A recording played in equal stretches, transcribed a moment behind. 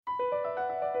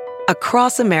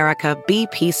Across America,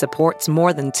 BP supports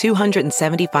more than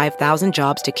 275,000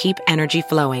 jobs to keep energy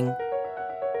flowing.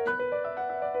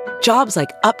 Jobs like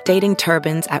updating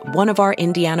turbines at one of our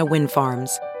Indiana wind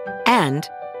farms and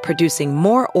producing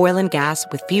more oil and gas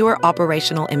with fewer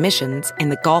operational emissions in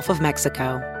the Gulf of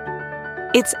Mexico.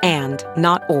 It's and,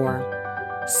 not or.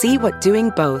 See what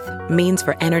doing both means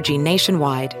for energy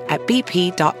nationwide at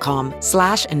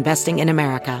bp.com/investing in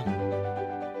America.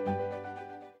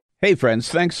 Hey friends,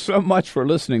 thanks so much for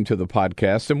listening to the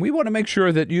podcast, and we want to make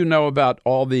sure that you know about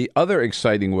all the other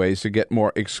exciting ways to get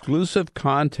more exclusive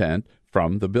content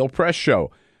from The Bill Press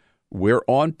Show. We're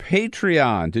on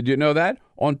Patreon. Did you know that?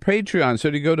 On Patreon. So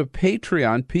you go to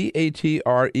Patreon,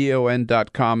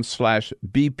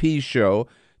 patreon.com/BP Show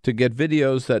to get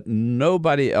videos that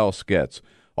nobody else gets.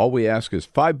 All we ask is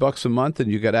 $5 a month,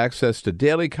 and you get access to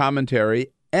daily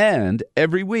commentary, and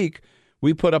every week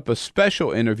we put up a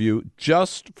special interview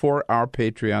just for our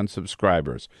Patreon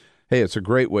subscribers. Hey, it's a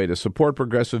great way to support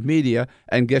progressive media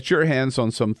and get your hands on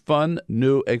some fun,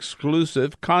 new,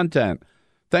 exclusive content.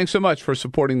 Thanks so much for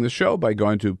supporting the show by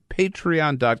going to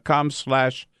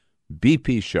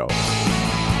patreon.com/BP Show.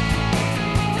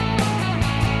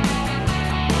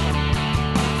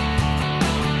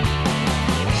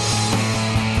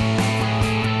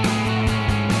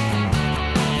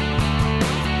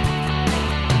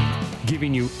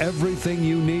 Giving you everything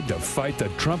you need to fight the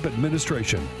Trump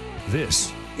administration.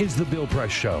 This is The Bill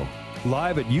Press Show,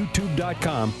 live at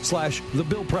youtube.com/The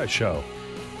Bill Press Show.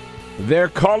 They're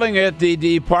calling it the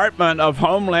Department of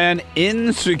Homeland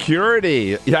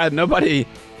Insecurity. Yeah, nobody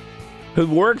who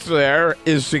works there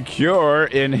is secure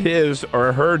in his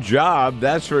or her job,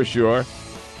 that's for sure.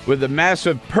 With a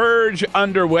massive purge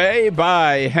underway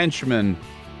by henchman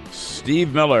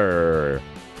Steve Miller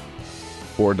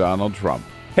for Donald Trump.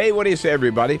 Hey, what do you say,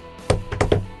 everybody?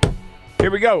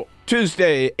 Here we go.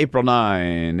 Tuesday, April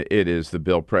 9. It is the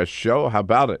Bill Press Show. How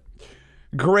about it?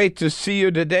 Great to see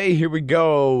you today. Here we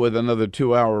go with another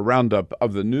 2-hour roundup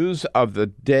of the news of the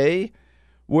day.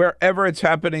 Wherever it's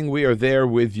happening, we are there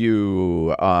with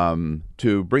you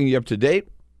to bring you up to date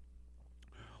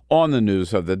on the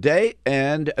news of the day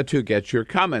and to get your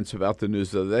comments about the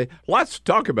news of the day. Lots to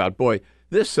talk about. Boy,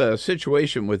 this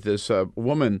situation with this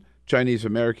woman,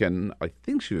 Chinese-American, I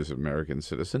think she was an American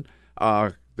citizen,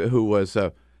 who was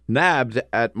nabbed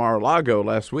at Mar-A-Lago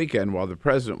last weekend while the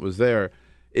president was there.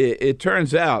 It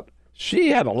turns out she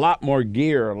had a lot more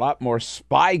gear, a lot more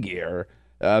spy gear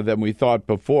than we thought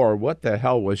before. What the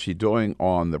hell was she doing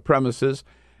on the premises?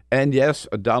 And yes,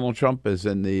 Donald Trump is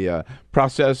in the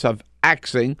process of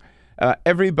axing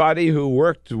everybody who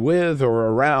worked with or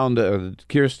around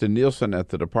Kirstjen Nielsen at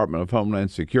the Department of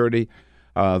Homeland Security.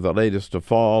 The latest to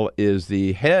fall is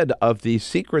the head of the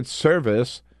Secret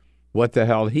Service. What the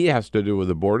hell he has to do with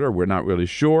the border, we're not really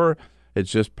sure.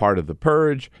 It's just part of the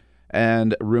purge.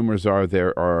 And rumors are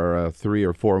there are 3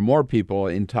 or 4 more people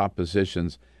in top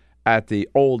positions at the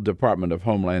old Department of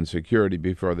Homeland Security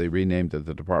before they renamed it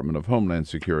the Department of Homeland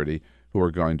Security who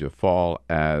are going to fall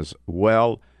as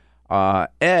well.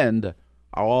 And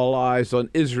all eyes on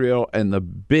Israel and the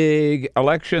big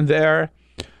election there.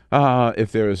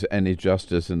 If there is any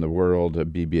justice in the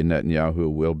world, Bibi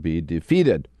Netanyahu will be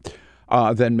defeated.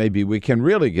 Then maybe we can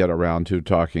really get around to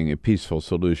talking a peaceful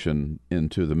solution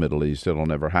into the Middle East. It'll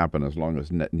never happen as long as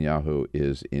Netanyahu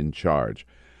is in charge.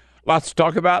 Lots to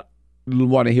talk about.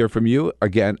 Want to hear from you.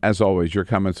 Again, as always, your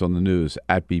comments on the news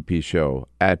at BP Show,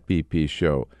 at BP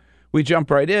Show. We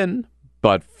jump right in,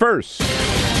 but first...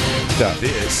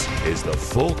 This is the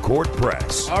Full Court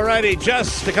Press. All righty,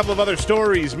 just a couple of other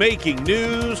stories making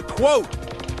news. Quote,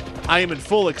 I am in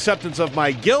full acceptance of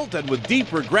my guilt and with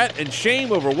deep regret and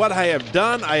shame over what I have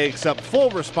done. I accept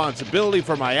full responsibility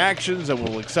for my actions and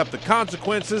will accept the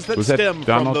consequences that stem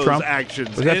from those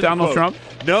actions. Was that Donald Trump?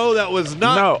 No, that was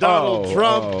not Donald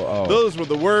Trump. Oh. Those were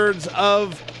the words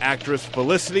of actress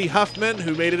Felicity Huffman,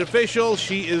 who made it official.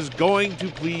 She is going to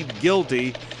plead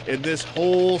guilty in this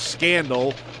whole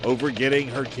scandal over getting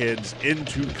her kids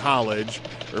into college.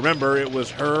 Remember, it was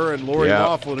her and Lori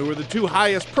Loughlin who were the 2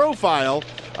 highest profile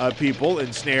people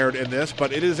ensnared in this,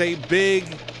 but it is a big,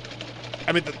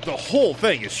 I mean, the whole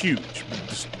thing is huge,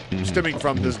 stemming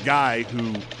from this guy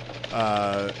who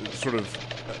sort of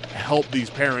helped these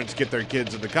parents get their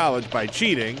kids into college by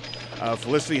cheating.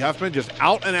 Felicity Huffman just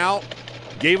out and out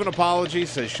gave an apology,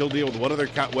 says she'll deal with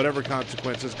whatever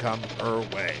consequences come her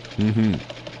way. Mm-hmm.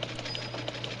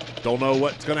 Don't know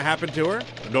what's going to happen to her.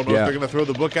 Don't know if they're going to throw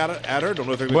the book at her. Don't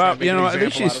know if they're going to Well, make an at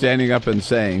least she's standing up and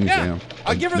saying,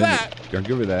 I'll give her that. I'll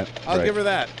give her that. I'll give her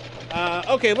that.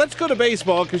 Okay, let's go to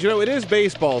baseball because, it is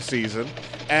baseball season.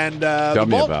 And Tell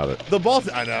me about it. The ball.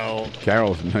 I know.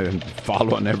 Carroll's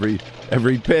following every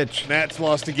pitch. Nats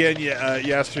lost again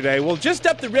yesterday. Well, just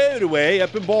up the road away,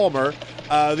 up in Balmer,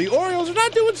 the Orioles are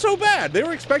not doing so bad. They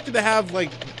were expected to have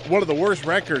like one of the worst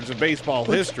records in baseball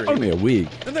history. Only a week.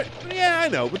 And yeah, I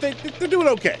know, but they're doing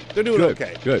okay. They're doing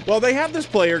okay. Good. Well, they have this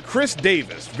player, Chris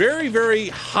Davis, very, very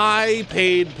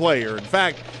high-paid player. In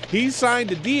fact, he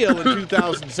signed a deal in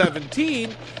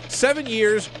 2017, 7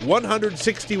 years,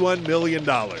 $161 million.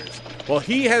 Well,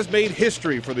 he has made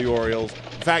history for the Orioles.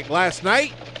 In fact, last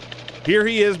night, here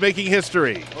he is making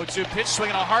history. 0-2 pitch,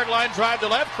 swinging a hard line drive to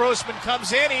left. Grossman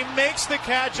comes in. He makes the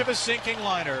catch of a sinking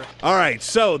liner. All right,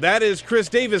 so that is Chris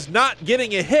Davis not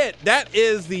getting a hit. That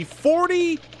is the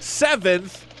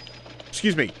 49th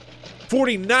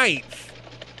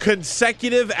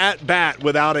consecutive at-bat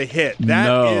without a hit.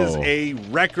 That is a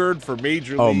record for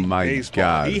Major League Baseball.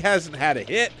 God. He hasn't had a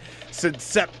hit since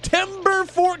September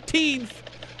 14th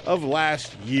of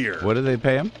last year. What do they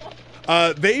pay him?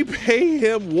 They pay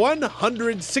him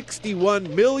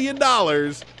 $161 million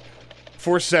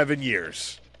for 7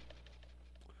 years.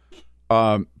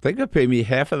 They could pay me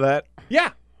half of that.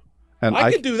 Yeah, And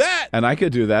I could do that. And I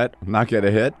could do that, not get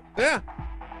a hit. Yeah.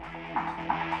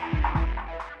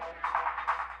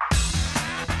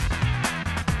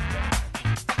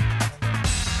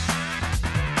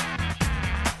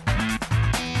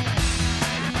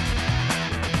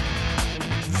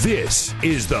 This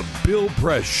is the Bill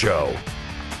Press Show.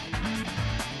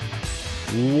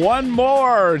 One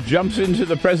more jumps into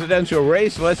the presidential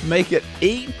race. Let's make it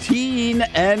 18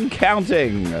 and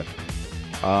counting.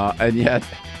 And yet,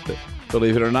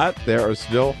 believe it or not, there are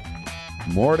still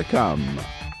more to come.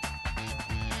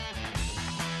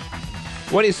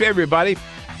 What do you say, everybody?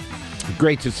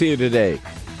 Great to see you today.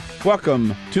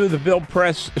 Welcome to the Bill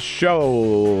Press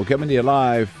Show, coming to you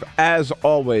live, as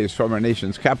always, from our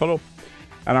nation's capital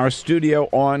and our studio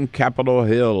on Capitol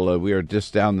Hill. We are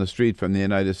just down the street from the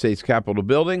United States Capitol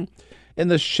building, in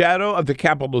the shadow of the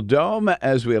Capitol Dome,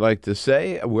 as we like to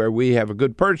say, where we have a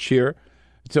good perch here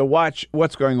to watch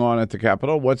what's going on at the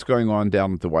Capitol, what's going on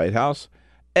down at the White House,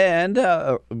 and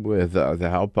with the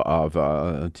help of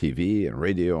TV and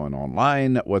radio and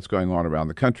online, what's going on around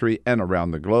the country and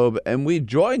around the globe. And we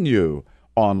join you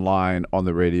online on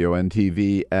the radio and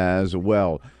TV as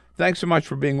well. Thanks so much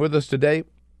for being with us today.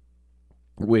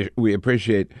 We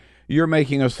appreciate you're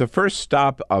making us the first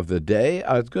stop of the day.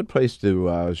 It's a good place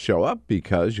to show up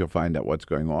because you'll find out what's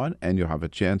going on and you'll have a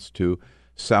chance to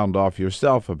sound off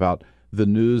yourself about the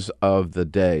news of the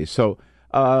day. So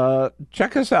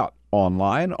check us out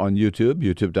online on YouTube,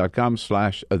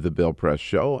 youtube.com/The Bill Press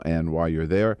Show. And while you're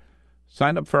there,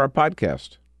 sign up for our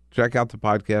podcast. Check out the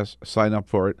podcast, sign up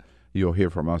for it. You'll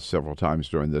hear from us several times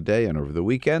during the day and over the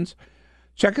weekends.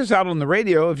 Check us out on the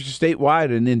radio if you're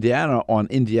statewide in Indiana on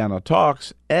Indiana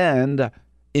Talks, and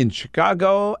in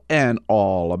Chicago and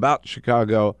all about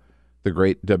Chicago, the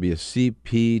great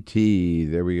WCPT.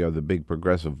 There we go, the big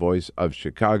progressive voice of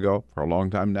Chicago for a long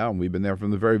time now, and we've been there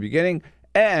from the very beginning.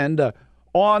 And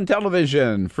on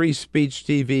television, Free Speech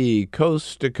TV,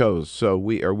 coast to coast. So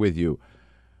we are with you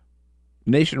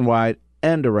nationwide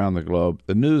and around the globe.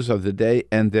 The news of the day,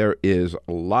 and there is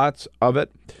lots of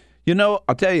it. You know,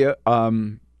 I'll tell you,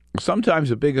 sometimes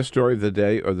the biggest story of the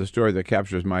day, or the story that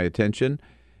captures my attention,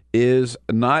 is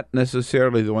not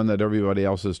necessarily the one that everybody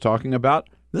else is talking about.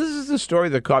 This is the story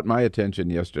that caught my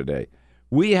attention yesterday.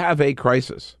 We have a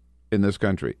crisis in this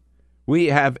country. We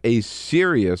have a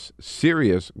serious,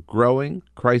 serious growing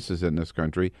crisis in this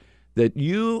country that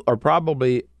you are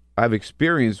probably have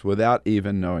experienced without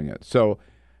even knowing it. So,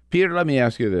 Peter, let me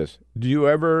ask you this. Do you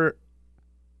ever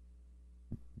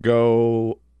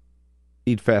go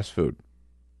eat fast food?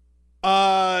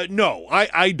 No,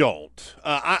 I don't.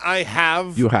 I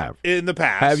have. You have. In the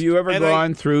past. Have you ever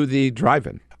gone through the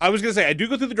drive-in? I was going to say, I do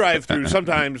go through the drive-thru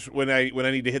sometimes when I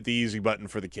need to hit the easy button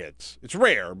for the kids. It's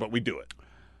rare, but we do it.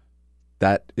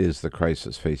 That is the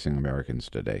crisis facing Americans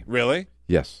today. Really?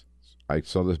 Yes. I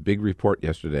saw this big report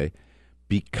yesterday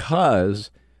because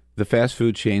the fast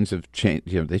food chains have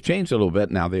changed. You know, they changed a little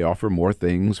bit. Now they offer more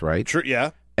things, right? Sure,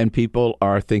 yeah. And people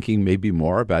are thinking maybe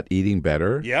more about eating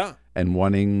better. Yeah. And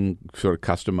wanting sort of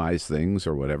customized things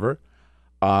or whatever.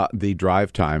 The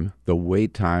drive time, the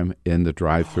wait time in the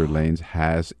drive-through lanes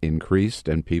has increased,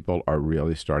 and people are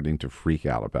really starting to freak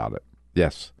out about it.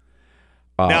 Yes.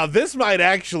 Now, this might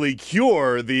actually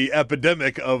cure the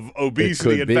epidemic of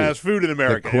obesity and fast food in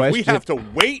America. If we have to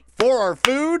wait for our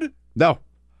food? No.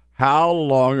 How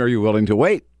long are you willing to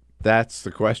wait? That's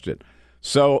the question.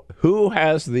 So who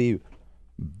has the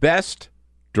best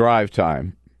drive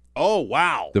time? Oh,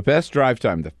 wow. The best drive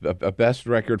time, the best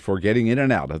record for getting in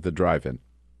and out of the drive-in.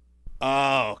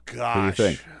 Oh, gosh. What do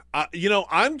you think?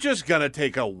 I'm just going to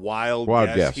take a wild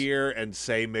guess here and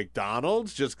say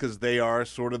McDonald's just because they are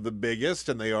sort of the biggest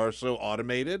and they are so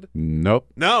automated. Nope.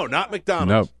 No, not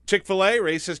McDonald's. Nope. Chick-fil-A?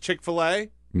 Ray says Chick-fil-A?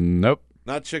 Nope.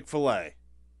 Not Chick-fil-A.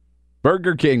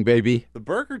 Burger King, baby. The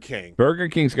Burger King. Burger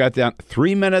King's got down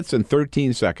 3 minutes and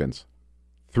 13 seconds.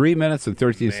 3 minutes and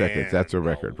 13 seconds. That's a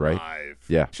record, right?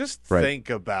 Yeah. Just right. think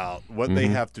about what they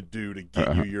have to do to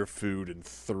get you your food in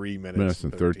 3 minutes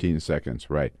and 13 seconds,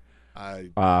 right.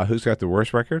 I Who's got the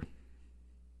worst record?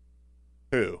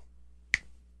 Who?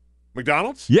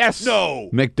 McDonald's? Yes. No.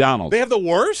 McDonald's. They have the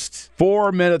worst?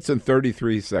 4 minutes and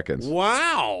 33 seconds.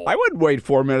 Wow. I wouldn't wait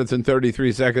 4 minutes and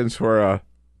 33 seconds for a...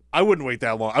 I wouldn't wait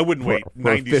that long. I wouldn't wait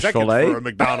 90 seconds fillet? for a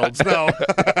McDonald's. No.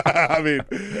 I mean,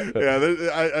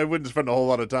 yeah, I wouldn't spend a whole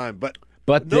lot of time. But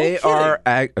no they kidding. are...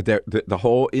 The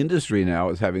whole industry now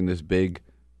is having this big,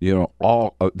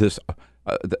 this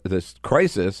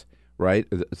crisis, right?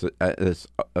 This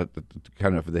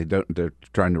kind of they're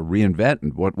trying to reinvent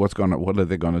and what are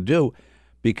they going to do?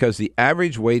 Because the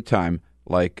average wait time,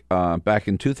 like back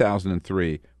in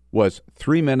 2003, was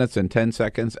 3 minutes and 10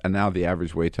 seconds, and now the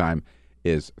average wait time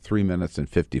is 3 minutes and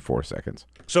 54 seconds.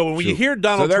 So when you hear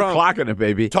Donald they're Trump clocking it,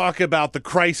 baby. talk about the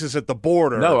crisis at the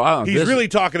border, this- really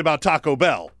talking about Taco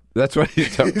Bell. That's what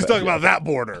he's talking He's talking about that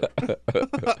border.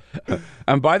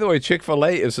 And by the way,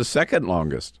 Chick-fil-A is the second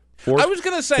longest. I was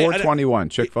going to say 421.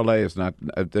 Chick-fil-A is not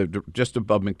they're just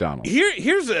above McDonald's.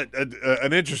 Here's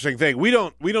an interesting thing. We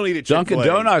don't eat at Chick-fil-A. Dunkin'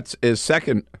 Donuts is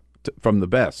second from the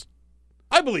best.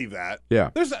 I believe that.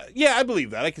 Yeah. I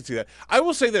believe that. I can see that. I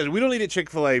will say this: we don't eat at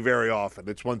Chick-fil-A very often.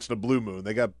 It's once in a blue moon.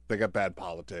 They got bad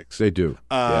politics. They do.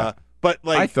 Yeah. But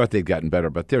I thought they'd gotten better,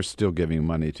 but they're still giving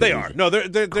money to they are. No,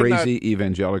 they're crazy not,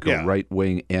 evangelical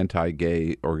right-wing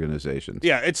anti-gay organizations.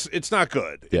 Yeah, it's not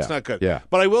good. It's not good. Yeah.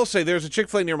 But I will say there's a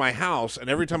Chick-fil-A near my house, and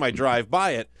every time I drive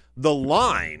by it, the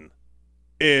line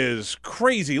is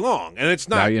crazy long, and it's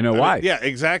not. Now you know why. Yeah,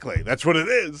 exactly. That's what it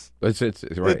is. It's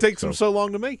right. It takes them so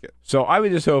long to make it. So I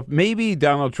would just hope maybe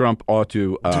Donald Trump ought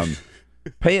to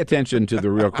pay attention to the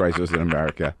real crisis in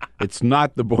America. It's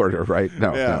not the border, right?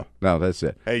 No, that's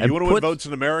it. Hey, you want to win votes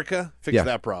in America? Fix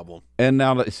that problem. And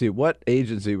now let's see, what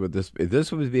agency would this be?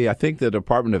 This would be, I think, the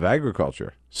Department of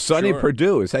Agriculture. Sonny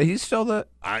Perdue, is he still the?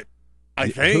 I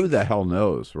think. Who the hell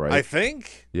knows, right? I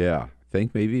think. Yeah,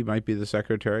 think maybe he might be the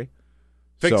secretary.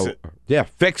 Fix it. Yeah,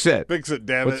 fix it. Fix it,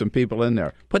 damn it. Put some people in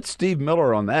there. Put Steve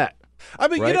Miller on that. I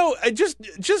mean, right? just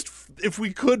if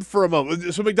we could for a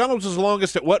moment. So McDonald's is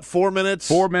longest at what, 4 minutes?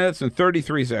 4 minutes and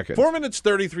 33 seconds. 4 minutes,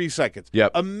 33 seconds.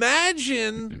 Yep.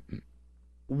 Imagine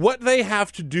what they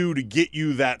have to do to get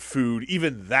you that food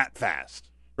even that fast,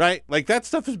 right? Like that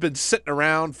stuff has been sitting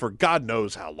around for God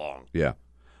knows how long. Yeah.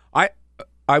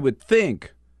 I would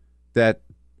think that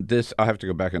this, I have to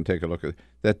go back and take a look at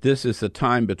that. This is the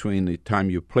time between the time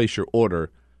you place your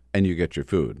order and you get your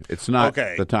food. It's not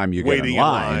the time you waiting get in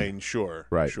line. Sure.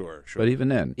 Right. Sure. But even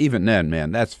then,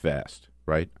 man, that's fast,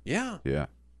 right? Yeah. Yeah.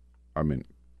 I mean,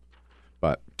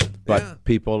 but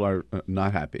people are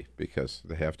not happy because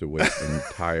they have to wait an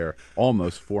entire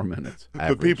almost 4 minutes.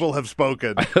 The people have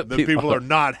spoken. The people are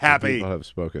not happy. The people have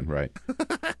spoken, right?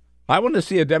 I want to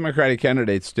see a Democratic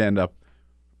candidate stand up.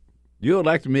 You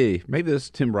elect me. Maybe this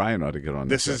Tim Ryan ought to get on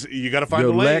this. You got to find you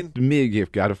a lane. You elect me.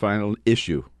 You've got to find an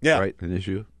issue. Yeah. Right? An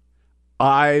issue.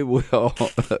 I will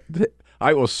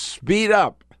speed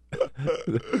up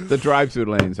the drive-through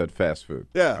lanes at fast food.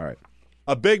 Yeah. All right.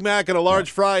 A Big Mac and a large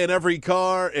fry in every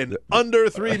car in under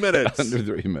 3 minutes.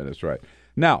 Under 3 minutes, right.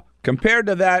 Now, compared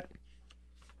to that,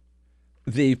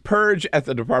 the purge at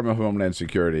the Department of Homeland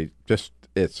Security, just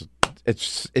it's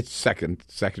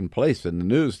second place in the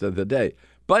news of the day.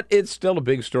 But it's still a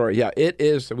big story. Yeah, it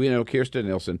is. We know Kirstjen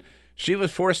Nielsen. She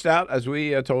was forced out, as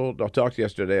we talked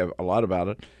yesterday a lot about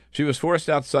it. She was forced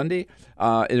out Sunday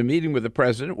in a meeting with the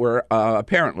president where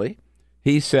apparently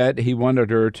he said he wanted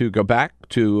her to go back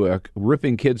to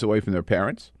ripping kids away from their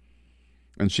parents.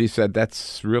 And she said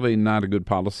that's really not a good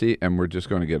policy, and we're just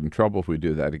going to get in trouble if we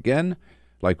do that again,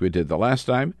 like we did the last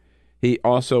time. He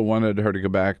also wanted her to go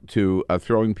back to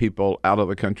throwing people out of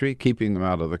the country, keeping them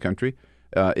out of the country,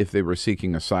 if they were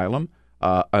seeking asylum,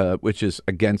 which is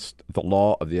against the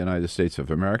law of the United States of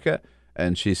America.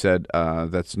 And she said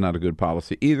that's not a good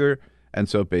policy either. And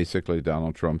so basically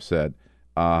Donald Trump said,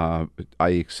 I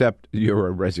accept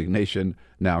your resignation.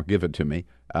 Now give it to me.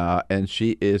 And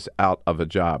she is out of a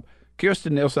job.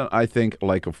 Kirstjen Nielsen, I think,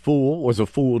 like a fool, was a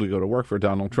fool to go to work for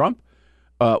Donald Trump,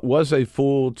 was a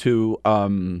fool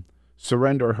to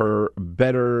surrender her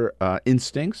better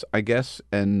instincts, I guess,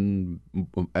 and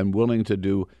willing to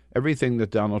do everything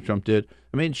that Donald Trump did.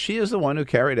 I mean, she is the one who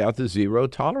carried out the zero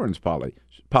tolerance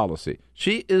policy.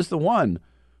 She is the one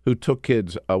who took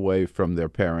kids away from their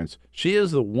parents. She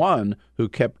is the one who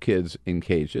kept kids in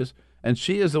cages, and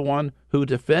she is the one who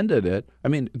defended it. I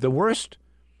mean, the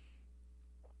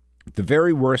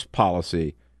very worst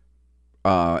policy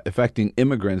affecting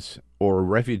immigrants or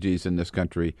refugees in this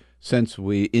country since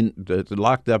we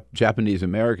locked up Japanese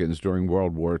Americans during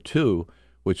World War II,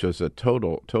 which was a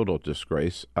total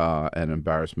disgrace and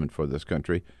embarrassment for this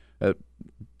country.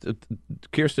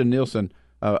 Kirstjen Nielsen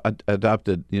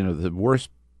adopted, the worst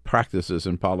practices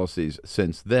and policies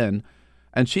since then,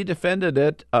 and she defended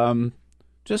it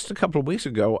just a couple of weeks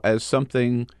ago as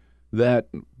something that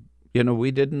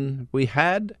we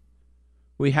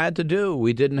had to do.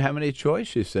 We didn't have any choice,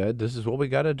 she said. This is what we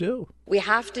got to do. We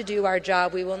have to do our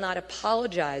job. We will not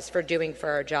apologize for doing for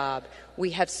our job.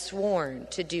 We have sworn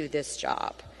to do this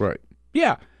job. Right.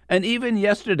 Yeah. And even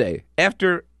yesterday,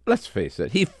 after, let's face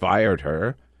it, he fired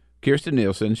her, Kirstjen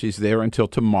Nielsen, she's there until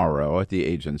tomorrow at the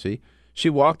agency. She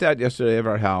walked out yesterday of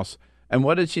her house, and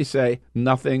what did she say?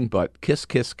 Nothing but kiss,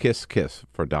 kiss, kiss, kiss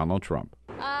for Donald Trump.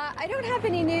 I don't have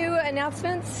any new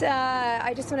announcements.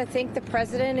 I just want to thank the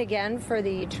president again for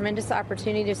the tremendous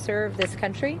opportunity to serve this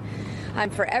country.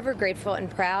 I'm forever grateful and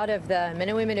proud of the men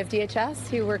and women of DHS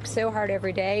who work so hard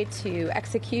every day to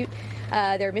execute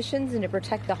their missions and to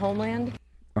protect the homeland.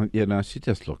 She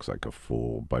just looks like a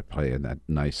fool by playing that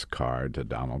nice card to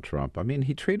Donald Trump. I mean,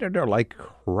 he treated her like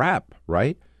crap,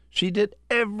 right? She did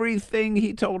everything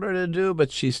he told her to do,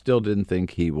 but she still didn't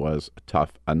think he was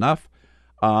tough enough.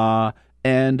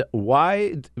 And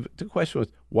why? The question was,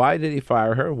 why did he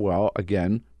fire her? Well,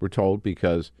 again, we're told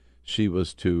because she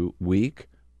was too weak,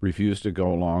 refused to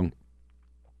go along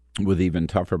with even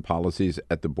tougher policies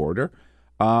at the border,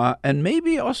 and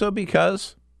maybe also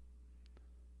because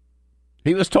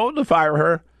he was told to fire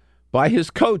her by his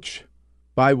coach,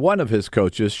 by one of his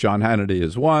coaches. Sean Hannity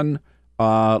is one,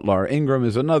 Laura Ingraham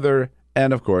is another,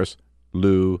 and, of course,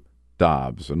 Lou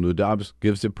Dobbs. And Lou Dobbs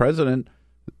gives the president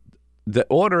the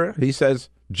order. He says,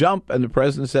 jump, and the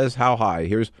president says, how high?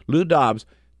 Here's Lou Dobbs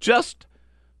just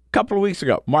a couple of weeks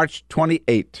ago, March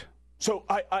 28th. So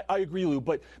I agree, Lou,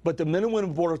 but the men and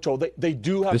women of Border Patrol, they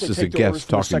do have to take the the orders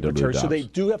from the talking to Lou secretary, Dobbs. so they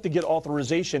do have to get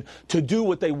authorization to do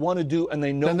what they want to do, and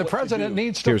they know then the what president to do.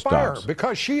 needs to Here's fire her Dobbs.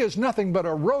 because she is nothing but a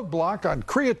roadblock on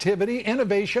creativity,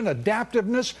 innovation,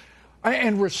 adaptiveness,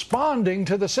 and responding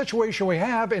to the situation we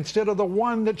have instead of the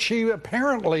one that she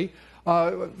apparently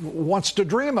wants to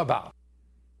dream about.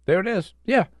 There it is.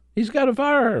 Yeah, he's got to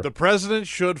fire her. The president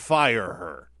should fire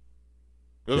her.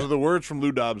 Those are the words from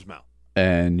Lou Dobbs' mouth.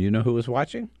 And you know who was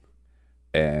watching?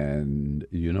 And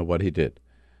you know what he did.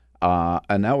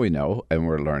 And now we know, and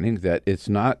we're learning, that it's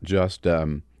not just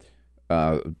Kirstjen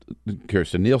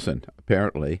Nielsen,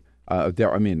 apparently.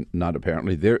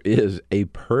 There is a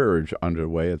purge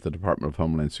underway at the Department of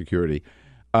Homeland Security.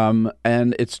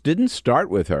 And it didn't start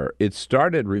with her. It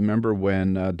started, remember,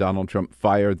 when Donald Trump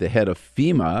fired the head of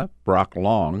FEMA, Brock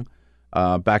Long,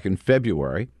 back in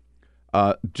February,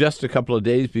 just a couple of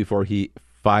days before he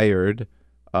fired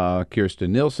Kirstjen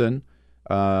Nielsen,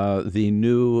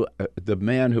 the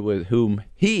man whom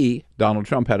Donald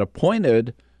Trump, had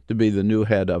appointed to be the new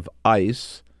head of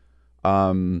ICE,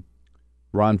 Ron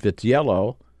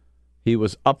Vitiello. He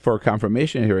was up for a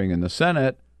confirmation hearing in the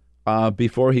Senate.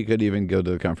 Before he could even go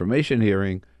to the confirmation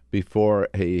hearing, before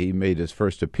he made his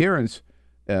first appearance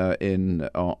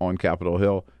on Capitol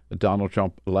Hill, Donald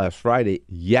Trump last Friday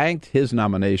yanked his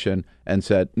nomination and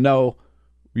said, no,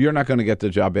 you're not going to get the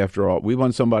job after all. We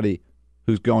want somebody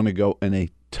who's going to go in a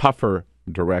tougher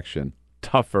direction.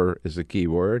 Tougher is the key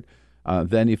word.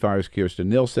 Then he fires Kirstjen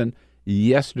Nielsen.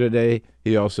 Yesterday,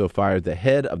 he also fired the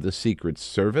head of the Secret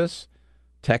Service,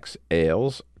 Tex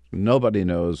Ailes. Nobody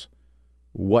knows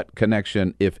what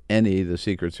connection, if any, the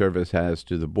Secret Service has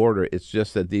to the border. It's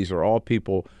just that these are all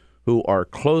people who are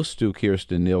close to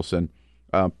Kirstjen Nielsen,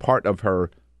 part of her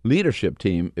leadership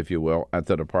team, if you will, at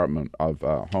the Department of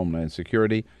Homeland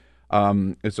Security.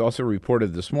 It's also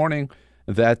reported this morning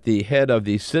that the head of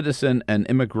the Citizen and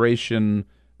Immigration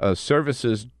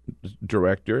Services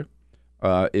Director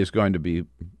is going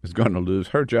to lose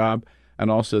her job, and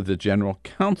also the General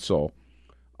Counsel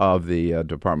of the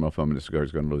Department of Homeland Security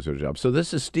is going to lose their job. So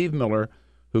this is Steve Miller,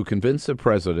 who convinced the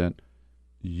president,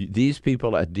 these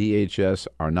people at DHS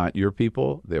are not your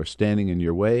people. They're standing in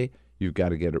your way. You've got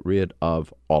to get rid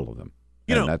of all of them.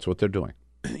 And that's what they're doing.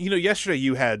 Yesterday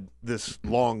you had this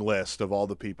long list of all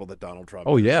the people that Donald Trump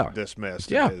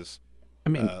dismissed in his I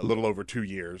mean, a little over 2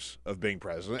 years of being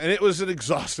president, and it was an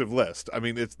exhaustive list. I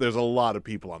mean, there's a lot of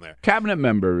people on there. Cabinet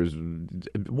members,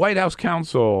 White House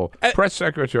counsel, press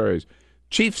secretaries,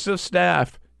 chiefs of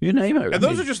staff, you name it. And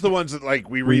those are just the ones that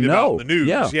we read about in the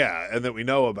news, and that we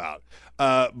know about.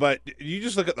 But you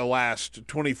just look at the last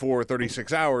 24,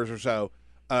 36 hours or so,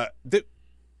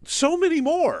 so many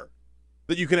more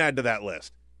that you can add to that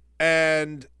list.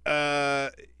 And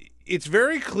it's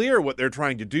very clear what they're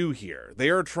trying to do here. They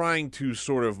are trying to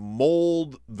sort of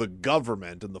mold the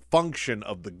government and the function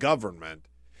of the government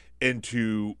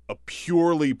into a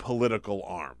purely political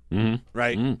arm,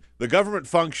 right? Mm-hmm. The government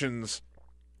functions,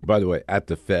 by the way, at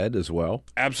the Fed as well.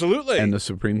 Absolutely. And the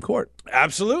Supreme Court.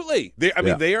 Absolutely.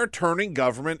 They are turning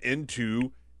government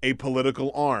into a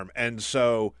political arm. And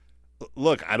so,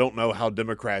 look, I don't know how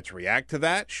Democrats react to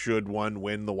that. Should one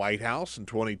win the White House in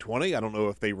 2020? I don't know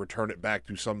if they return it back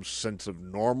to some sense of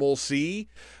normalcy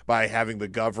by having the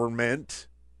government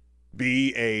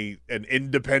be an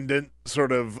independent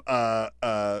sort of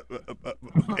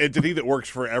entity that works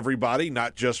for everybody,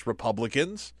 not just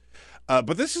Republicans.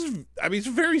 But this is, it's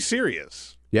very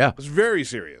serious. Yeah. It's very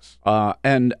serious.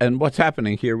 And what's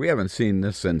happening here, we haven't seen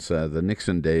this since the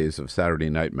Nixon days of Saturday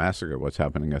Night Massacre, what's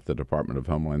happening at the Department of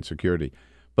Homeland Security.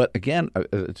 But again,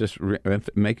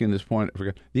 making this point,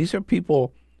 these are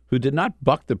people who did not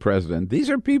buck the president. These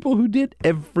are people who did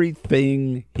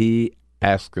everything he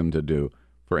asked them to do.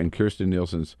 In Kirstjen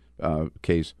Nielsen's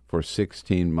case, for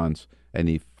 16 months, and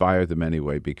he fired them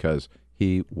anyway because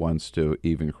he wants to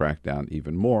even crack down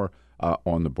even more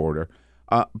on the border.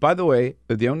 By the way,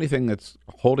 the only thing that's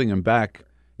holding him back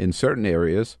in certain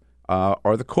areas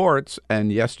are the courts.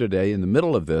 And yesterday, in the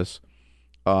middle of this,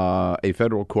 a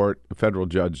federal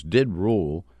judge did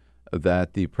rule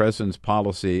that the president's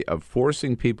policy of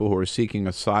forcing people who are seeking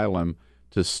asylum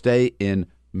to stay in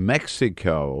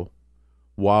Mexico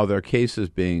while their case is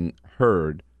being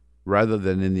heard rather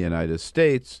than in the United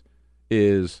States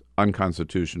is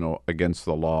unconstitutional, against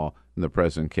the law, and the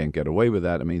president can't get away with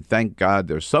that. Thank God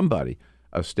there's somebody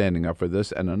standing up for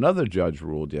this. And another judge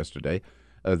ruled yesterday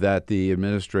that the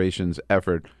administration's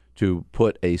effort to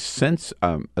put a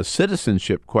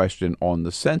citizenship question on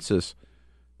the census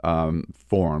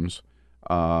forms,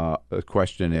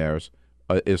 questionnaires,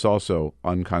 is also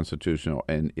unconstitutional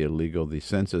and illegal. The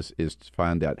census is to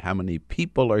find out how many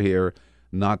people are here,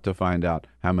 not to find out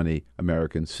how many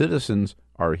American citizens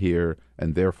are here,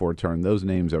 and therefore turn those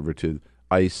names over to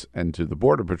ICE and to the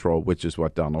Border Patrol, which is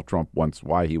what Donald Trump wants,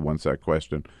 why he wants that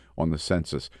question on the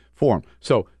census form.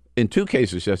 So in two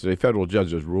cases yesterday, federal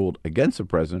judges ruled against the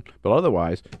president, but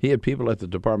otherwise he had people at the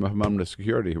Department of Homeland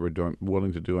Security who were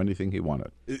willing to do anything he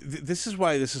wanted. This is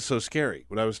why this is so scary,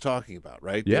 what I was talking about,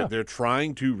 right? Yeah. They're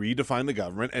trying to redefine the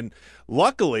government, and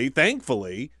luckily,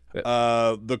 thankfully,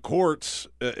 the courts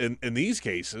in these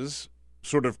cases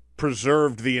sort of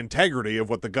preserved the integrity of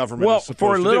what the government is supposed to do.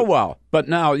 Well, for a little while. But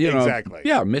now, exactly.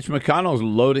 Mitch McConnell's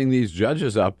loading these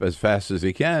judges up as fast as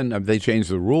he can. They changed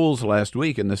the rules last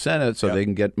week in the Senate so they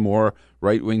can get more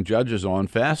right-wing judges on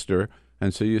faster.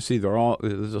 And so you see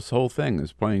this whole thing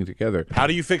is playing together. How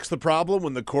do you fix the problem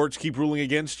when the courts keep ruling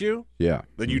against you? Yeah.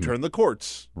 Then you turn the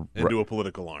courts into a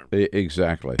political arm.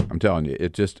 Exactly. I'm telling you,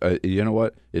 it just, you know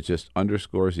what? It just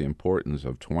underscores the importance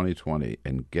of 2020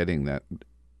 and getting that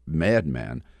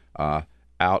madman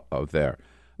out of there.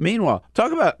 Meanwhile,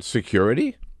 talk about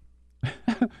security.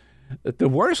 The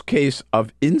worst case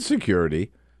of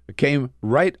insecurity came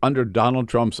right under Donald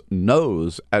Trump's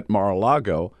nose at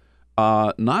Mar-a-Lago,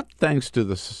 not thanks to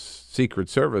the Secret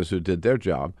Service who did their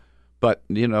job, but,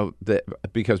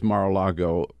 because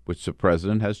Mar-a-Lago, which the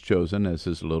president has chosen as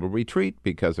his little retreat,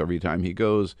 because every time he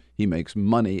goes, he makes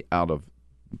money out of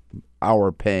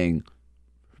our paying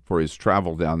for his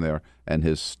travel down there and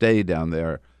his stay down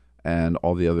there and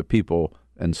all the other people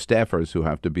and staffers who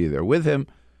have to be there with him.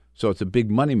 So it's a big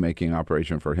money-making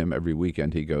operation for him. Every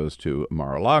weekend he goes to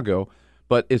Mar-a-Lago,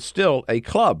 but it's still a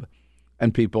club,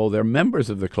 and they're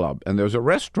members of the club, and there's a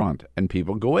restaurant, and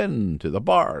people go in to the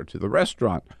bar, to the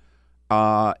restaurant.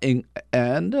 So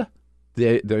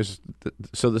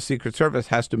the Secret Service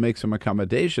has to make some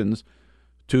accommodations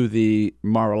to the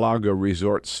Mar-a-Lago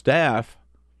resort staff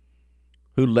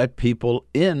who let people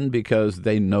in because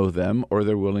they know them or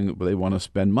they want to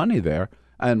spend money there.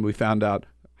 And we found out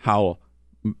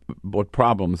what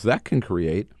problems that can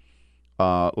create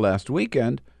last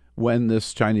weekend when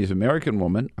this Chinese American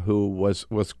woman who was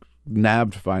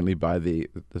nabbed finally by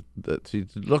she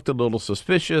looked a little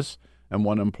suspicious, and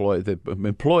the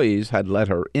employees had let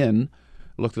her in,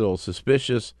 looked a little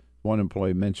suspicious. One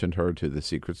employee mentioned her to the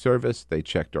Secret Service. They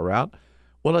checked her out.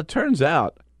 Well, it turns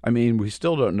out I mean, we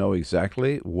still don't know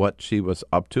exactly what she was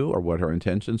up to or what her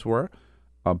intentions were,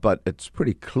 but it's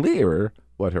pretty clear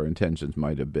what her intentions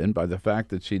might have been by the fact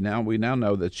that we now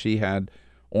know that she had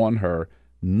on her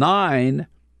 9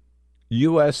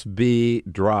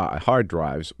 USB hard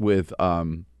drives with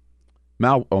malware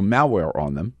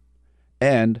on them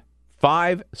and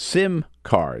 5 SIM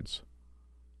cards.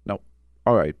 No,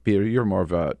 all right, Peter, you're more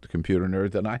of a computer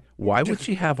nerd than I. Why would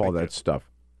she have all that stuff?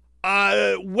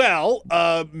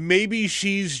 Maybe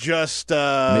she's just...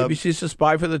 Maybe she's a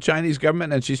spy for the Chinese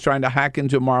government and she's trying to hack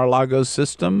into Mar-a-Lago's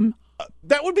system?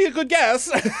 That would be a good guess.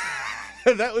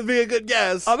 That would be a good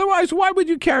guess. Otherwise, why would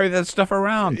you carry that stuff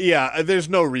around? Yeah, there's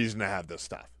no reason to have this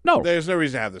stuff. No. There's no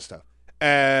reason to have this stuff.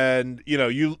 And,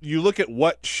 you look at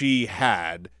what she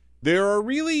had, there are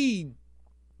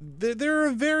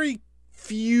very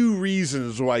few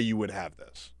reasons why you would have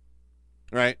this.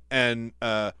 Right? And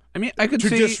I mean, I could to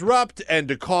see disrupt and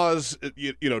to cause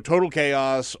total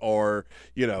chaos or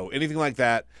anything like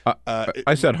that.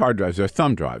 I said hard drives; they're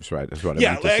thumb drives, right? That's what I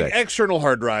meant to say. External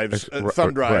hard drives,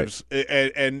 thumb drives,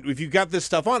 right. And if you've got this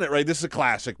stuff on it, right, this is a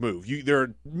classic move. There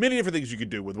are many different things you could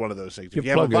do with one of those things. If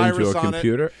you have a virus into a on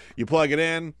computer. it, you plug it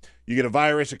in, you get a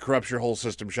virus, it corrupts your whole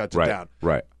system, shuts it down.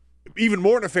 Right. Even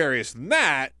more nefarious than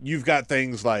that, you've got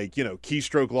things like,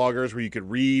 keystroke loggers where you could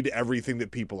read everything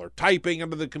that people are typing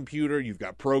into the computer. You've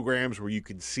got programs where you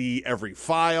can see every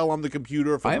file on the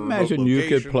computer from I a remote imagine you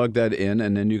location. could plug that in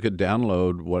and then you could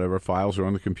download whatever files are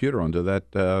on the computer onto that,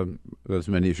 as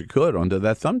many as you could, onto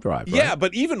that thumb drive, right? Yeah,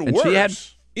 but even worse. She had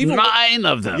 9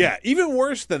 of them. Yeah, even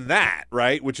worse than that,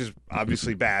 right, which is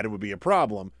obviously bad, it would be a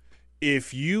problem.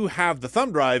 If you have the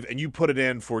thumb drive and you put it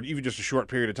in for even just a short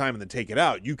period of time and then take it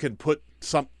out, you can put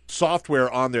some software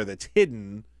on there that's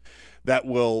hidden that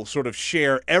will sort of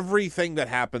share everything that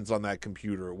happens on that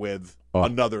computer with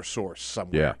another source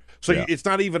somewhere. Yeah. So it's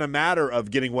not even a matter of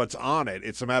getting what's on it.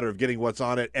 It's a matter of getting what's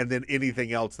on it and then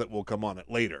anything else that will come on it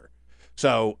later.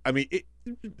 So, I mean,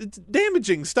 it's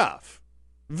damaging stuff.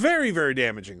 Very, very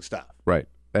damaging stuff. Right.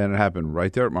 And it happened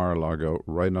right there at Mar-a-Lago,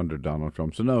 right under Donald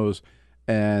Trump's nose.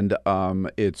 And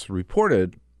it's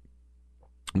reported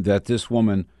that this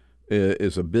woman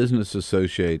is a business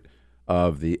associate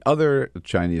of the other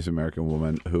Chinese-American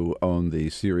woman who owned the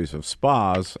series of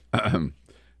spas and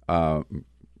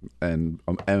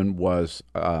was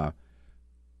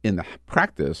in the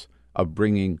practice of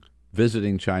bringing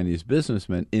visiting Chinese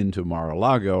businessmen into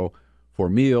Mar-a-Lago for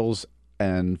meals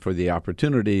and for the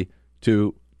opportunity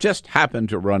to just happen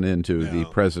to run into the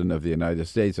president of the United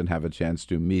States and have a chance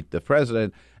to meet the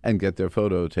president and get their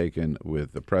photo taken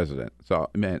with the president. So,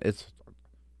 man, it's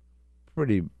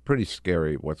pretty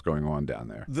scary what's going on down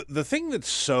there. The thing that's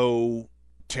so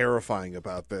terrifying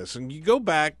about this, and you go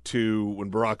back to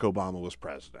when Barack Obama was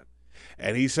president,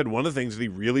 and he said one of the things that he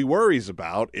really worries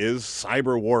about is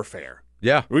cyber warfare.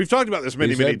 Yeah. We've talked about this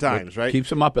many times, right?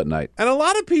 Keeps him up at night. And a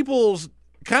lot of people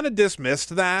kind of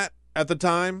dismissed that at the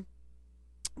time.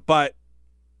 But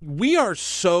we are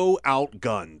so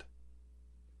outgunned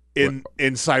in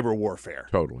cyber warfare.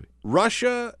 Totally.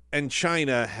 Russia and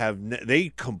China they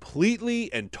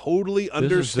completely and totally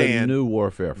understand. This is a new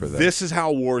warfare for them. This is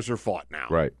how wars are fought now.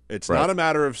 Right. It's not a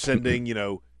matter of sending,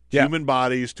 human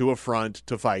bodies to a front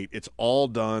to fight. It's all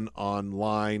done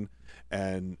online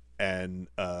and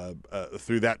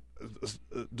through that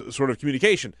sort of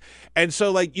communication. And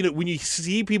so, when you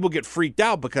see people get freaked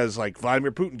out because,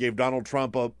 Vladimir Putin gave Donald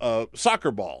Trump a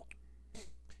soccer ball,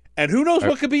 and who knows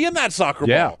what could be in that soccer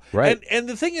ball. Right. And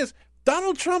the thing is,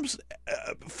 Donald Trump's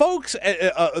folks,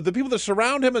 the people that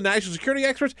surround him and national security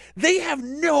experts, they have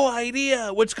no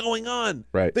idea what's going on.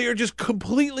 Right. They are just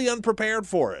completely unprepared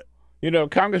for it.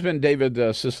 Congressman David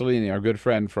Cicilline, our good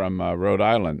friend from Rhode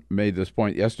Island, made this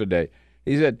point yesterday.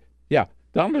 He said,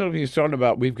 Donald Trump is talking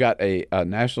about we've got a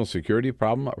national security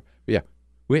problem.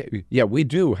 We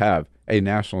do have a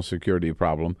national security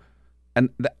problem. And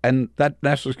that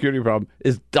national security problem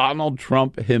is Donald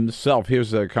Trump himself.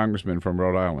 Here's a congressman from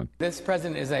Rhode Island. This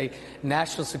president is a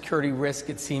national security risk,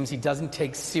 it seems. He doesn't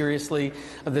take seriously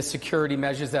the security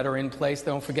measures that are in place.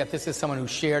 Don't forget, this is someone who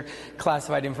shared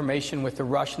classified information with the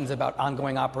Russians about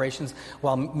ongoing operations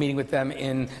while meeting with them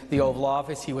in the Oval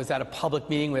Office. He was at a public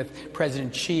meeting with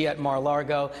President Xi at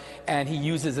Mar-a-Lago, and he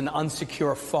uses an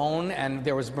unsecure phone. And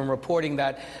there was been reporting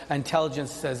that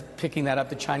intelligence says picking that up,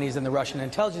 the Chinese and the Russian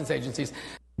intelligence agencies.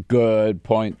 Good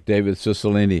point, David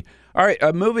Cicilline. All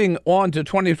right, moving on to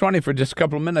 2020 for just a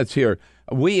couple of minutes here.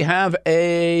 We have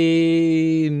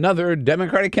another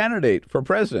Democratic candidate for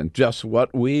president, just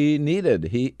what we needed.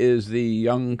 He is the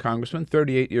young congressman,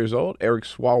 38 years old, Eric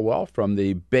Swalwell from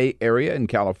the Bay Area in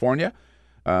California.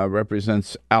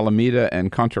 represents Alameda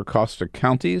and Contra Costa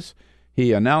counties.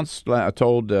 He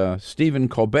told Stephen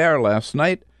Colbert last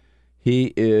night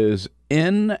he is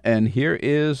in, and here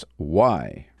is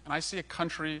why. And I see a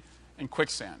country in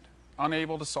quicksand,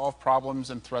 unable to solve problems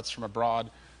and threats from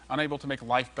abroad, unable to make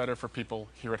life better for people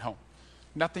here at home.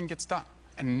 Nothing gets done.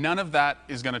 And none of that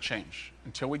is going to change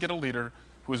until we get a leader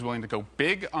who is willing to go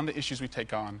big on the issues we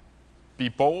take on, be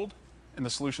bold in the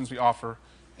solutions we offer,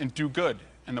 and do good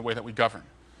in the way that we govern.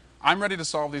 I'm ready to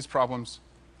solve these problems.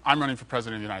 I'm running for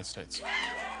president of the United States.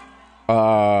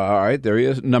 All right, there he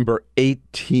is, number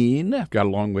 18. Got a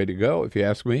long way to go, if you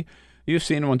ask me. You've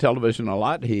seen him on television a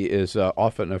lot. He is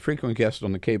often a frequent guest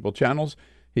on the cable channels.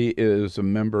 He is a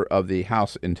member of the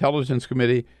House Intelligence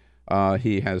Committee.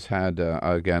 He has had,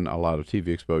 again, a lot of TV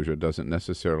exposure. It doesn't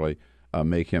necessarily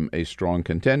make him a strong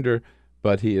contender,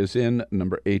 but he is in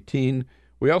number 18.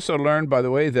 We also learned, by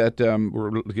the way, that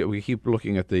we keep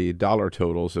looking at the dollar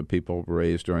totals that people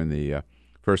raised during the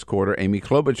first quarter. Amy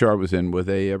Klobuchar was in with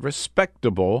a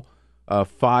respectable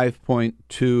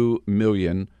 $5.2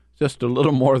 million, just a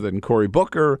little more than Cory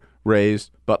Booker raised,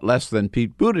 but less than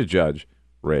Pete Buttigieg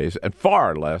raised, and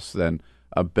far less than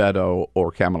Beto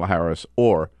or Kamala Harris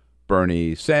or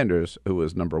Bernie Sanders, who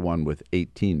was number one with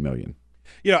 $18 million.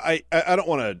 You know, I don't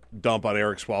want to dump on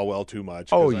Eric Swalwell too much.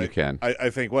 Oh, you can. I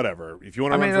think whatever. If you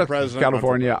want to run for president,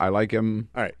 California, I like him.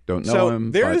 All right, don't know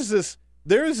him. There is this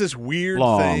weird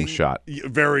long shot.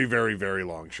 Very, very, very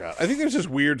long shot. I think there's this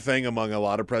weird thing among a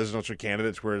lot of presidential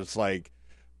candidates where it's like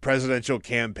presidential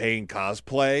campaign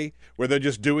cosplay, where they're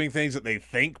just doing things that they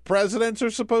think presidents are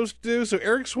supposed to do. So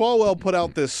Eric Swalwell put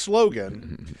out this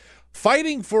slogan,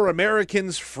 "Fighting for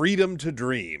Americans' freedom to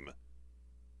dream."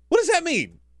 What does that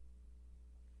mean?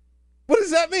 What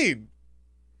does that mean?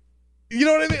 You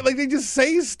know what I mean? Like, they just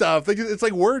say stuff. It's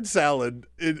like word salad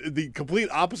in the complete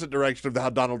opposite direction of how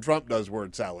Donald Trump does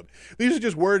word salad. These are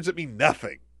just words that mean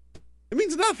nothing. It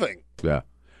means nothing. Yeah.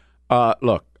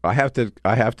 Look, I have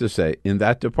to say, in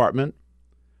that department,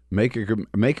 Make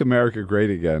America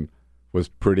Great Again was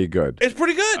pretty good. It's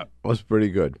pretty good. Was pretty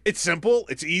good. It's simple.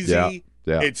 It's easy.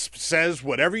 Yeah. It says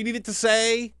whatever you need it to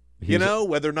say.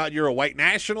 Whether or not you're a white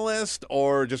nationalist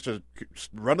or just a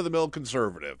run-of-the-mill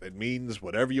conservative, it means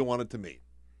whatever you want it to mean.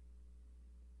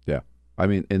 Yeah. I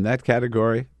mean, in that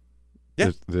category,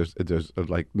 there's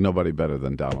like nobody better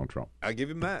than Donald Trump. I'll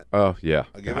give him that. Oh, yeah.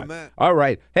 I'll give him that. All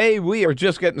right. Hey, we are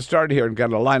just getting started here and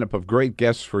got a lineup of great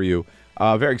guests for you.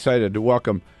 Very excited to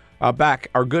welcome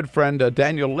back our good friend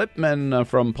Daniel Lippman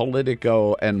from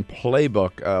Politico and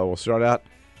Playbook. We'll start out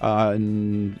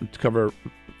and cover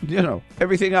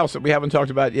everything else that we haven't talked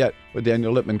about yet with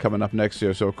Daniel Lippman coming up next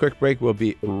year. So a quick break. We'll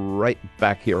be right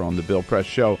back here on the Bill Press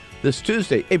Show this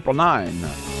Tuesday, April 9.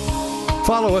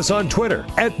 Follow us on Twitter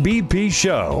 @BP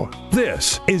Show.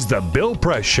 This is the Bill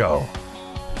Press Show.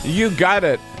 You got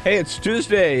it. Hey, it's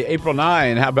Tuesday, April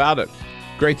 9. How about it?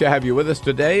 Great to have you with us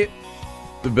today.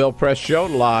 The Bill Press Show,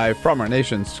 live from our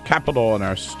nation's capital in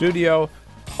our studio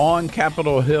on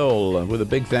Capitol Hill, with a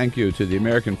big thank you to the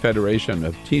American Federation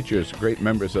of Teachers, great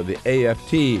members of the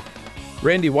AFT.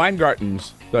 Randy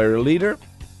Weingarten's their leader,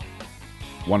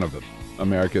 one of them,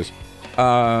 America's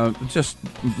just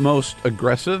most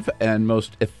aggressive and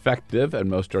most effective and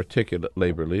most articulate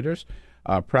labor leaders.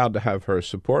 Proud to have her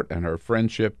support and her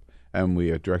friendship, and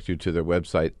we direct you to their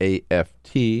website,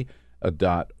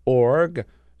 aft.org.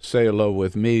 Say hello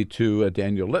with me to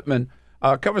Daniel Lippman.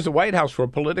 Covers the White House for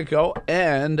Politico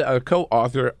and a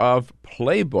co-author of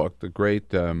Playbook, the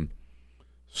great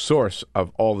source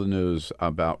of all the news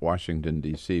about Washington,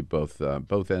 D.C.,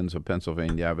 both ends of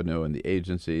Pennsylvania Avenue and the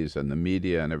agencies and the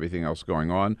media and everything else going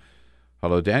on.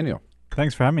 Hello, Daniel.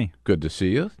 Thanks for having me. Good to see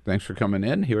you. Thanks for coming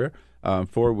in here.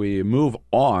 Before we move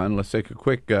on, let's take a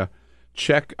quick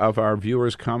check of our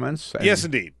viewers' comments. Yes,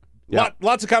 indeed. Yeah.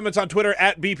 Lots of comments on Twitter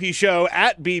 @BP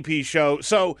Show.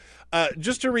 So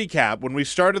just to recap, when we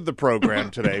started the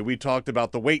program today, we talked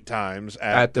about the wait times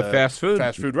at the fast food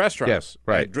restaurant. Yes,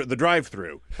 right. The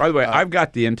drive-through. By the way, I've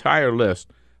got the entire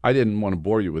list. I didn't want to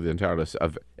bore you with the entire list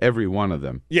of every one of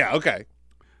them. Yeah, okay.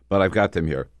 But I've got them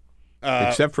here.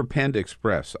 Except for Panda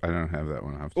Express. I don't have that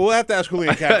one. We'll have to ask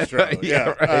Julian Castro. Right.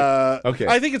 Okay.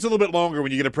 I think it's a little bit longer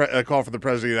when you get a call from the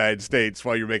President of the United States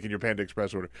while you're making your Panda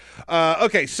Express order.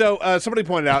 Okay, so somebody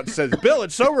pointed out and says, Bill,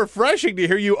 it's so refreshing to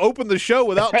hear you open the show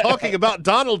without talking about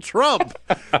Donald Trump.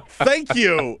 Thank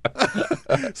you.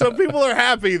 So people are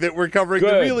happy that we're covering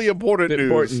the really important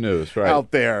news right.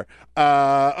 out there.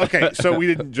 Okay, so we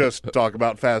didn't just talk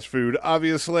about fast food,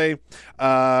 obviously.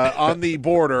 On the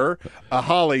border,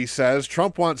 Holly says, says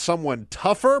Trump wants someone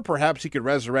tougher. Perhaps he could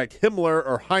resurrect Himmler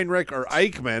or Heinrich or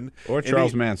Eichmann. Or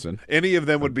Charles Manson. Any of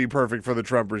them would be perfect for the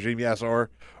Trump regime, yes, or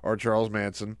Charles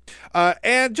Manson.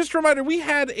 And just a reminder, we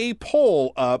had a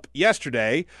poll up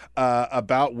yesterday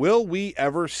about will we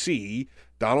ever see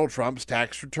Donald Trump's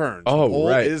tax returns. Oh, the poll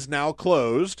right. is now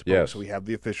closed. Yes. So we have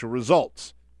the official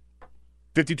results.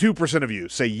 52% of you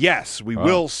say yes, we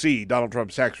will see Donald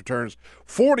Trump's tax returns.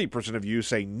 40% of you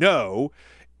say no.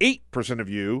 8% of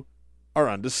you are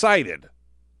undecided.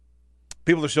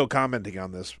 People are still commenting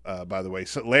on this, by the way.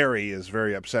 So Larry is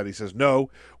very upset. He says, no,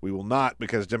 we will not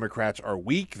because Democrats are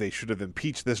weak. They should have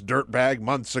impeached this dirtbag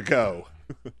months ago.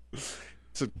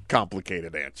 It's a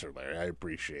complicated answer, Larry. I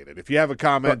appreciate it. If you have a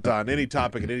comment on any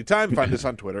topic at any time, find us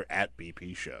on Twitter at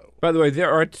BP Show. By the way, there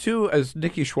are two, as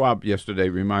Nikki Schwab yesterday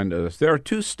reminded us, there are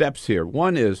two steps here.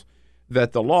 One is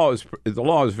that the law is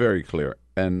very clear.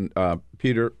 And,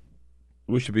 Peter,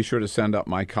 we should be sure to send out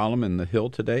my column in The Hill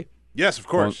today. Yes, of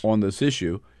course. On this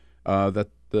issue, that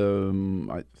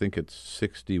I think it's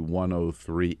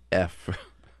 6103F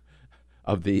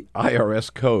of the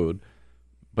IRS code,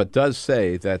 but does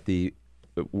say that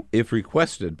if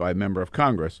requested by a member of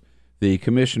Congress, the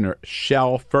commissioner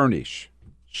shall furnish.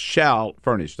 Shall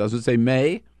furnish. Doesn't say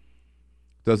may.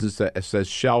 Doesn't say. It says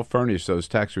shall furnish those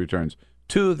tax returns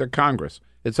to the Congress.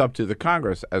 It's up to the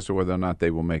Congress as to whether or not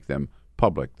they will make them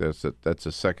public. That's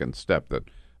a second step that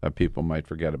people might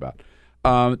forget about.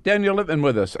 Daniel Lippman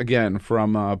with us again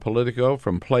from Politico,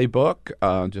 from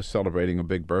Playbook, just celebrating a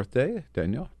big birthday.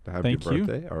 Daniel, happy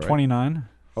birthday. All right. 29.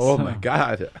 Oh, my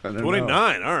God.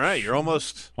 29. All right. You're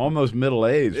almost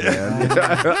middle-aged, man.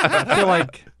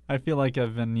 I feel like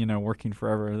I've been, working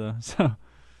forever, though. So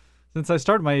since I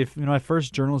started my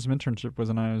first journalism internship was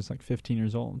when I was like 15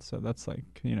 years old. So that's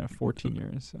 14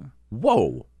 years. So.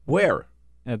 Whoa. Where?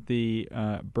 At the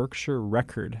Berkshire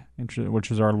Record, which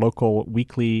was our local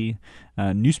weekly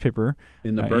newspaper.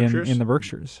 In the Berkshires? In the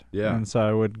Berkshires. Yeah. And so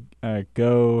I would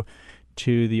go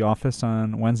to the office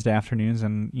on Wednesday afternoons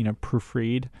and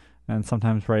proofread and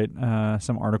sometimes write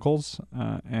some articles,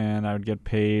 and I would get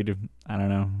paid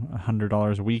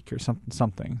 $100 a week or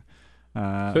something.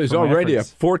 So he's already a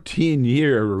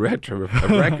 14-year record.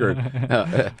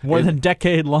 More than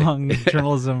decade-long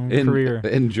journalism career.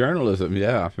 In journalism,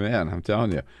 yeah, man, I'm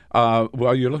telling you.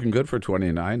 Well, you're looking good for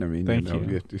 29. I mean, Thank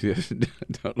you.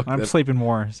 I'm sleeping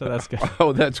more, so that's good.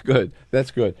 Oh, that's good.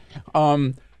 That's good.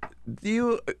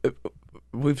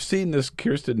 We've seen this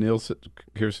Kirstjen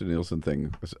Nielsen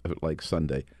thing like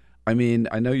Sunday. I mean,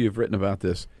 I know you've written about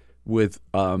this with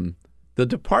the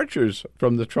departures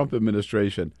from the Trump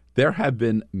administration. There have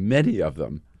been many of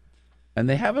them, and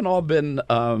they haven't all been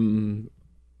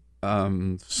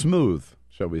smooth,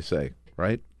 shall we say,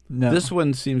 right? No. This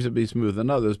one seems to be smooth than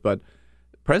others, but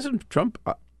President Trump,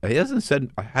 he hasn't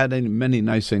had many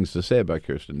nice things to say about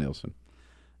Kirstjen Nielsen.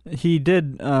 He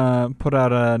did put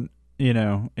out a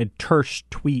terse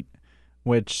tweet,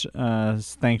 which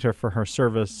thanked her for her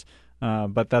service,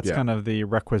 but that's kind of the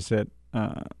requisite,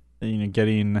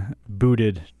 getting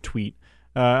booted tweet.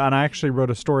 And I actually wrote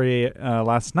a story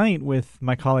last night with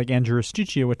my colleague Andrew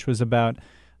Restuccia, which was about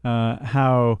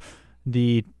how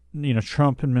the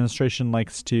Trump administration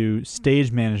likes to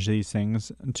stage manage these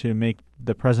things to make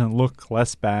the president look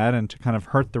less bad and to kind of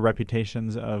hurt the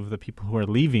reputations of the people who are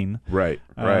leaving. Right.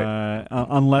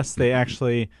 Unless they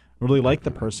actually really like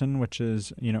the person, which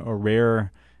is a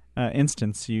rare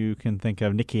instance. You can think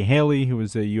of Nikki Haley, who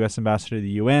was a U.S. ambassador to the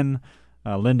UN,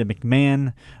 Linda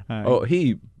McMahon.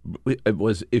 He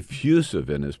was effusive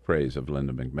in his praise of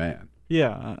Linda McMahon.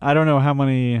 Yeah, I don't know how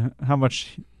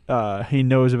much he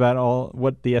knows about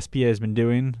what the SBA has been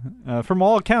doing. From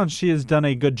all accounts, she has done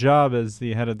a good job as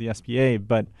the head of the SBA,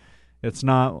 but it's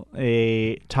not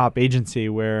a top agency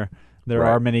where there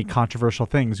are many controversial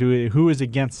things. Who is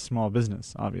against small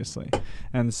business, obviously,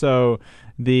 and so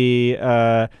she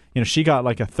got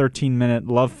like a 13-minute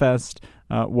love fest,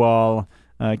 while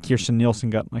Kirstjen Nielsen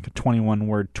got like a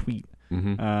 21-word tweet.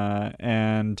 Mm-hmm.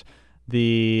 And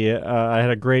I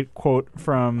had a great quote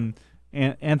from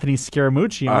Anthony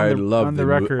Scaramucci on the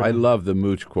record. I love the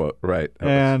Mooch quote, right? We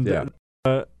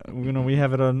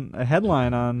have it on a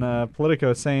headline on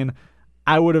Politico saying,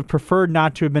 "I would have preferred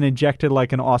not to have been ejected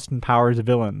like an Austin Powers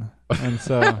villain." And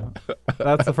so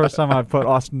that's the first time I've put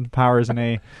Austin Powers in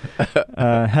a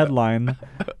headline.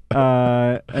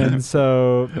 And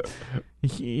so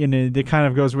it kind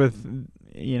of goes with,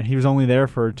 he was only there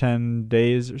for 10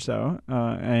 days or so,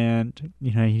 and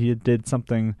he did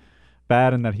something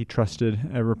bad in that he trusted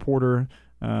a reporter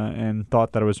and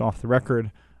thought that it was off the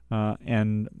record,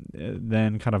 and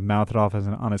then kind of mouthed it off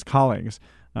on his colleagues.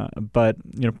 But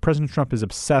President Trump is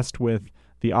obsessed with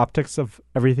the optics of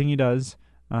everything he does,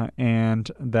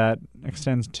 and that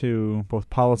extends to both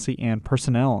policy and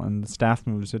personnel and staff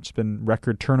moves. It's been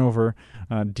record turnover.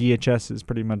 DHS is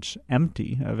pretty much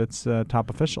empty of its top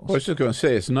officials. Well, I was just going to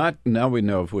say, it's not, now we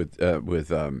know with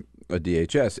a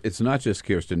DHS, it's not just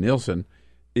Kirstjen Nielsen.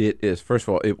 It is, first of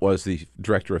all, it was the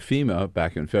director of FEMA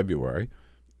back in February.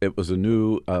 It was a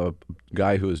new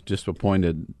guy who was just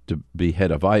appointed to be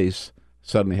head of ICE,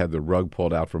 suddenly had the rug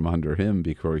pulled out from under him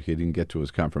because he didn't get to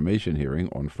his confirmation hearing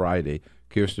on Friday.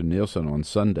 Kirstjen Nielsen on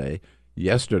Sunday,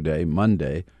 yesterday,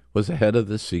 Monday, was the head of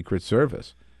the Secret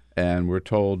Service. And we're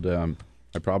told, I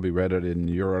probably read it in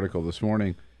your article this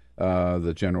morning,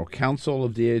 the general counsel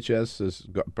of DHS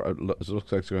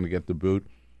looks like it's going to get the boot.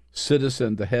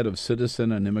 The head of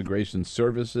Citizen and Immigration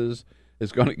Services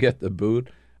is going to get the boot.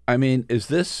 I mean, is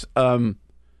this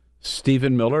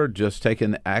Stephen Miller just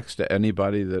taking the axe to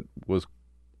anybody that was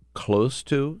close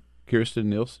to Kirstjen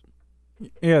Nielsen?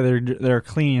 Yeah, they're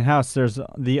cleaning house. There's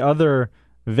the other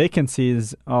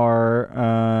vacancies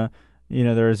are,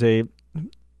 there's a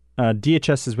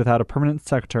DHS is without a permanent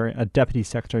secretary, a deputy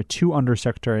secretary, 2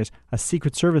 undersecretaries, a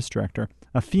Secret Service director,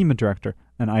 a FEMA director,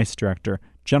 an ICE director,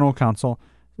 general counsel,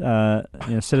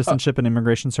 Citizenship and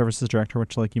Immigration Services director,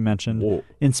 which, like you mentioned, Whoa.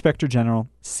 Inspector General,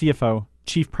 CFO,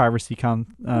 Chief Privacy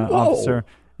Officer,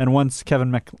 and once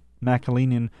Kevin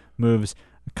McAleenan moves,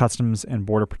 Customs and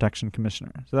Border Protection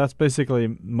Commissioner. So that's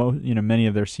basically many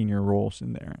of their senior roles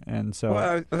in there. And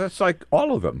so that's like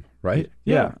all of them, right?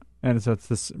 Yeah. And so it's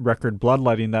this record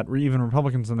bloodletting that even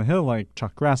Republicans on the Hill like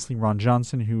Chuck Grassley, Ron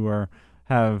Johnson, who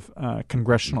have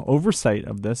congressional oversight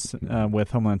of this with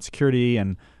Homeland Security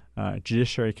and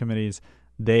judiciary committees,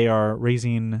 they are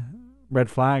raising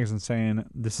red flags and saying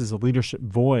this is a leadership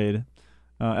void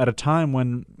at a time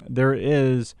when there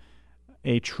is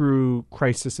a true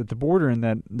crisis at the border, and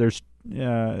that there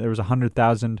was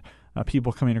 100,000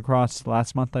 people coming across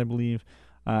last month, I believe,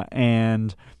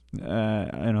 and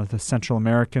the Central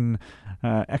American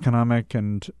economic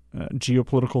and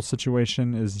geopolitical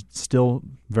situation is still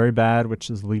very bad, which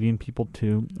is leading people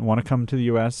to want to come to the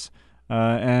U.S.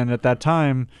 And at that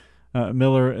time,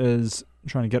 Miller is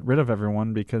trying to get rid of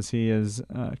everyone because he is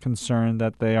concerned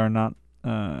that they are not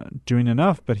doing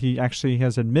enough. But he actually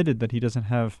has admitted that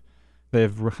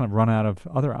they've kind of run out of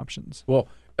other options. Well,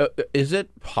 is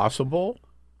it possible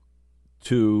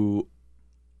to?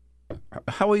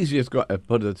 How easy is put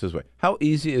it this way? How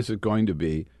easy is it going to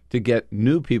be to get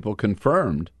new people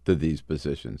confirmed to these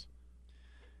positions?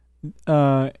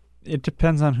 It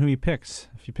depends on who he picks.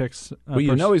 If he picks,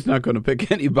 he's not going to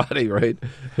pick anybody, right?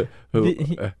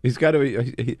 He's got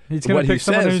to. He's going to pick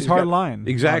someone who's hard line.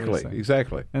 Exactly.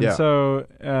 And so,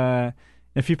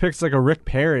 if he picks like a Rick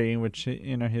Perry, which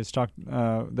he's talked,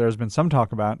 there's been some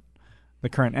talk about the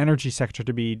current energy secretary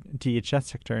to be DHS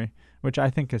secretary, which I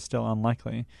think is still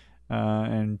unlikely.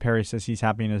 And Perry says he's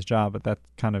happy in his job, but that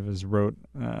kind of is rote.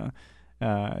 He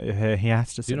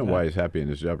has to say why he's happy in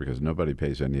his job? Because nobody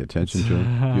pays any attention to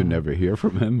him. You never hear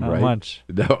from him, Not right? much.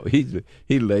 No, he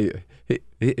lays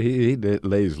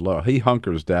low. He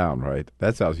hunkers down, right?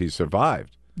 That's how he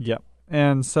survived. Yep.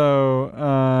 And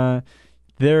so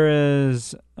there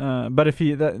is, but if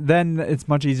then it's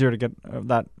much easier to get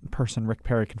that person, Rick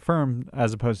Perry, confirmed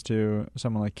as opposed to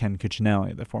someone like Ken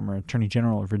Cuccinelli, the former Attorney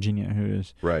General of Virginia, who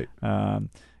is right.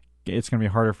 It's going to be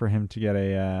harder for him to get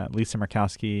a Lisa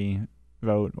Murkowski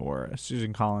vote or a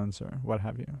Susan Collins or what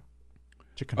have you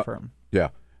to confirm.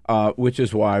 Which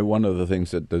is why one of the things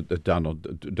that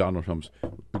Donald Trump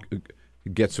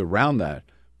gets around that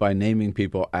by naming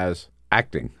people as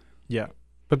acting. Yeah,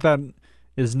 but that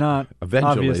is not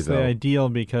obviously ideal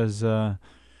because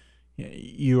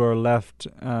you are left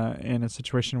in a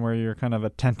situation where you're kind of a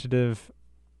tentative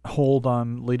hold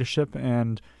on leadership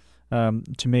and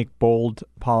to make bold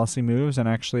policy moves and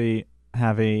actually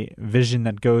have a vision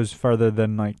that goes further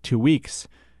than like 2 weeks,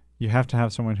 you have to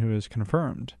have someone who is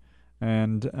confirmed.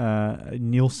 And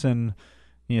Nielsen,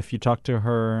 if you talk to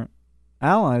her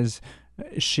allies,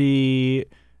 she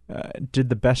did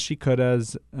the best she could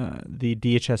as the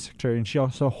DHS secretary, and she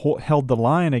also held the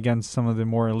line against some of the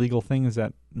more illegal things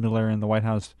that Miller and the White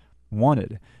House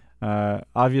wanted.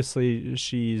 Obviously,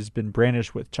 she's been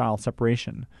brandished with child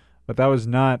separation, but that was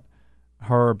not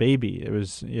her baby. It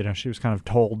was, she was kind of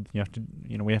told, we have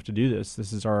to do this.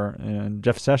 This is our. And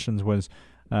Jeff Sessions was,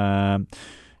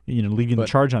 leading the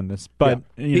charge on this. But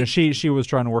she was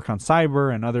trying to work on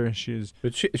cyber and other issues.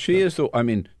 But she is the. I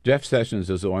mean, Jeff Sessions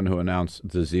is the one who announced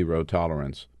the zero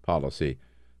tolerance policy.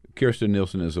 Kirstjen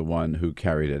Nielsen is the one who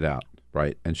carried it out,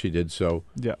 right? And she did so.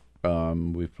 Yeah.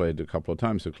 We've played a couple of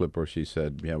times the clip where she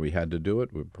said, "Yeah, we had to do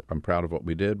it. I'm proud of what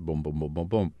we did." Boom, boom, boom,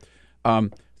 boom,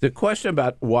 boom. The question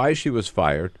about why she was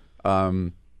fired,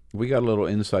 we got a little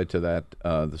insight to that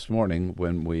this morning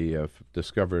when we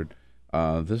discovered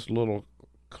this little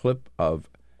clip of.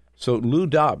 So Lou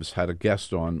Dobbs had a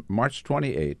guest on March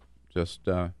 28th, just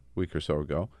a week or so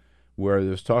ago, where he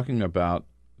was talking about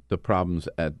the problems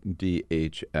at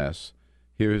DHS.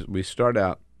 We start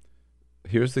out.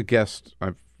 Here's the guest.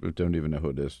 I don't even know who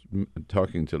it is,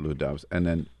 talking to Lou Dobbs, and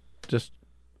then just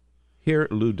hear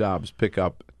Lou Dobbs pick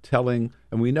up, telling,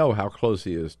 and we know how close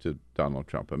he is to Donald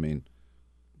Trump. I mean,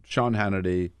 Sean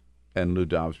Hannity and Lou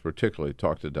Dobbs particularly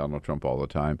talk to Donald Trump all the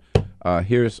time.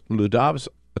 Here's Lou Dobbs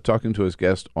talking to his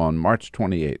guest on March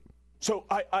 28th. So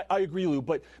I agree, Lou,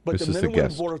 but the men and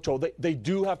women Border Patrol, they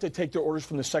do have to take their orders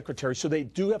from the secretary, so they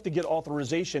do have to get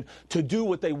authorization to do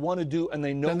what they want to do, and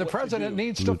they know then the what president to do.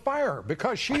 needs to fire her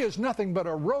because she is nothing but a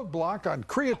roadblock on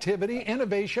creativity,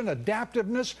 innovation,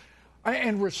 adaptiveness,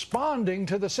 and responding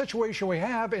to the situation we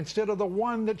have instead of the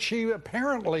one that she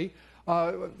apparently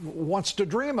wants to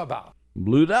dream about.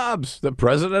 Lou Dobbs, the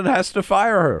president has to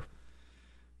fire her.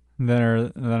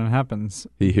 Then it happens.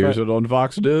 He hears it on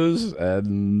Fox News,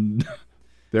 and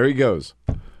there he goes.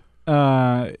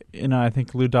 I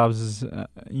think Lou Dobbs is,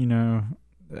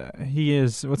 he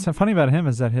is. What's so funny about him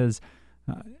is that his,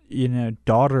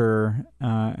 daughter,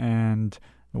 and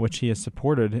which he has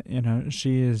supported,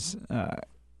 she is,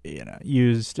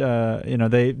 used,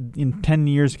 they 10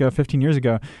 years ago, 15 years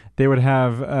ago, they would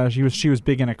have. She was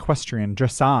big in equestrian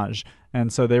dressage.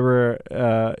 And so they were,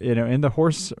 in the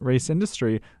horse race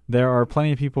industry, there are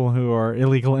plenty of people who are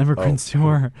illegal immigrants who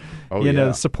are,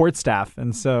 support staff.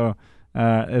 And so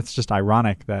it's just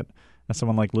ironic that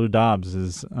someone like Lou Dobbs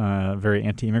is very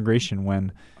anti-immigration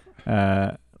when,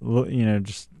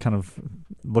 just kind of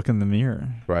look in the mirror.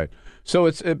 Right. So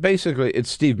it's basically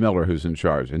Steve Miller who's in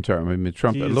charge.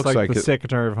 Trump. He's it looks like the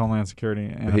Secretary of Homeland Security.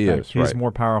 He's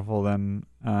more powerful than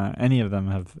any of them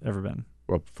have ever been.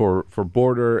 Well, for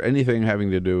border, anything having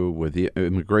to do with the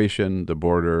immigration, the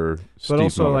border. But Steve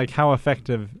also, Miller. like, how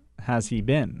effective has he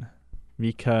been?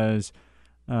 Because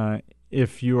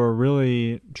if you're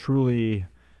really, truly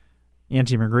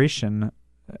anti-immigration,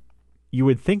 you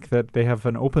would think that they have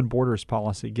an open borders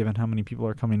policy, given how many people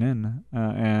are coming in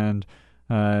and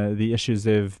the issues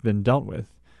they've been dealt with.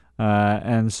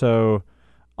 And so,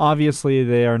 obviously,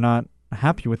 they are not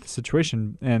happy with the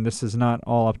situation, and this is not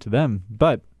all up to them.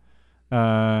 But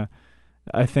I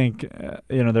think,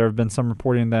 there have been some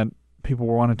reporting that people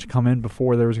wanted to come in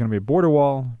before there was going to be a border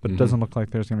wall, but it doesn't look like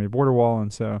there's going to be a border wall.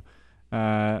 And so,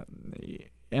 and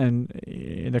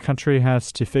the country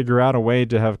has to figure out a way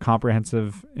to have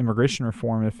comprehensive immigration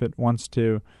reform if it wants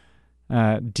to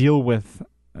deal with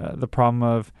the problem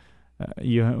of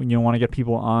you want to get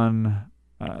people on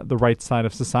the right side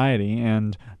of society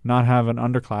and not have an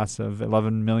underclass of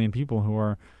 11 million people who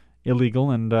are illegal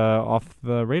and off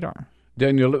the radar.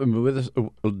 Daniel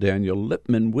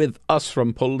Lippman with us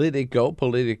from Politico,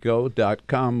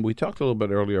 Politico.com. We talked a little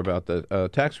bit earlier about the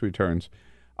tax returns,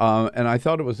 and I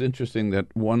thought it was interesting that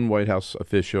one White House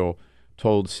official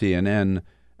told CNN,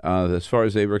 as far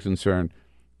as they were concerned,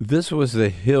 this was the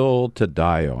hill to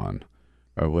die on,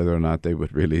 or whether or not they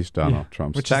would release Donald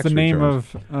Trump's which tax is the name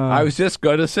returns. of... I was just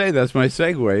going to say, that's my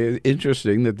segue.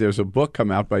 Interesting that there's a book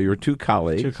come out by your two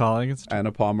colleagues,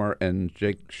 Anna Palmer and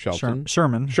Jake Shelton.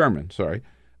 Sherman, sorry,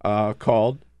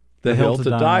 called The Hill to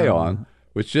Die On,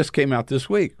 which just came out this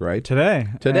week, right? Today.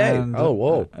 And,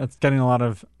 whoa. It's getting a lot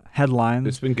of headlines.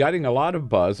 It's been getting a lot of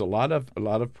buzz, a lot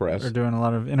of press. They're doing a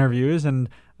lot of interviews, and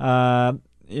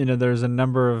there's a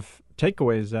number of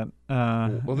takeaways that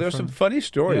there's some funny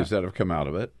stories that have come out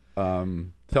of it.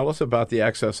 Tell us about the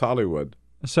Access Hollywood.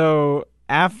 So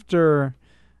after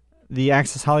the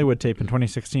Access Hollywood tape in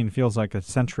 2016, feels like a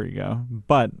century ago,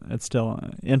 but it's still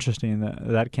interesting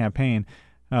that campaign.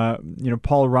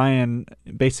 Paul Ryan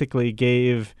basically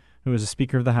who was a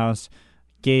Speaker of the House,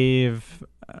 gave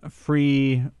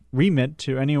free remit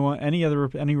to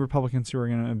any Republicans who were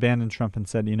going to abandon Trump, and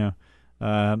said,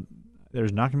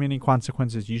 there's not going to be any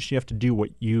consequences. You have to do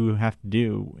what you have to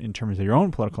do in terms of your own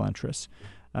political interests.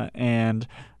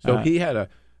 So he had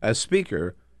as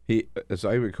Speaker, he, as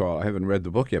I recall, I haven't read the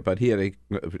book yet, but he had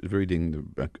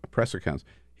reading the press accounts.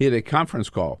 He had a conference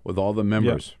call with all the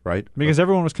members, right? Because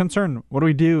everyone was concerned. What do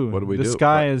we do? This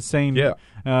guy is saying,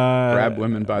 grab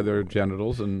women by their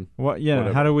genitals and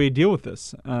whatever. How do we deal with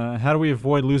this? How do we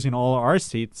avoid losing all our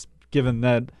seats, given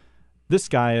that this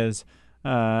guy is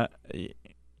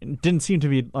didn't seem to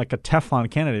be like a Teflon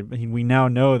candidate. We now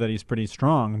know that he's pretty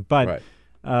strong, but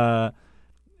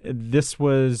this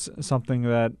was something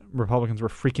that Republicans were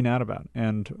freaking out about,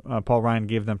 and Paul Ryan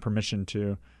gave them permission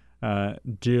to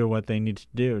do what they need to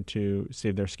do to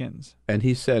save their skins. And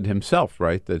he said himself,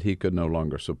 right, that he could no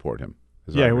longer support him.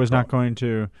 Yeah, he was not going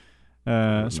to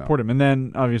support him. And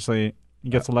then, obviously, he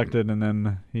gets elected, and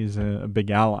then he's a big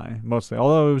ally, mostly.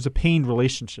 Although it was a pained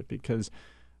relationship because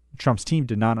Trump's team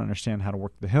did not understand how to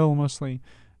work the Hill, mostly.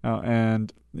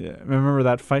 And remember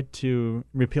that fight to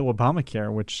repeal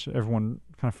Obamacare, which everyone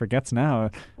kind of forgets now.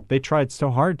 They tried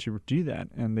so hard to do that,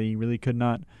 and they really could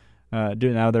not do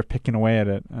it. Now they're picking away at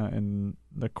it in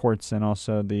the courts and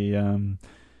also the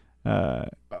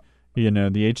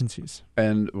the agencies.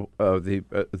 And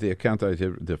the account I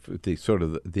did, the sort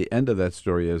of the end of that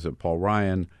story is that Paul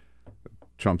Ryan,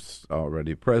 Trump's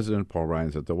already president, Paul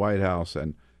Ryan's at the White House,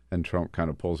 and Trump kind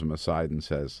of pulls him aside and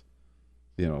says,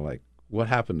 like, what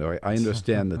happened? I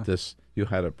understand that you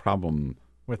had a problem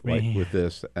with me with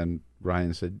this, and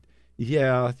Ryan said,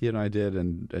 yeah, I did,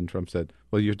 and Trump said,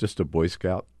 well, you're just a Boy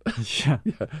Scout. Yeah,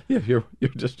 you're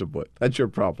just a boy. That's your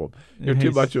problem. You're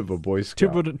too much of a Boy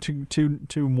Scout.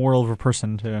 Too moral of a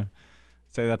person to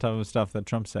say that type of stuff that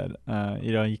Trump said.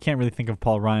 You can't really think of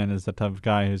Paul Ryan as the type of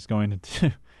guy who's going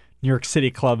to New York City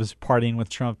clubs partying with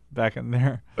Trump back in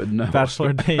their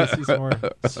bachelor days. He's more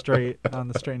straight on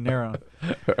the straight and narrow.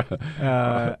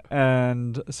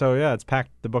 And so, it's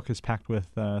packed. The book is packed with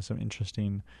some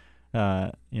interesting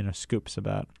scoops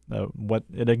about what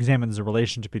it examines the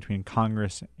relationship between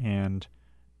Congress and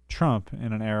Trump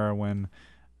in an era when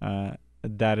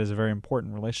that is a very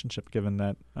important relationship, given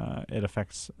that it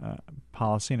affects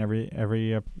policy and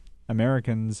every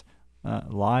American's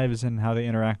lives and how they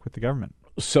interact with the government.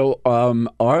 So,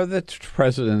 are the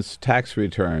president's tax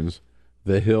returns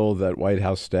the hill that White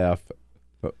House staff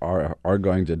are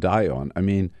going to die on? I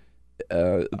mean,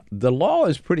 the law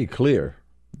is pretty clear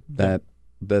that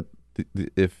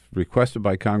if requested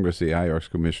by Congress, the IRS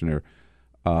commissioner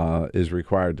is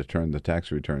required to turn the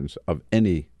tax returns of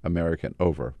any American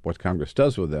over. What Congress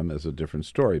does with them is a different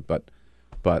story, but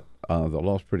the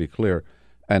law is pretty clear,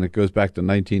 and it goes back to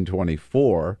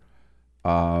 1924.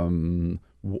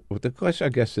 The question, I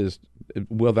guess, is,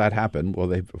 will that happen? Will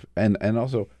they? And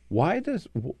also, why does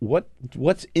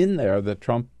what's in there that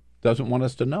Trump doesn't want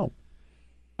us to know?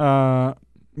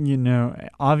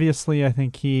 Obviously, I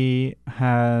think he's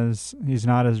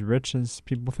not as rich as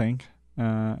people think,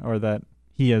 or that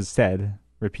he has said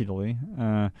repeatedly.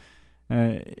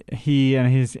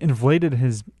 He's inflated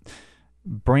his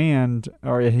brand,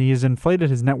 or he's inflated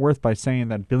his net worth by saying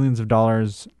that billions of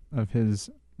dollars of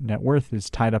his net worth is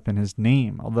tied up in his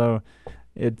name. Although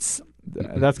that's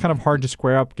kind of hard to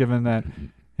square up, given that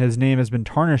his name has been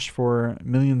tarnished for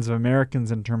millions of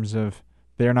Americans in terms of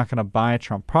they're not going to buy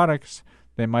Trump products.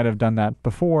 They might have done that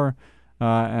before,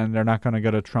 and they're not going to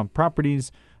go to Trump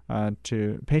properties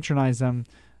to patronize them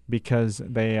because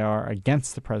they are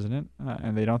against the president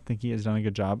and they don't think he has done a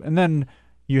good job. And then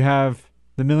you have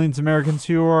the millions of Americans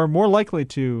who are more likely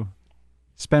to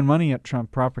spend money at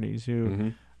Trump properties,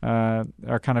 who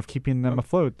are kind of keeping them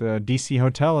afloat. The D.C.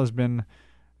 hotel has been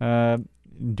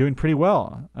doing pretty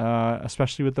well,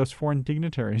 especially with those foreign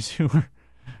dignitaries who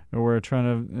were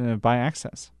trying to buy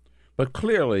access. But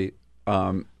clearly,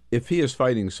 if he is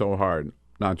fighting so hard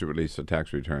not to release the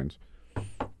tax returns,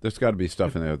 there's got to be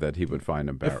stuff in there that he would find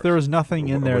embarrassing. If there was nothing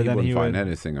in there, then he wouldn't find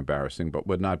anything embarrassing, but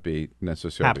would not be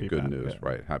necessarily good news,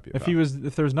 right? Happy about it.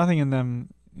 If there was nothing in them,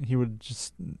 he would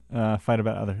just fight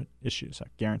about other issues. I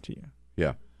guarantee you.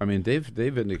 Yeah, I mean,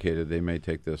 they've indicated they may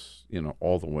take this,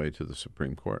 all the way to the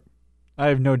Supreme Court. I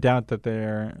have no doubt that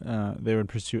they would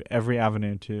pursue every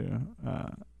avenue to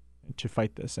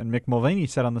fight this. And Mick Mulvaney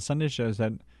said on the Sunday shows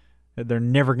that they're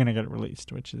never going to get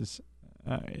released, which is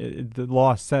the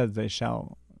law says they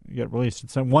shall get released.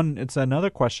 It's another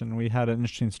question. We had an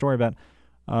interesting story about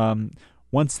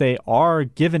once they are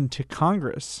given to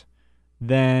Congress,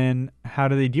 then how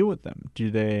do they deal with them?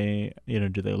 Do they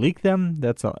leak them?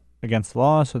 That's against the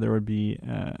law, so there would be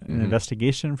an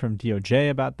investigation from DOJ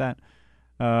about that,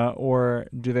 or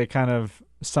do they kind of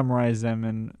summarize them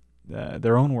in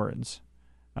their own words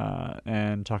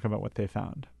and talk about what they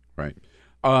found? Right.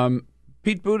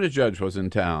 Pete Buttigieg was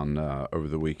in town over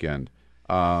the weekend.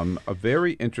 A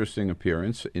very interesting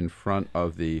appearance in front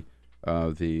of the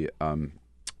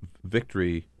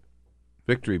victory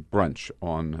brunch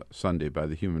on Sunday by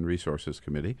the Human Resources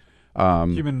Committee.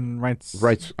 Human Rights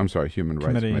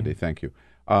Committee. Thank you.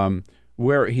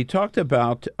 Where he talked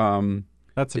about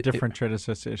that's a different trade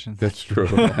association. That's true.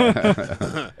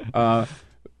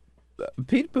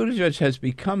 Pete Buttigieg has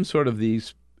become sort of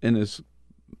in his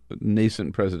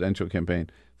nascent presidential campaign,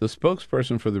 the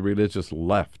spokesperson for the religious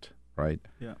left, right?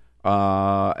 Yeah.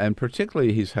 And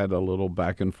particularly, he's had a little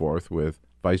back and forth with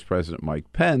Vice President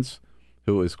Mike Pence,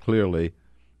 who is clearly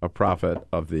a prophet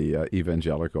of the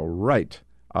evangelical right.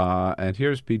 And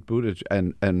here's Pete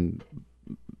Buttigieg and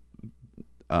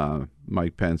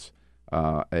Mike Pence,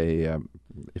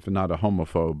 if not a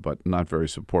homophobe, but not very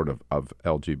supportive of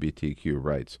LGBTQ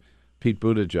rights. Pete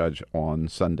Buttigieg on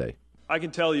Sunday. I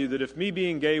can tell you that if me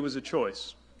being gay was a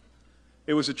choice,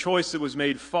 it was a choice that was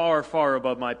made far, far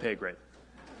above my pay grade.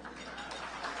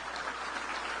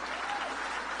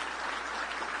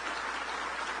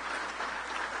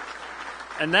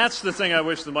 And that's the thing I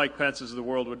wish the Mike Pences of the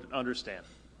world would understand.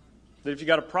 That if you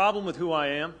got a problem with who I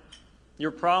am,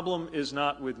 your problem is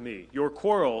not with me. Your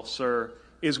quarrel, sir,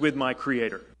 is with my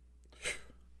Creator.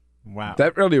 Wow.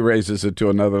 That really raises it to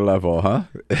another level, huh?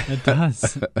 It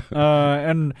does.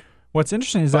 And what's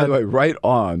interesting is By that... the way, right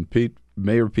on, Pete,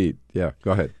 Mayor Pete. Yeah,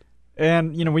 go ahead.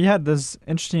 And, we had this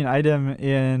interesting item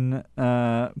in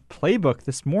Playbook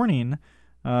this morning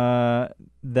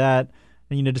that...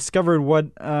 discovered what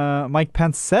Mike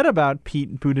Pence said about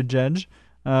Pete Buttigieg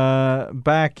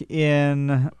back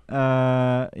in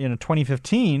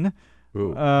 2015,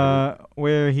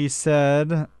 where he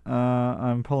said,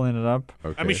 I'm pulling it up.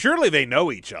 Okay. I mean, surely they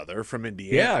know each other from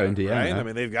Indiana. Yeah, Indiana. Right? I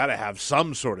mean, they've got to have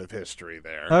some sort of history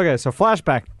there. Okay, so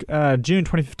flashback, June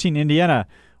 2015, Indiana,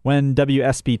 when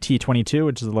WSBT 22,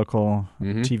 which is a local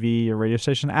TV or radio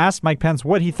station, asked Mike Pence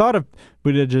what he thought of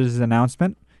Buttigieg's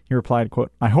announcement. He replied,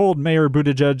 quote, "I hold Mayor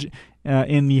Buttigieg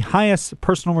in the highest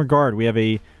personal regard. We have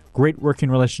a great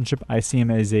working relationship. I see him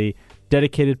as a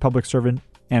dedicated public servant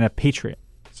and a patriot."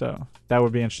 So that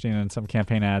would be interesting in some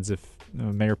campaign ads if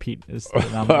Mayor Pete is the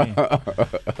nominee.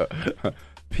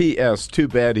 P.S. Too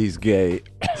bad he's gay.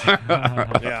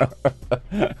 Yeah.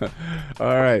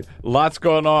 All right. Lots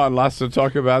going on. Lots to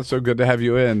talk about. So good to have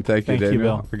you in. Thank you, Daniel.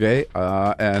 Bill. Okay.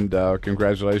 And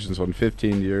congratulations on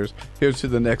 15 years. Here's to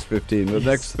the next 15, the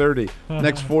next 30,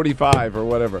 next 45 or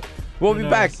whatever. We'll be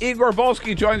back. Igor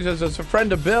Volksy joins us as a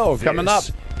friend of Bill coming up.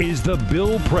 This is the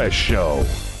Bill Press Show.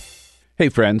 Hey,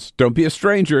 friends, don't be a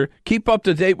stranger. Keep up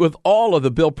to date with all of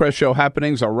the Bill Press Show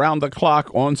happenings around the clock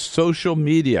on social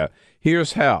media.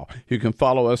 Here's how. You can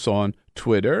follow us on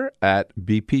Twitter at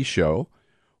BP Show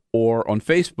or on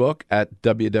Facebook at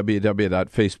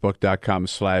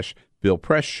www.facebook.com/Bill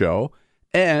Press Show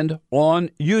and on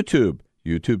YouTube,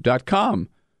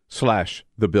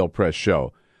 youtube.com/The Bill Press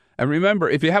Show. And remember,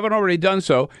 if you haven't already done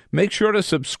so, make sure to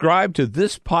subscribe to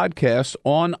this podcast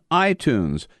on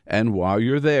iTunes. And while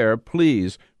you're there,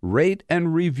 please rate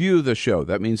and review the show.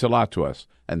 That means a lot to us.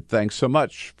 And thanks so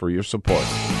much for your support.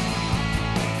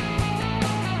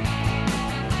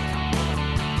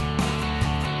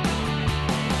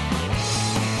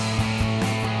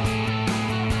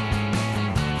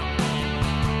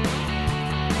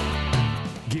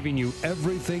 Giving you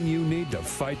everything you need to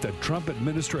fight the Trump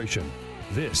administration.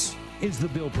 This is The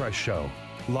Bill Press Show,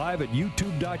 live at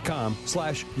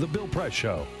youtube.com/The Bill Press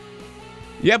Show.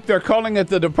 Yep, they're calling it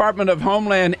the Department of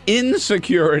Homeland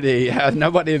Insecurity.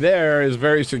 Nobody there is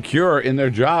very secure in their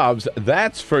jobs,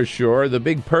 that's for sure. The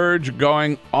big purge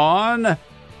going on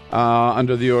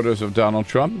under the orders of Donald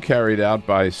Trump, carried out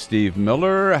by Steve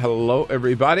Miller. Hello,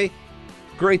 everybody.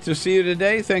 Great to see you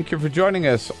today. Thank you for joining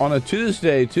us on a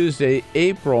Tuesday,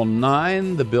 April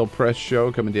 9, the Bill Press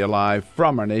Show, coming to you live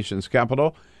from our nation's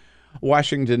capital,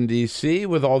 Washington, D.C.,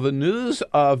 with all the news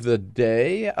of the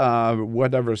day,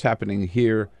 whatever's happening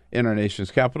here in our nation's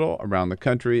capital, around the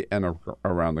country, and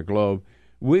around the globe.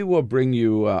 We will bring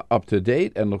you up to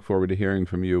date and look forward to hearing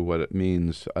from you what it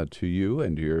means to you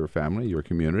and to your family, your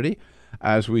community,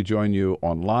 as we join you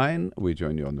online, we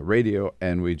join you on the radio,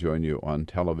 and we join you on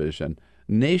television,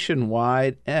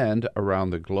 nationwide and around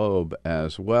the globe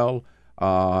as well.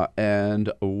 And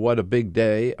what a big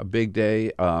day, a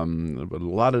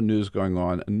lot of news going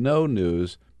on. No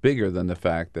news bigger than the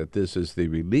fact that this is the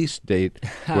release date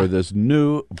for this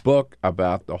new book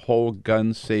about the whole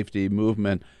gun safety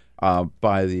movement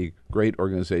by the great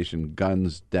organization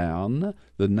Guns Down.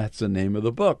 That's the name of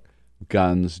the book,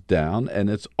 Guns Down, and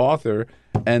its author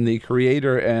and the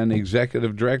creator and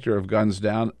executive director of Guns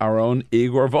Down, our own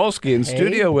Igor Volksy, in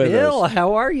studio with us. Bill,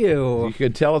 how are you? You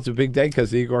can tell it's a big day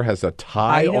because Igor has a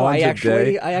tie on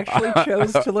today. I actually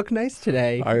chose to look nice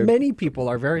today. Many people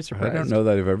are very surprised. I don't know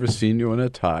that I've ever seen you in a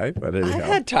tie, but anyhow. I've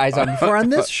had ties on before on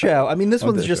this show. I mean, this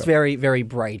one's just very, very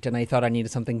bright, and I thought I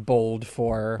needed something bold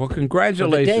for Well,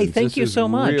 congratulations. For the day. Thank you so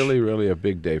much. Really, really a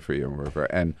big day for you.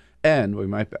 And we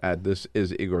might add, this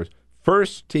is Igor's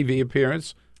first TV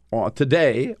appearance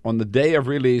today, on the day of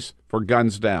release for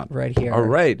Guns Down. Right here. All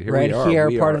right, here right we are. Here,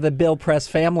 we part are, of the Bill Press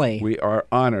family. We are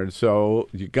honored. So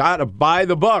you got to buy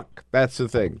the book. That's the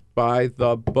thing. Buy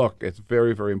the book. It's a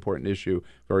very, very important issue,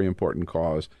 very important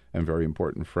cause, and very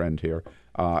important friend here.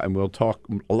 And we'll talk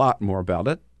a lot more about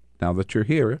it now that you're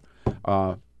here.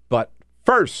 But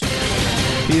first,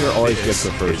 Peter always gets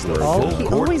the first word. Oh, he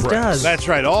always does. That's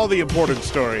right. All the important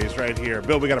stories right here.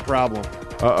 Bill, we got a problem.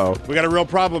 Uh-oh. We got a real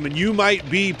problem, and you might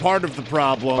be part of the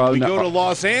problem. We go to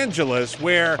Los Angeles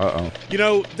where,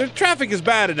 the traffic is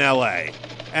bad in L.A.,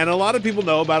 and a lot of people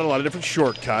know about a lot of different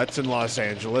shortcuts in Los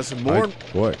Angeles, and more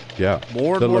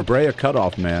the La Brea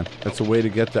cutoff, man. That's a way to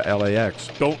get to LAX.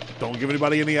 Don't give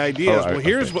anybody any ideas.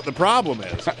 Here's what the problem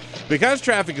is. Because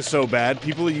traffic is so bad,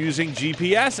 people are using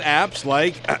GPS apps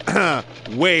like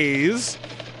Waze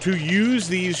to use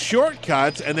these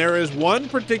shortcuts, and there is one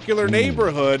particular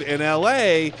neighborhood in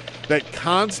L.A. that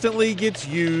constantly gets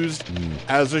used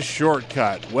as a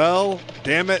shortcut. Well,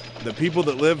 damn it, the people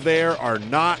that live there are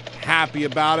not happy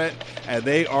about it, and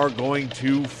they are going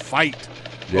to fight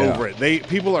over it.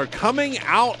 People are coming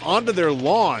out onto their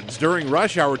lawns during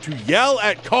rush hour to yell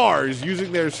at cars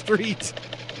using their street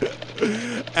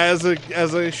as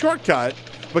a shortcut,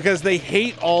 because they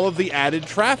hate all of the added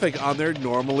traffic on their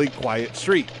normally quiet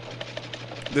street.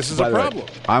 This is a problem.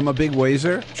 I'm a big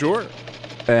Wazer. Sure.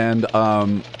 And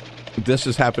this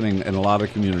is happening in a lot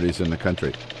of communities in the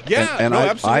country. Yeah,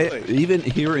 absolutely. I even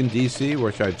here in D.C.,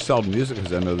 which I seldom use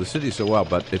because I know the city so well,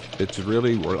 but if it's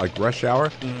really like rush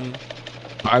hour,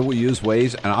 I will use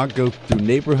Waze, and I'll go through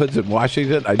neighborhoods in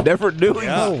Washington I never knew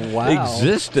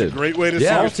existed. It's a great way to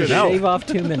shave off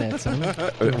 2 minutes.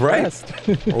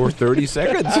 Right. Or 30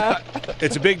 seconds.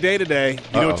 It's a big day today.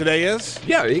 You know what today is?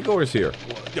 Yeah, Igor's here.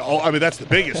 I mean, that's the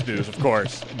biggest news, of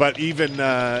course. But even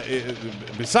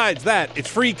besides that, it's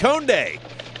Free Cone Day.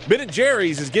 Ben &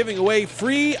 Jerry's is giving away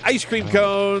free ice cream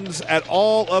cones at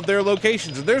all of their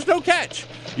locations. And there's no catch.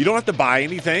 You don't have to buy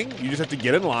anything. You just have to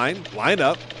get in line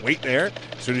up, wait there.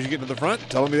 As soon as you get to the front,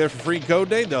 tell them you're there for Free Cone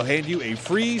Day. They'll hand you a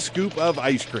free scoop of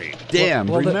ice cream. Damn.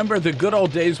 Remember the good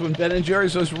old days when Ben &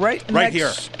 Jerry's was right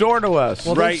next door to us.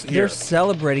 Well, they're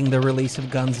celebrating the release of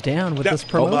Guns Down with this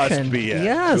promotion. Must be it.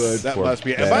 Yes. That must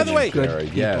be it. And by the way,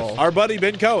 our buddy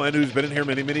Ben Cohen, who's been in here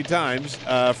many, many times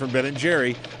from Ben &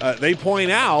 Jerry, they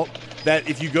point out that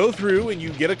if you go through and you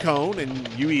get a cone and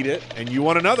you eat it and you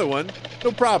want another one,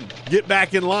 no problem. Get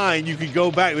back in line. You could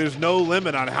go back. There's no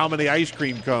limit on how many ice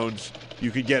cream cones you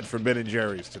could get from Ben &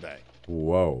 Jerry's today.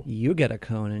 Whoa. You get a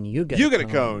cone and you get a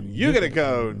cone. You get a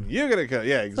cone. You get a cone.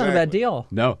 Yeah, exactly. It's not a bad deal.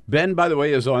 No. Ben, by the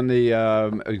way, is on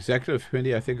the executive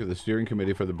committee, I think, of the steering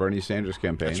committee for the Bernie Sanders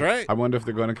campaign. That's right. I wonder if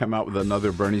they're going to come out with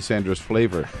another Bernie Sanders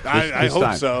flavor I hope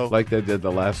time, so. like they did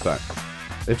the last time.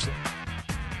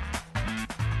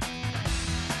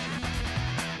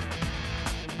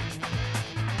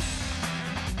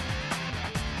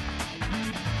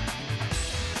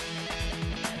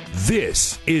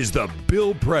 This is the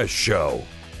Bill Press Show.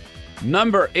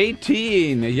 Number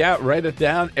 18. Yeah, write it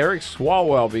down. Eric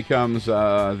Swalwell becomes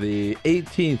the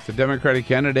 18th Democratic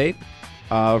candidate.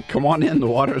 Come on in. The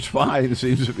water's fine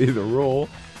seems to be the rule.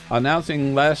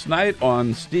 Announcing last night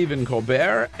on Stephen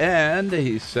Colbert, and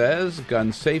he says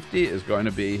gun safety is going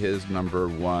to be his number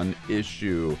one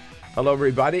issue. Hello,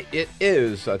 everybody. It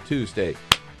is Tuesday,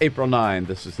 April 9.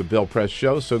 This is the Bill Press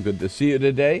Show. So good to see you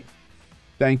today.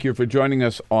 Thank you for joining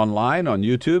us online on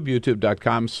YouTube,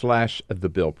 youtube.com/The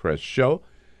Bill Press Show.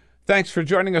 Thanks for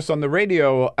joining us on the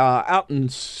radio out in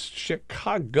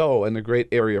Chicago and the great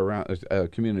area around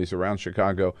communities around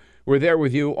Chicago. We're there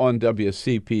with you on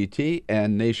WCPT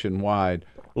and nationwide,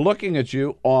 looking at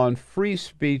you on Free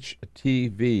Speech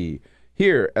TV.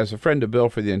 Here, as a friend of Bill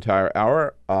for the entire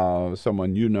hour,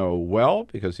 someone you know well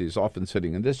because he's often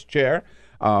sitting in this chair,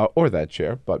 or that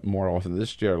chair, but more often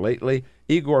this chair lately,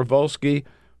 Igor Volksy,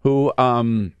 who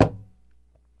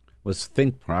was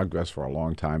Think Progress for a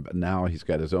long time, but now he's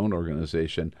got his own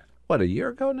organization. What, a year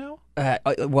ago now?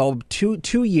 Well, 2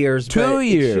 years. 2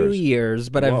 years. 2 years,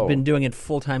 but Whoa. I've been doing it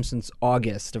full time since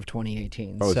August of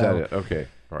 2018. Oh, is that it? Okay.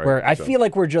 All right. Where I feel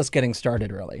like we're just getting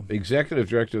started, really. Executive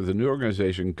director of the new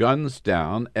organization, Guns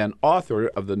Down, and author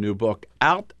of the new book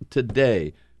out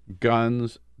today,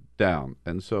 Guns Down.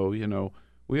 And so, you know,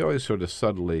 we always sort of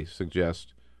subtly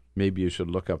suggest maybe you should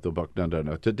look up the book. No.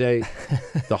 Today,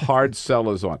 the hard sell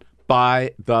is on.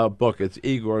 Buy the book. It's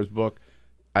Igor's book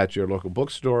at your local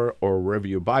bookstore or wherever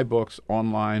you buy books,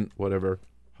 online, whatever.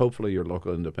 Hopefully your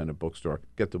local independent bookstore.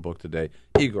 Get the book today.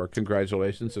 Igor,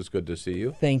 congratulations. It's good to see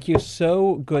you. Thank you.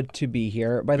 So good to be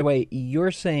here. By the way,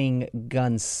 you're saying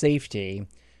gun safety,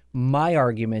 My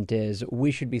argument is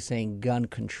we should be saying gun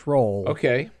control.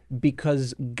 Okay.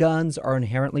 Because guns are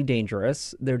inherently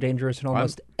dangerous. They're dangerous in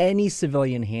almost any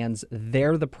civilian hands.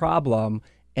 They're the problem,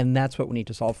 and that's what we need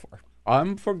to solve for.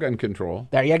 I'm for gun control.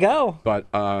 There you go. But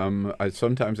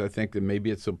sometimes I think that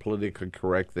maybe it's a politically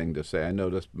correct thing to say. I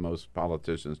notice most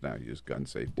politicians now use gun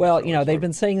safety. Well, they've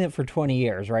been saying it for 20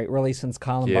 years, right? Really since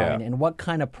Columbine. Yeah. And what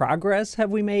kind of progress have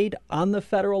we made on the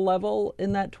federal level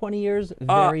in that 20 years?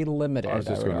 Very limited. I was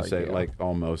just going to say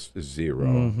almost zero.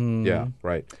 Mm-hmm. Yeah,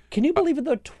 right. Can you believe it,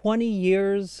 though? 20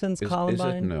 years since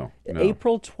Columbine? Is it? No.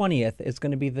 April 20th is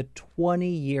going to be the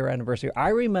 20-year anniversary. I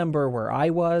remember where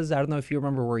I was. I don't know if you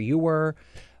remember where you were.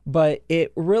 But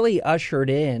it really ushered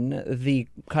in the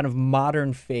kind of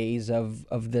modern phase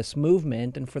of this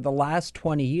movement. And for the last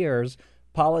 20 years,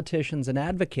 politicians and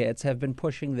advocates have been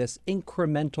pushing this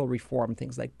incremental reform,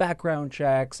 things like background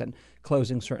checks and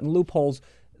closing certain loopholes.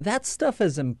 That stuff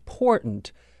is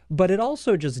important, but it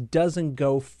also just doesn't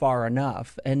go far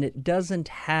enough. And it doesn't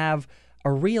have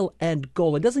a real end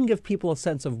goal. It doesn't give people a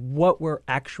sense of what we're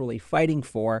actually fighting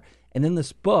for. And in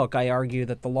this book, I argue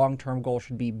that the long-term goal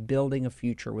should be building a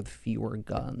future with fewer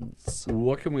guns.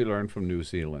 What can we learn from New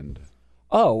Zealand?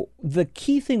 Oh, the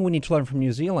key thing we need to learn from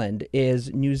New Zealand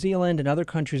is New Zealand and other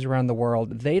countries around the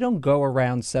world, they don't go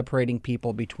around separating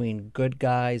people between good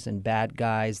guys and bad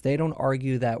guys. They don't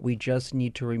argue that we just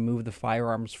need to remove the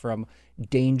firearms from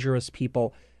dangerous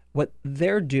people. What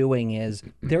they're doing is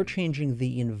they're changing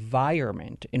the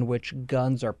environment in which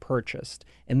guns are purchased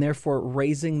and therefore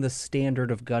raising the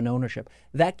standard of gun ownership.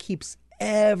 That keeps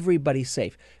everybody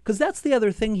safe. Because that's the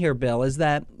other thing here, Bill, is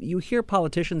that you hear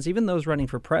politicians, even those running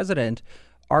for president,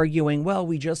 arguing, well,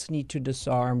 we just need to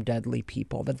disarm deadly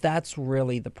people, that's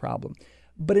really the problem.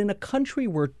 But in a country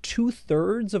where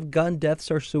 2/3 of gun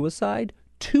deaths are suicide,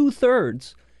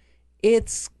 2/3,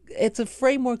 it's a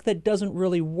framework that doesn't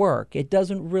really work. It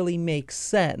doesn't really make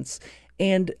sense.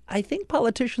 And I think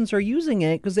politicians are using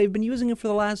it because they've been using it for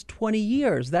the last 20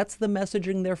 years. That's the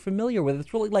messaging they're familiar with.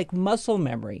 It's really like muscle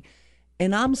memory.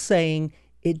 And I'm saying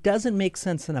it doesn't make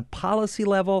sense on a policy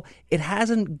level. It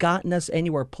hasn't gotten us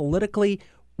anywhere politically.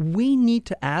 We need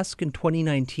to ask in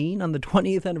 2019, on the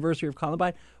 20th anniversary of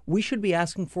Columbine, we should be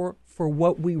asking for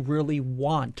what we really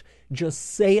want. Just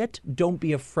say it. Don't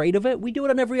be afraid of it. We do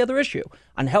it on every other issue.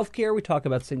 On healthcare, we talk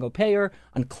about single payer.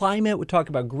 On climate, we talk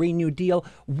about Green New Deal.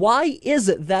 Why is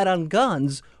it that on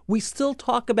guns, we still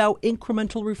talk about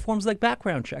incremental reforms like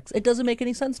background checks? It doesn't make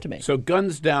any sense to me. So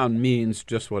guns down means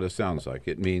just what it sounds like.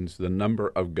 It means the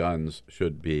number of guns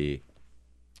should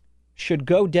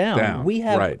go down. We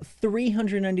have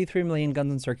 393 million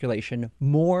guns in circulation,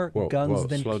 more guns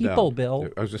than people, down. Bill.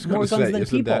 I was just going to say,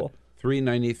 isn't that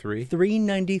 393?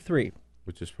 393.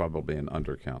 Which is probably an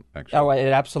undercount, actually. Oh,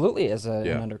 it absolutely is an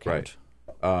undercount.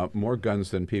 Right. More guns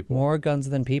than people. More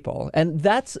guns than people. And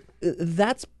that's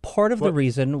part of the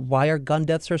reason why our gun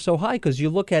deaths are so high, because you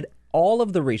look at all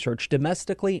of the research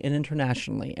domestically and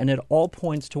internationally, and it all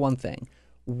points to one thing.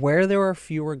 Where there are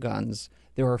fewer guns,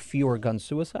 there are fewer gun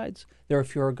suicides. There are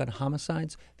fewer gun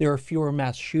homicides. There are fewer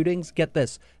mass shootings. Get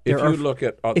this. If you look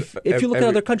at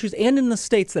other countries and in the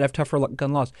states that have tougher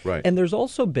gun laws. Right. And there's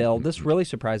also, Bill, this really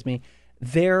surprised me,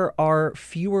 there are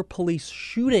fewer police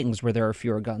shootings where there are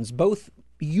fewer guns, both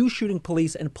you shooting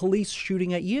police and police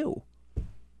shooting at you.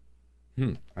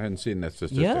 I hadn't seen that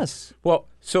statistic. Yes. Well,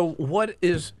 so what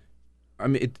is,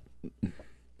 if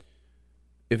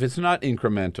it's not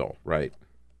incremental, right,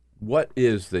 what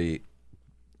is the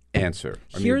answer?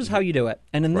 Here's how you do it.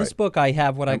 And in this book, I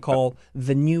have what I call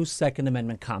the new Second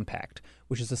Amendment Compact,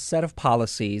 which is a set of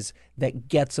policies that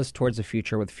gets us towards a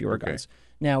future with fewer guns.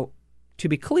 Now, to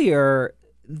be clear,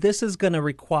 this is going to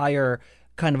require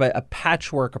kind of a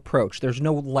patchwork approach. There's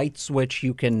no light switch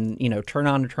you can, turn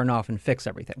on or turn off and fix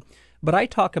everything. But I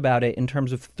talk about it in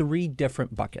terms of 3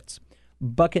 different buckets.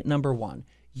 Bucket number 1,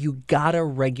 you got to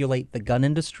regulate the gun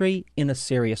industry in a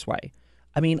serious way.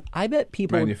 I bet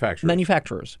people...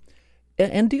 Manufacturers.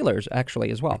 And dealers,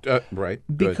 actually, as well. Right.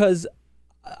 Because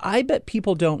I bet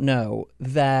people don't know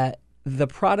that the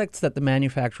products that the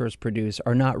manufacturers produce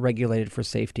are not regulated for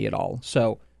safety at all.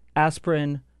 So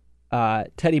aspirin,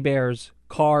 teddy bears,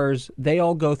 cars, they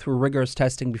all go through rigorous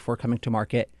testing before coming to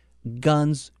market.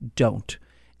 Guns don't.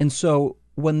 And so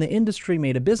when the industry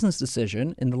made a business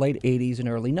decision in the late 80s and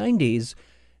early 90s,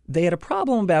 they had a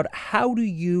problem about how do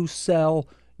you sell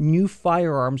new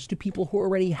firearms to people who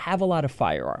already have a lot of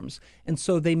firearms. And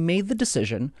so they made the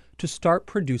decision to start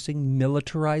producing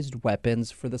militarized weapons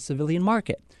for the civilian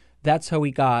market. That's how we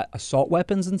got assault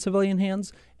weapons in civilian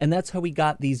hands, and that's how we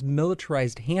got these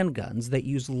militarized handguns that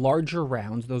use larger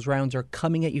rounds. Those rounds are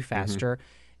coming at you faster.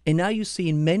 And now you see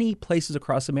in many places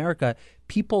across America,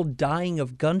 people dying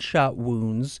of gunshot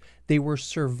wounds. They were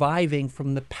surviving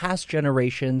from the past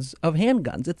generations of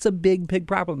handguns. It's a big, big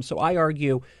problem. So I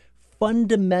argue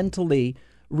fundamentally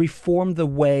reform the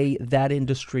way that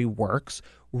industry works,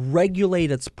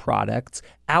 regulate its products,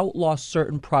 outlaw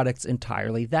certain products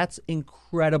entirely. That's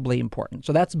incredibly important.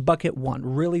 So that's bucket one,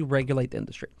 really regulate the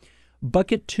industry.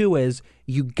 Bucket two is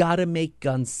you got to make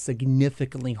guns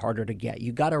significantly harder to get.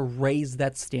 You got to raise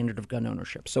that standard of gun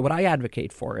ownership. So what I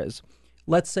advocate for is,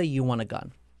 let's say you want a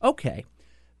gun. Okay,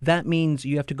 that means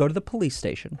you have to go to the police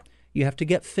station. You have to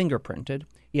get fingerprinted.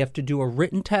 You have to do a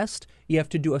written test. You have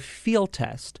to do a field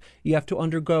test. You have to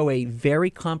undergo a very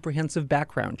comprehensive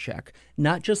background check,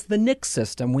 not just the NICS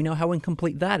system. We know how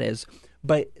incomplete that is,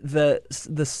 but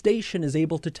the station is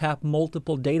able to tap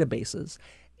multiple databases.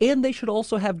 And they should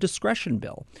also have discretion,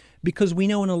 Bill, because we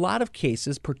know in a lot of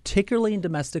cases, particularly in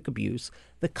domestic abuse,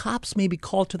 the cops may be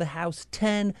called to the house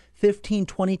 10, 15,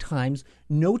 20 times,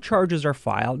 no charges are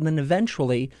filed, and then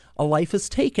eventually a life is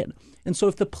taken. And so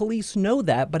if the police know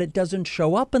that, but it doesn't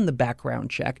show up in the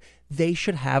background check, they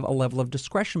should have a level of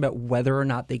discretion about whether or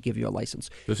not they give you a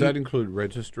license. Does that include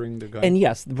registering the gun? And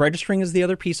yes, registering is the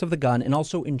other piece of the gun, and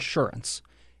also insurance.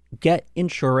 Get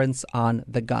insurance on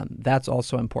the gun. That's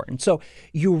also important. So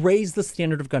you raise the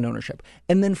standard of gun ownership.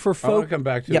 And then for folks... I want to come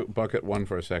back to bucket one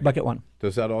for a second. Bucket one.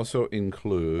 Does that also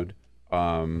include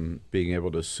being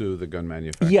able to sue the gun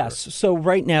manufacturer? Yes. So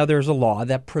right now there's a law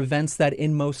that prevents that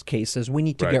in most cases. We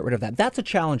need to get rid of that. That's a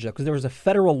challenge, though, because there was a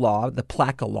federal law, the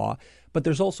PLACA law, but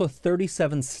there's also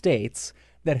 37 states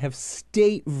that have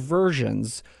state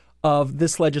versions of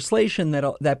this legislation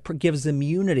that gives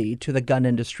immunity to the gun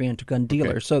industry and to gun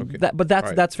dealers.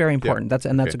 That's very important. That's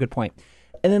a good point.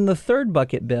 And then the third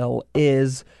bucket, Bill,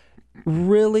 is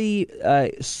really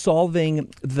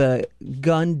solving the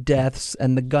gun deaths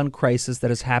and the gun crisis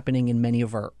that is happening in many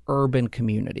of our urban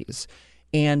communities.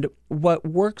 And what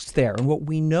works there, and what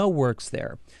we know works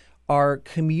there, are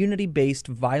community-based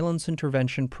violence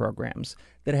intervention programs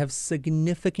that have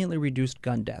significantly reduced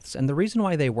gun deaths. And the reason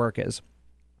why they work is,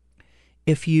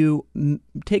 if you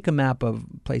take a map of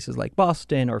places like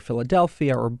Boston or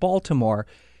Philadelphia or Baltimore,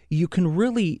 you can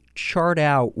really chart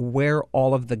out where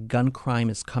all of the gun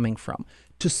crime is coming from,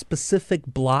 to specific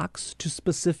blocks, to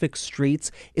specific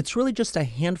streets. It's really just a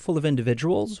handful of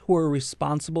individuals who are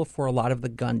responsible for a lot of the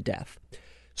gun death.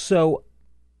 So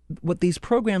what these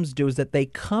programs do is that they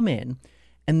come in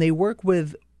and they work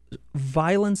with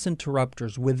violence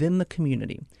interrupters within the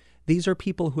community. These are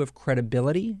people who have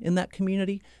credibility in that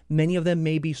community. Many of them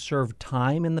maybe served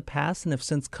time in the past and have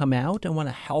since come out and want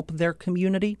to help their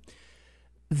community.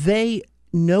 They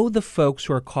know the folks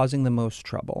who are causing the most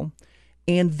trouble,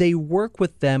 and they work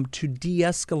with them to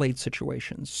de-escalate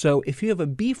situations. So if you have a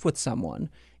beef with someone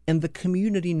and the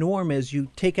community norm is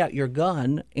you take out your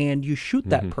gun and you shoot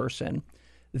that person,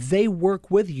 they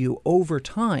work with you over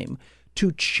time to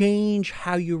change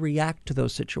how you react to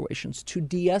those situations, to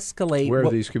de-escalate. Where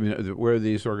are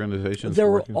these organizations They're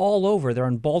working? all over. They're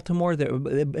in Baltimore.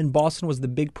 In Boston was the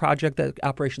big project, that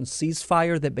Operation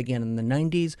Ceasefire, that began in the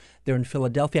 90s. They're in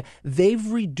Philadelphia. They've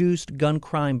reduced gun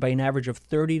crime by an average of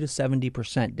 30 to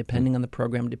 70%, depending on the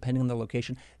program, depending on the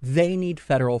location. They need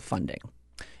federal funding.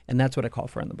 And that's what I call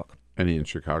for in the book. Any in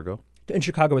Chicago? In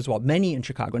Chicago as well. Many in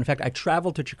Chicago. In fact, I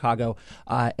traveled to Chicago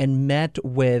and met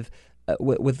with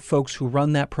folks who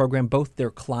run that program, both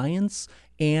their clients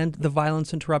and the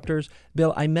violence interrupters.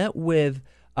 Bill, I met with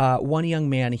one young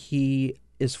man. He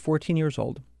is 14 years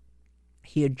old.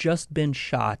 He had just been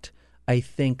shot, I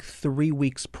think, 3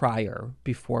 weeks prior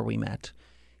before we met.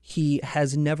 He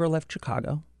has never left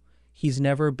Chicago. He's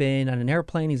never been on an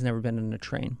airplane. He's never been on a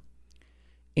train.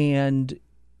 And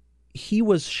he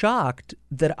was shocked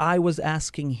that I was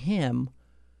asking him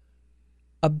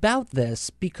about this,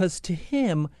 because to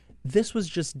him, this was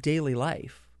just daily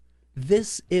life.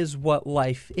 This is what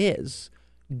life is: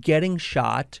 getting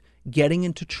shot, getting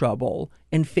into trouble,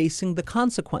 and facing the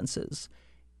consequences.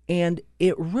 And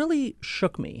it really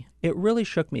shook me. It really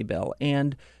shook me, Bill.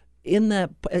 And in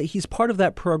that, he's part of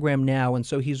that program now, and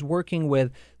so he's working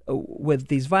with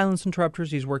these violence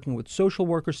interrupters. He's working with social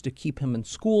workers to keep him in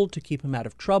school, to keep him out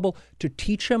of trouble, to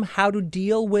teach him how to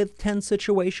deal with tense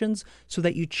situations so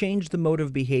that you change the mode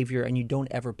of behavior and you don't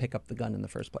ever pick up the gun in the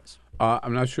first place.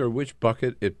 I'm not sure which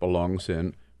bucket it belongs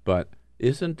in, but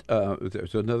isn't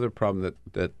there's another problem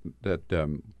that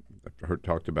I've heard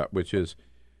talked about, which is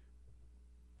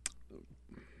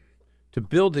to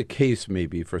build a case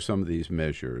maybe for some of these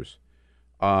measures.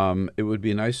 It would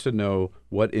be nice to know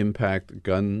what impact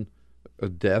gun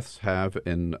deaths have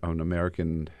on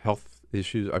American health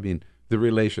issues. I mean, the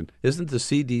relation. Isn't the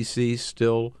CDC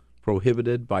still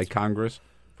prohibited by Congress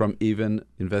from even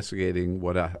investigating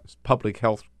what a public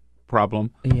health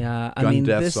problem? Yeah, I mean,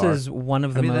 this is one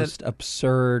of the most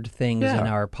absurd things in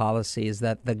our policy is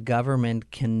that the government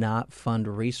cannot fund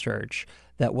research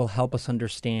that will help us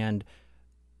understand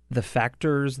the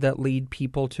factors that lead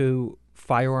people to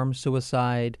firearm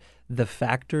suicide, the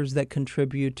factors that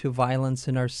contribute to violence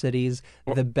in our cities,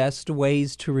 the best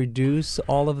ways to reduce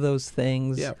all of those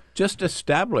things. Yeah, just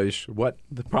establish what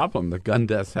the problem the gun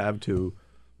deaths have to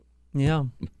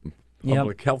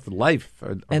public health life,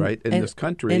 in this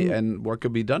country, and what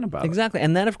could be done about it. Exactly.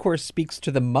 And that, of course, speaks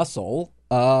to the muscle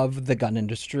of the gun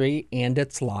industry and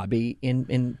its lobby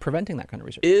in preventing that kind of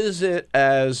research. Is it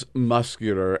as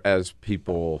muscular as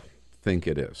people think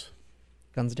it is?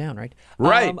 Guns down, right?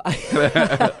 Right.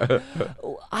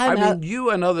 I mean, you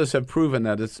and others have proven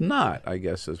that it's not, I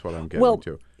guess, is what I'm getting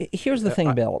to. Here's the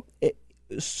thing, Bill.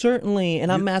 Certainly,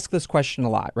 and I'm asked this question a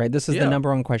lot, right? This is the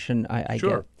number one question I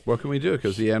get. What can we do?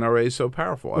 Because the NRA is so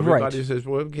powerful. Everybody says,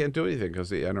 well, we can't do anything because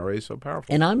the NRA is so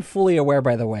powerful. And I'm fully aware,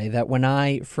 by the way, that when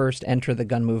I first entered the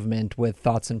gun movement with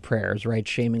thoughts and prayers, right,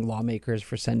 shaming lawmakers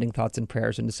for sending thoughts and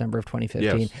prayers in December of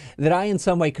 2015, that I in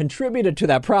some way contributed to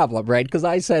that problem, right? Because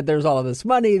I said there's all of this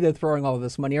money, they're throwing all of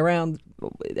this money around,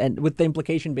 and with the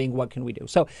implication being, what can we do?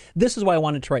 So this is why I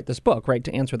wanted to write this book, right,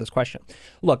 to answer this question.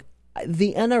 Look,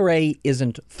 the NRA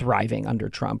isn't thriving under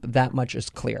Trump. That much is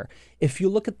clear. If you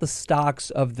look at the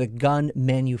stocks of the gun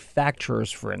manufacturers,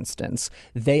 for instance,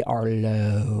 they are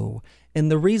low.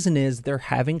 And the reason is they're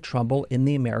having trouble in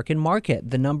the American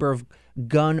market. The number of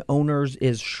gun owners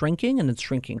is shrinking, and it's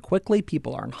shrinking quickly.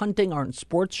 People aren't hunting, aren't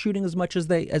sports shooting as much as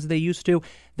they used to.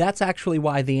 That's actually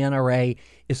why the NRA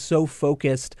is so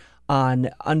focused on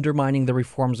undermining the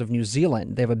reforms of New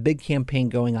Zealand. They have a big campaign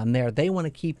going on there. They want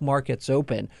to keep markets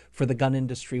open for the gun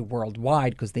industry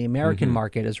worldwide because the American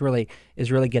market is really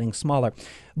getting smaller.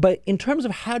 But in terms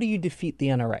of how do you defeat the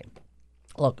NRA?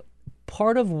 Look,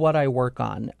 part of what I work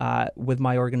on with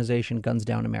my organization, Guns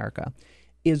Down America,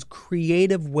 is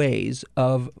creative ways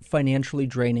of financially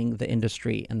draining the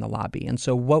industry and the lobby. And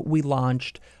so what we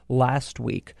launched last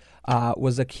week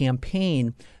was a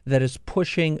campaign that is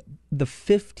pushing the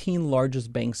 15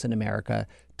 largest banks in America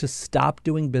to stop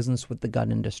doing business with the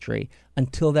gun industry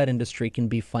until that industry can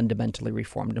be fundamentally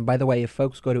reformed. And by the way, if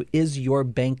folks go to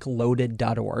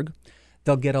isyourbankloaded.org,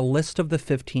 they'll get a list of the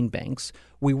 15 banks.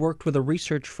 We worked with a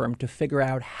research firm to figure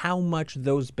out how much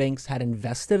those banks had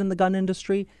invested in the gun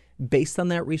industry. Based on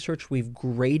that research, we've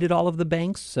graded all of the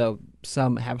banks. So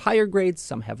some have higher grades,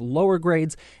 some have lower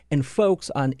grades. And folks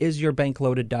on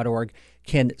isyourbankloaded.org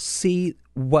can see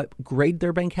what grade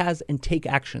their bank has and take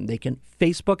action. They can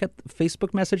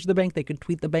Facebook message the bank. They can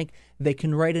tweet the bank. They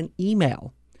can write an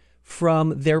email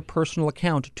from their personal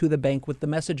account to the bank with the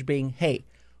message being, hey,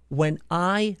 when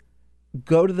I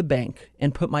go to the bank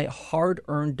and put my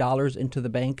hard-earned dollars into the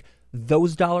bank,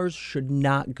 those dollars should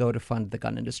not go to fund the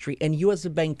gun industry. And you as a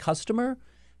bank customer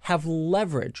have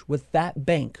leverage with that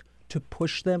bank to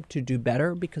push them to do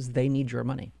better because they need your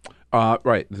money.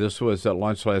 Right. This was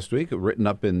launched last week, written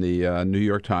up in the New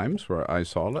York Times, where I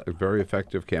saw it. A very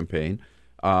effective campaign.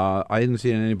 I didn't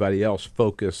see anybody else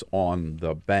focus on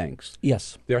the banks.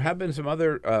 Yes. There have been some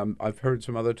other, I've heard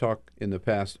some other talk in the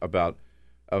past about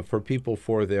for people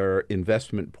for their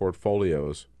investment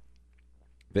portfolios,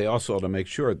 they also to make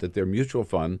sure that their mutual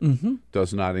fund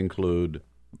does not include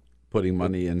putting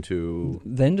money into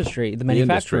the industry, the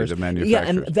manufacturers. Yeah,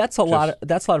 and that's a lot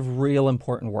of real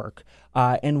important work.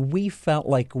 And we felt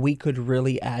like we could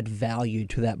really add value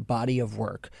to that body of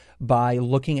work by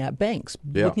looking at banks,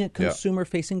 looking at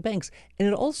consumer-facing banks. And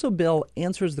it also, Bill,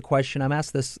 answers the question. I'm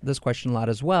asked this question a lot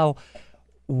as well.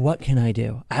 What can I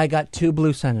do? I got 2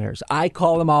 blue senators. I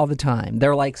call them all the time.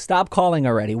 They're like, stop calling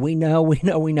already. We know.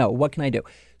 What can I do?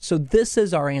 So this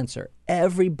is our answer.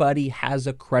 Everybody has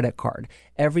a credit card.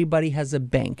 Everybody has a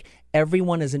bank.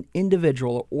 Everyone as an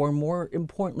individual, or more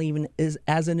importantly, even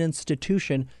as an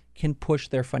institution, can push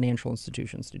their financial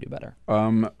institutions to do better.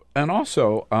 And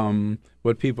also,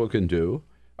 what people can do,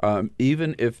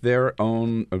 even if their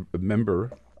own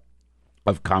member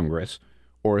of Congress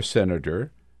or a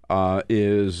senator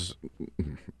is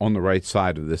on the right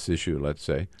side of this issue, let's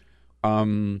say,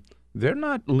 they're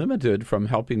not limited from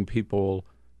helping people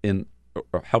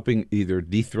helping either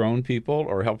dethrone people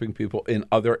or helping people in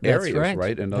other areas,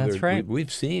 right? And That's right.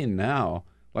 We've seen now,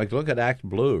 like look at Act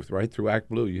Blue, right? Through Act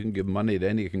Blue, you can give money to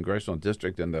any congressional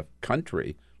district in the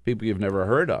country, people you've never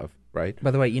heard of, right? By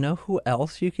the way, you know who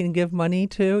else you can give money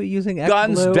to using Act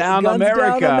Guns Blue? Down America.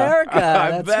 Guns Down America.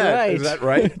 That's right. Is that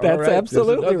right? That's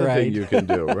absolutely There's another right. thing you can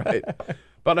do, right?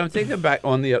 But I'm thinking back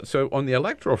on the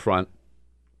electoral front.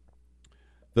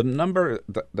 The number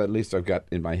that at least I've got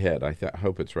in my head, I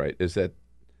hope it's right, is that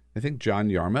I think John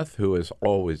Yarmouth, who is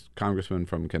always congressman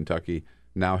from Kentucky,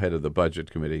 now head of the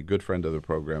Budget Committee, good friend of the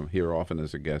program, here often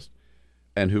as a guest,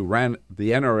 and who ran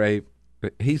the NRA,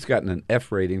 he's gotten an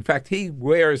F rating. In fact, he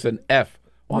wears an F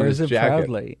on his jacket.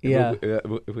 Proudly. Yeah.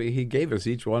 He gave us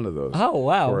each one of those. Oh,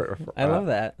 wow. I love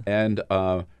that. And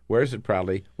wears it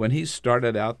proudly. When he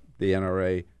started out, the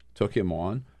NRA took him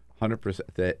on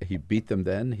 100%. He beat them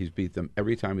then. He's beat them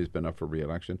every time he's been up for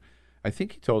re-election. I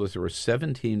think he told us there were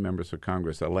 17 members of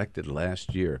Congress elected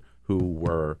last year who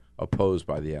were opposed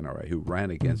by the NRA, who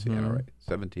ran against the NRA.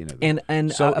 17 of them.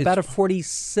 And so about a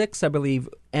 46, I believe,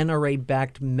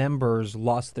 NRA-backed members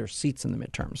lost their seats in the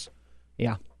midterms.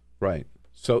 Yeah. Right.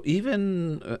 So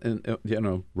even,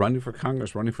 running for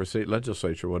Congress, running for state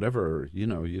legislature, whatever,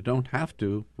 you don't have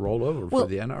to roll over for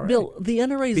the NRA. Bill, the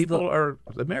NRA is the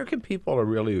American people are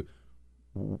really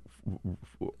they're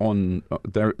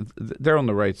on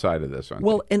the right side of this, aren't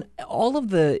they? And all of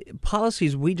the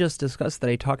policies we just discussed that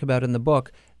I talk about in the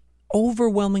book,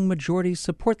 overwhelming majorities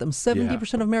support them.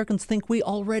 70% of Americans think we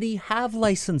already have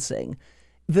licensing.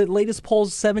 The latest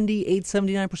polls, 78,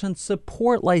 79%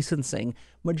 support licensing.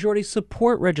 Majority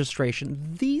support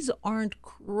registration. These aren't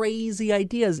crazy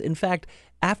ideas. In fact,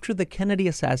 after the Kennedy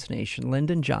assassination,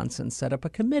 Lyndon Johnson set up a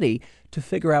committee to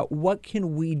figure out what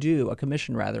can we do, a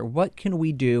commission rather, what can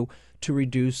we do to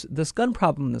reduce this gun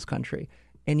problem in this country?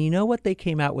 And you know what they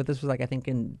came out with? This was I think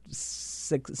in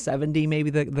 670, maybe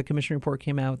the commission report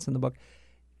came out. It's in the book.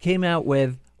 Came out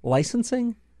with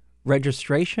licensing,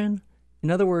 registration. In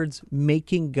other words,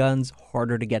 making guns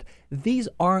harder to get. These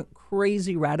aren't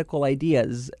crazy radical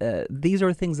ideas. These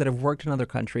are things that have worked in other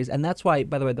countries. And that's why,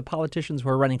 by the way, the politicians who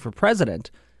are running for president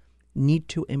need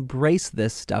to embrace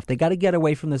this stuff. They got to get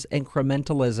away from this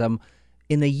incrementalism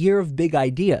in the year of big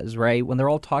ideas, right? When they're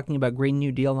all talking about Green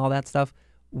New Deal and all that stuff.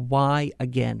 Why are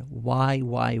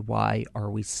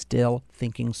we still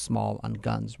thinking small on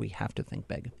guns? We have to think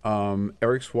big.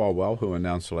 Eric Swalwell, who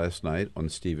announced last night on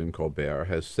Stephen Colbert,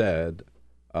 has said,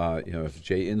 if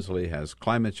Jay Inslee has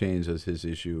climate change as his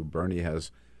issue, Bernie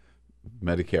has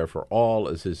Medicare for all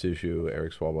as his issue,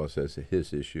 Eric Swalwell says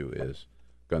his issue is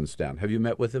guns down. Have you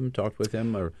met with him, talked with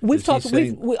him, or we've talked to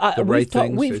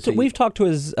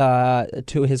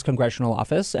his congressional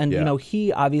office, and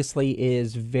he obviously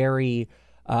is very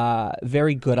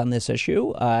good on this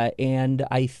issue, and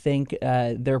I think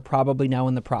they're probably now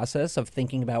in the process of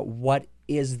thinking about what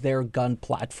is their gun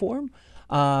platform.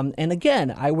 And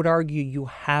again, I would argue you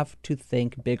have to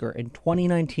think bigger. In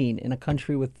 2019, in a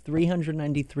country with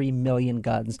 393 million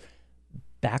guns,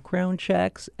 background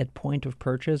checks at point of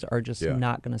purchase are just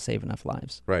not going to save enough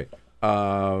lives. Right.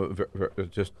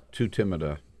 Just too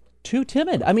timid. Too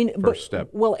timid. I mean, first step.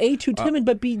 Well, A, too timid,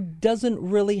 but B, doesn't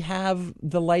really have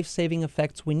the life-saving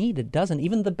effects we need. It doesn't.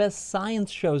 Even the best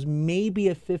science shows maybe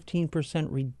a 15%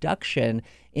 reduction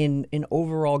in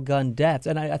overall gun deaths.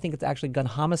 And I think it's actually gun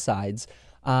homicides.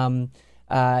 And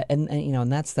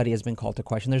that study has been called to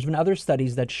question. There's been other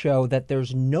studies that show that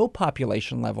there's no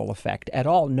population-level effect at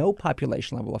all, no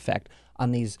population-level effect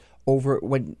on these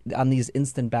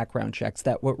instant background checks.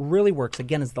 That what really works,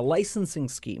 again, is the licensing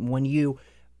scheme. When you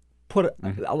put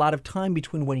a lot of time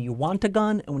between when you want a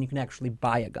gun and when you can actually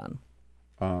buy a gun.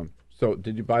 So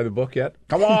did you buy the book yet?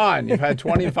 Come on, you've had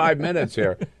 25 minutes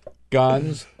here.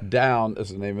 Guns Down is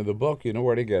the name of the book. You know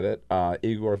where to get it.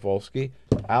 Igor Volksy,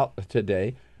 out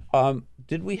today.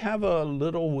 Did we have a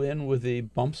little win with the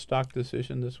bump stock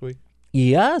decision this week?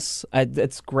 Yes.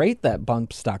 It's great that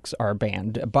bump stocks are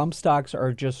banned. Bump stocks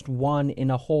are just one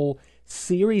in a whole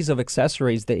series of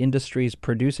accessories the industry is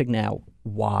producing now.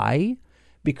 Why?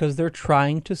 Because they're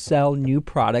trying to sell new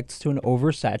products to an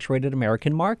oversaturated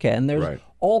American market. And there's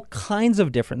all kinds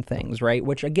of different things, right?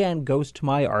 Which, again, goes to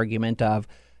my argument of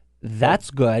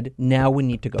that's good. Now we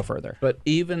need to go further. But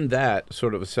even that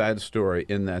sort of a sad story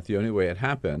in that the only way it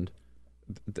happened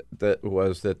that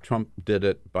was that Trump did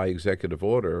it by executive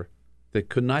order. They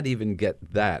could not even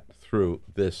get that through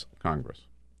this Congress.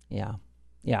 Yeah.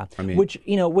 Yeah. I mean, which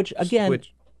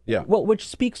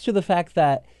speaks to the fact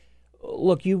that,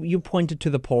 look, you pointed to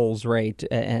the polls, right,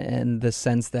 and the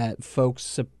sense that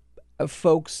folks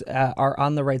are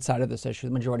on the right side of this issue.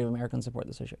 The majority of Americans support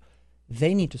this issue.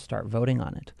 They need to start voting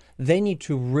on it. They need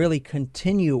to really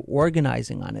continue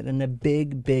organizing on it in a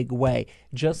big, big way.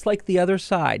 Just like the other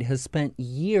side has spent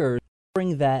years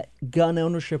ensuring that gun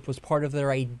ownership was part of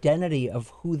their identity of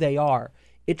who they are.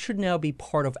 It should now be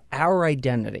part of our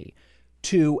identity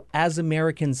to, as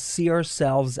Americans, see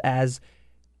ourselves as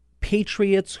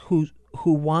patriots who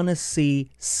want to see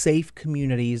safe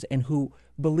communities and who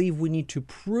believe we need to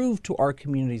prove to our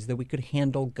communities that we could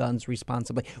handle guns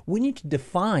responsibly. We need to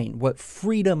define what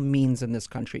freedom means in this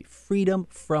country. Freedom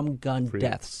from gun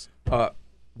deaths. But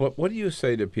what do you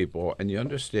say to people, and you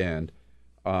understand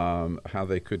how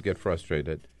they could get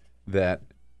frustrated, that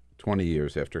 20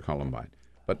 years after Columbine,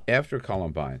 but after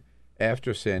Columbine,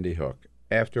 after Sandy Hook,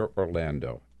 after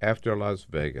Orlando, after Las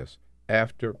Vegas,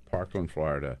 after Parkland,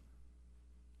 Florida,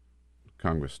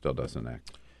 Congress still doesn't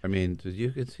act? I mean,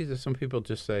 you can see that some people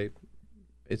just say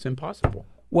it's impossible.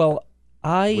 Well,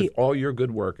 with all your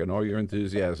good work and all your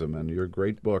enthusiasm and your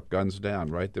great book, Guns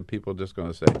Down, right? The people are just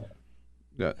going to say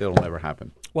it'll never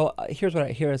happen. Well, here's what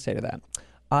I say to that.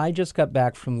 I just got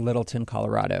back from Littleton,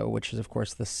 Colorado, which is, of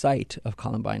course, the site of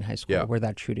Columbine High School, where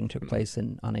that shooting took place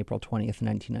on April 20th,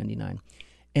 1999.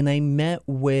 And I met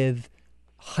with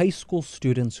high school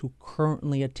students who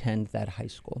currently attend that high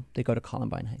school. They go to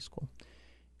Columbine High School.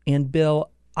 And, Bill,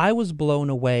 I was blown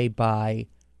away by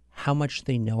how much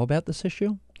they know about this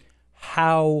issue,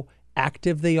 how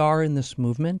active they are in this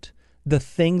movement, the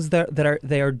things that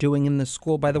they are doing in the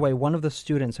school. By the way, one of the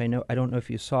students, I don't know if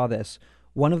you saw this,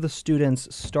 one of the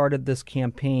students started this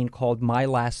campaign called My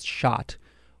Last Shot,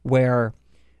 where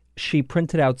she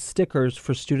printed out stickers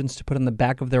for students to put on the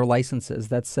back of their licenses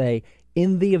that say,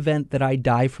 in the event that I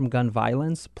die from gun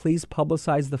violence, please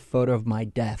publicize the photo of my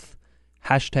death.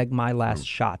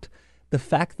 #MyLastShot. The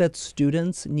fact that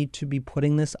students need to be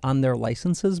putting this on their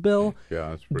licenses, Bill,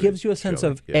 gives you a sense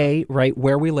of, A, right,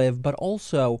 where we live, but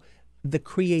also the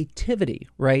creativity,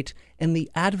 right, and the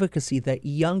advocacy that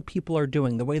young people are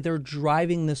doing, the way they're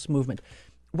driving this movement.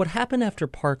 What happened after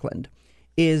Parkland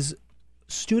is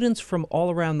students from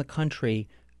all around the country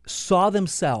saw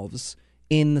themselves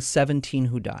in the 17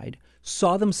 who died,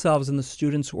 saw themselves in the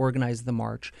students who organized the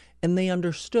march, and they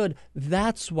understood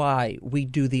that's why we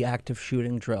do the active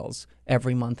shooting drills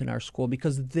every month in our school,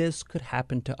 because this could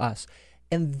happen to us.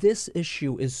 And this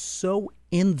issue is so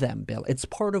in them, Bill. It's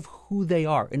part of who they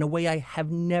are in a way I have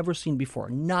never seen before,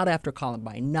 not after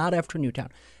Columbine, not after Newtown,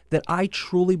 that I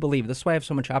truly believe, this is why I have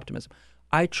so much optimism,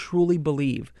 I truly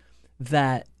believe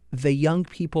that the young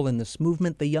people in this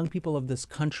movement, the young people of this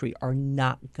country are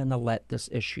not going to let this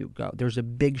issue go. There's a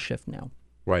big shift now.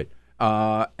 Right.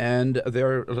 And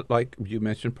they're, like you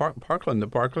mentioned, Parkland. The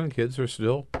Parkland kids are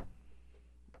still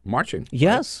marching.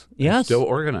 Yes, right? yes. Still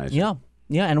organizing. Yeah.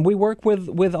 Yeah, and we work with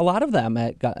a lot of them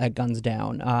at Guns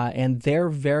Down, and they're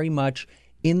very much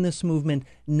in this movement,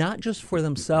 not just for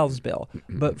themselves, Bill,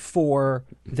 but for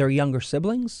their younger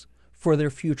siblings, for their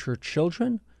future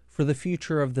children, for the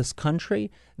future of this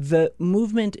country. The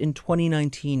movement in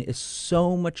 2019 is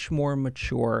so much more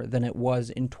mature than it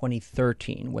was in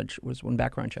 2013, which was when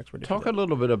background checks were due. Talk a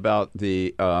little bit about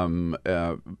the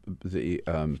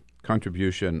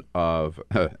contribution of,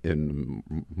 in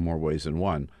more ways than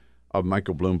one, of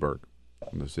Michael Bloomberg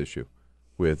on this issue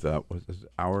with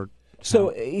our. So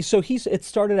it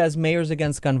started as Mayors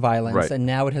Against Gun Violence, right, and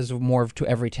now it has morphed to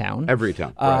Every Town. Every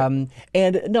Town, right.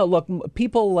 And no, look,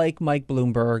 people like Mike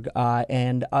Bloomberg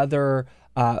and other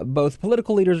both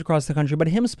political leaders across the country, but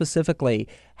him specifically,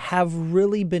 have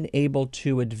really been able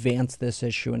to advance this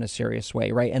issue in a serious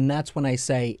way, right? And that's when I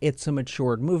say it's a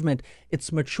matured movement.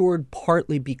 It's matured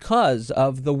partly because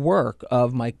of the work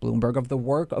of Mike Bloomberg, of the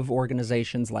work of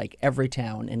organizations like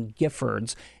Everytown and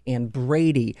Giffords and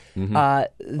Brady. Mm-hmm.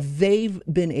 They've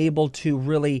been able to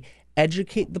really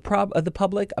educate the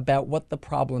public about what the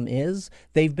problem is.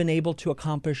 They've been able to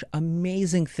accomplish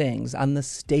amazing things on the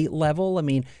state level. I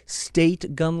mean,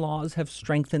 state gun laws have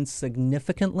strengthened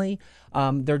significantly.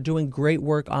 They're doing great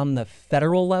work on the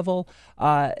federal level,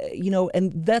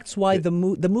 and that's why the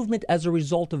movement, as a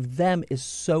result of them, is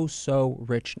so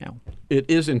rich now. It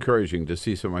is encouraging to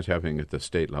see so much happening at the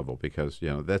state level because,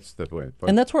 that's the way.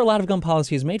 And that's where a lot of gun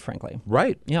policy is made, frankly.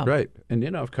 Right. Yeah. Right. And,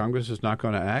 if Congress is not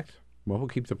going to act, well, we'll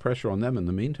keep the pressure on them. In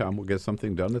the meantime, we'll get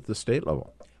something done at the state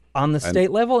level. On the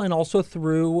state level, and also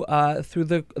through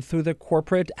the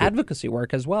corporate advocacy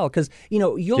work as well, because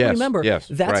you'll remember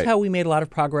that's right. How we made a lot of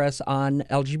progress on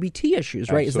LGBT issues,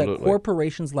 right? Absolutely. Is that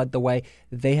corporations led the way?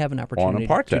 They have an opportunity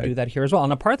to do that here as well, on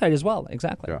apartheid as well,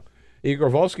 exactly. Yeah. Igor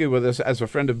Volksy with us as a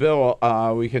friend of Bill.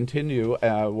 We continue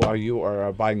while you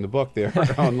are buying the book there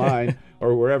online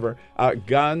or wherever.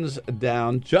 Guns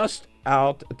Down, just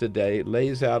out today,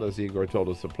 lays out, as Igor told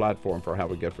us, the platform for how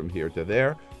we get from here to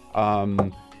there.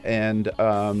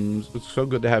 It's so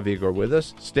good to have Igor with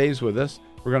us. Stays with us.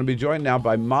 We're going to be joined now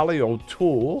by Molly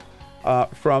O'Toole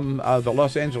from the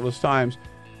Los Angeles Times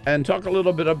and talk a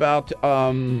little bit about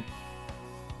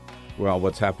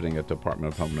what's happening at the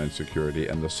Department of Homeland Security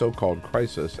and the so-called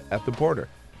crisis at the border.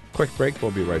 Quick break. We'll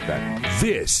be right back.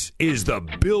 This is the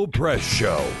Bill Press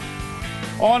Show.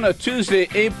 On a Tuesday,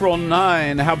 April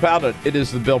 9, how about it? It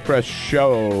is the Bill Press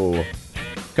Show.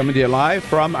 Coming to you live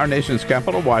from our nation's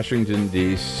capital, Washington,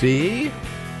 D.C.,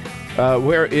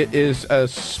 where it is,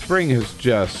 spring has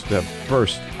just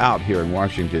burst out here in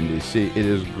Washington, D.C. It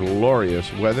is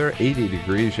glorious weather, 80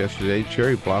 degrees yesterday,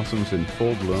 cherry blossoms in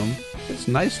full bloom. It's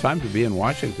a nice time to be in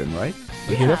Washington, right?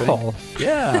 Beautiful.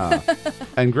 Yeah.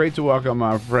 And great to welcome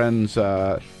our friends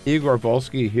Igor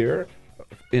Volksy here.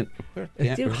 There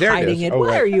hiding it.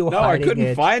 Why are you hiding it? No, I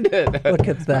couldn't find it. Look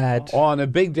at that. On a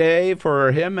big day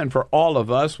for him and for all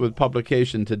of us with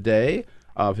publication today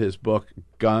of his book,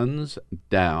 Guns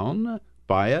Down.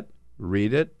 Buy it,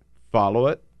 read it, follow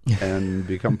it, and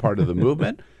become part of the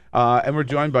movement. And we're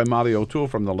joined by Molly O'Toole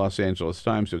from the Los Angeles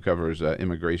Times, who covers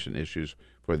immigration issues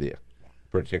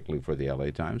particularly for the LA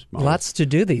Times. Molly. Lots to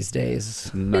do these days.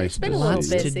 Nice it's been to a little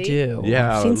see. busy. To do.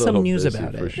 Yeah, I've seen some news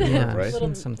about it. Sure, yeah, right?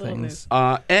 seen some things.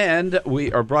 And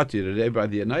we are brought to you today by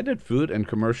the United Food and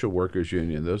Commercial Workers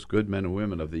Union, those good men and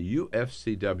women of the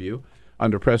UFCW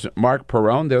under President Mark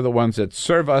Perone. They're the ones that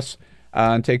serve us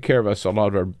and take care of us, a lot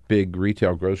of our big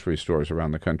retail grocery stores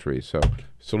around the country. So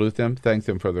salute them, thank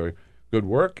them for their good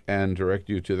work, and direct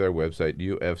you to their website,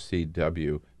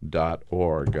 ufcw.org.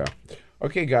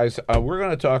 Okay, guys, we're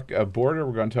going to talk border,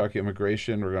 we're going to talk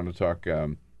immigration, we're going to talk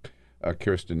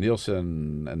Kirstjen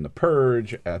Nielsen and the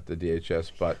purge at the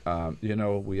DHS, but,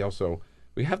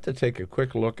 we have to take a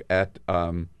quick look at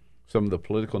some of the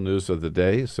political news of the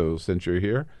day. So since you're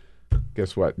here,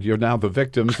 guess what? You're now the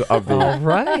victims of the... All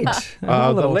right.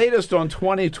 The latest on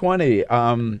 2020.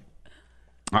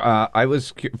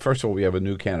 First of all, we have a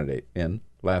new candidate in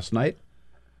last night.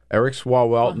 Eric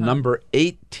Swalwell, number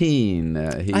 18.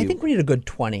 I think we need a good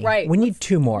 20. Right. We need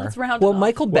two more. Let's round well, it off.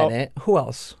 Michael Bennett. Who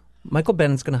else? Michael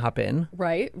Bennett's going to hop in.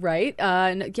 Right. Who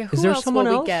Is there else someone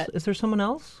will else? we get? Is there someone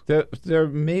else? There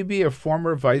may be a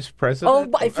former vice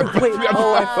president. I forgot about him.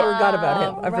 I forgot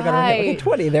about him. Okay,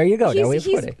 20. There you go. Now we have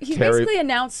 20. He's basically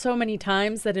announced so many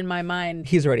times that in my mind...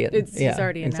 He's already he's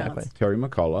already announced. Exactly. Terry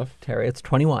McAuliffe. It's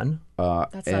 21.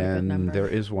 That's not a good number. There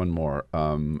is one more.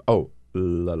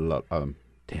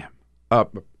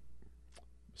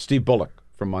 Steve Bullock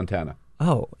from Montana.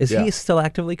 Oh, is he still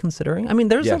actively considering? I mean,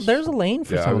 there's a lane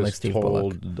for someone like Steve Bullock. I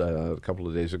was told a couple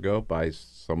of days ago by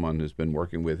someone who's been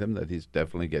working with him that he's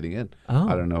definitely getting in. Oh.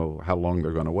 I don't know how long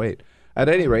they're going to wait. At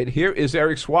any rate, here is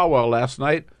Eric Swalwell last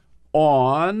night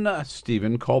on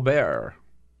Stephen Colbert.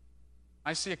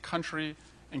 I see a country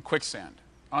in quicksand,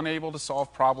 unable to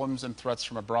solve problems and threats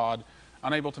from abroad,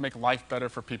 unable to make life better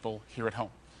for people here at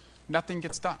home. Nothing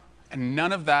gets done. And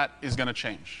none of that is going to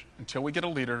change until we get a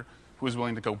leader who is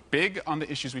willing to go big on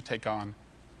the issues we take on,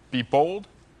 be bold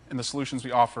in the solutions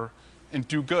we offer, and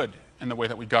do good in the way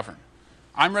that we govern.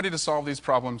 I'm ready to solve these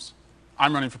problems.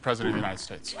 I'm running for president of the United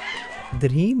States.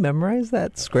 Did he memorize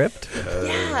that script?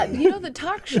 Yeah, the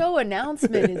talk show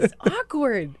announcement is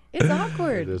awkward. It's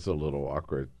awkward. It is a little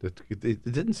awkward. It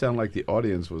didn't sound like the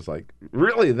audience was like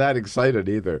really that excited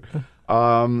either.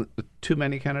 Too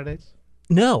many candidates?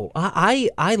 No,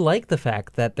 I like the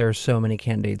fact that there's so many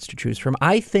candidates to choose from.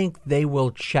 I think they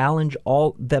will challenge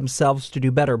all themselves to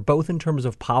do better, both in terms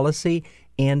of policy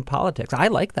and politics. I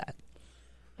like that.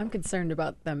 I'm concerned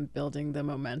about them building the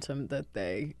momentum that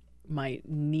they might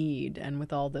need, and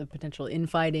with all the potential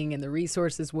infighting and the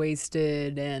resources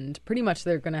wasted, and pretty much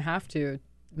they're going to have to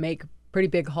make pretty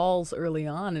big hauls early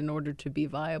on in order to be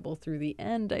viable through the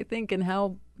end, I think. And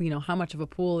how much of a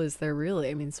pool is there really?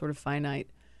 I mean, sort of finite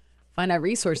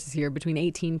resources here between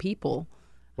 18 people.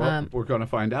 Well, we're going to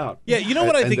find out. Yeah, you know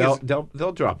what I think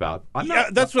they'll drop out.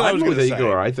 That's what I was going to say.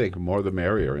 Igor. I think more the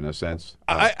merrier in a sense.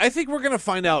 I think we're going to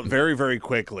find out very, very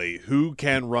quickly who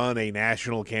can run a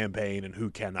national campaign and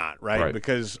who cannot, right?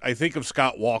 Because I think of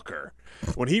Scott Walker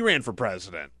when he ran for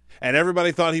president, and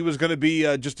everybody thought he was going to be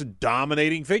just a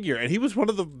dominating figure. And he was one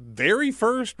of the very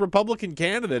first Republican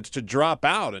candidates to drop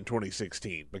out in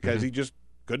 2016 because he just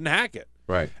couldn't hack it.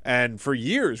 Right. And for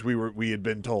years we had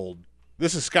been told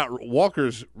this is Scott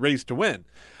Walker's race to win.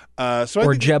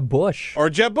 Or Jeb Bush.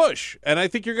 And I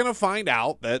think you're going to find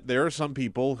out that there are some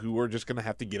people who are just going to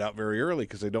have to get out very early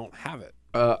because they don't have it.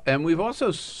 And we've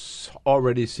also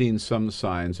already seen some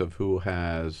signs of who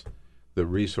has the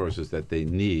resources that they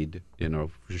need,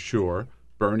 for sure.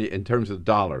 Bernie, in terms of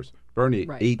dollars, Bernie,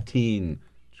 18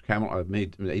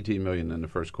 million in the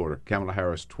first quarter. Kamala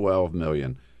Harris, 12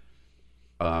 million.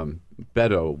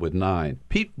 Beto with 9.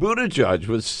 Pete Buttigieg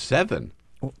with 7.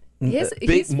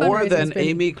 More than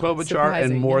Amy Klobuchar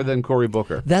and more than Cory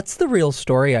Booker. That's the real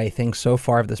story, I think, so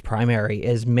far of this primary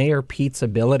is Mayor Pete's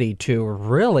ability to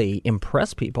really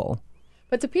impress people.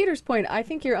 But to Peter's point, I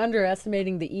think you're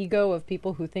underestimating the ego of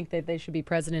people who think that they should be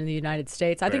president of the United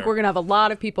States. I think we're going to have a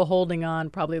lot of people holding on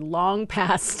probably long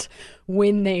past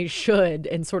when they should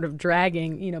and sort of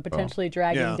dragging, potentially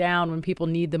dragging down when people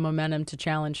need the momentum to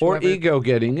challenge whoever. Or ego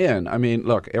getting in. I mean,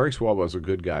 look, Eric Swalwell's a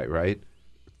good guy, right?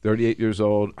 38 years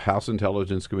old, House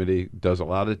Intelligence Committee, does a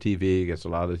lot of TV, gets a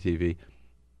lot of TV.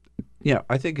 Yeah,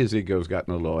 I think his ego's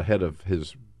gotten a little ahead of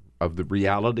the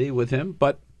reality with him,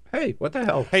 but hey, what the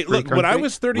hell? Hey, look, when I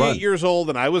was 38 years old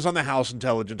and I was on the House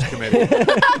Intelligence Committee,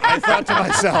 I thought to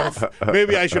myself,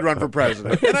 maybe I should run for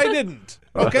president. And I didn't.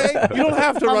 Okay? You don't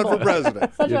have to run for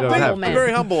president. Such a humble man. I'm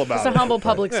very humble about it. Just a humble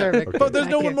public servant. Okay. But there's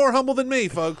no one more humble than me,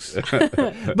 folks.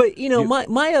 But,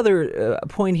 my other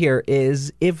point here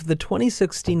is if the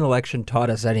 2016 election taught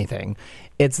us anything,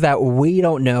 it's that we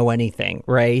don't know anything,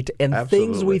 right? And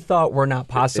things we thought were not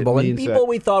possible and people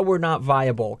we thought were not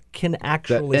viable can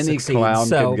actually any succeed. Clown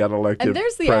can get elected and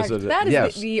there's the president. That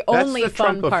is the only That's the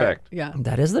fun Trump part. Effect. Yeah,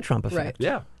 that is the Trump effect. Right.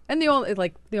 Yeah. And the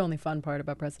only fun part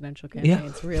about presidential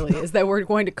campaigns really is that we're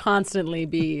going to constantly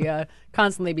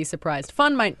be surprised.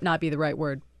 Fun might not be the right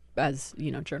word as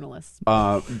journalists.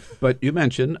 But you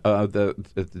mentioned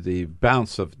the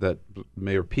bounce of that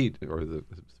Mayor Pete, or the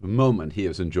moment he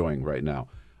is enjoying right now.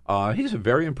 He's a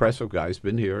very impressive guy. He's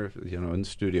been here, in the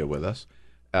studio with us,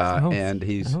 and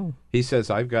he says,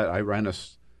 I ran a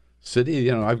city.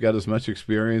 I've got as much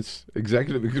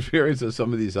executive experience as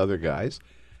some of these other guys.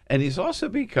 And he's also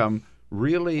become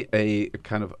really a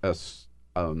kind of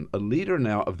a leader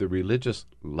now of the religious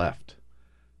left,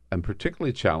 and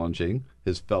particularly challenging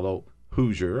his fellow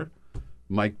Hoosier,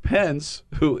 Mike Pence,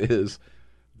 who is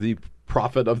the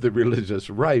prophet of the religious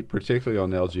right, particularly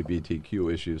on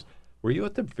LGBTQ issues. Were you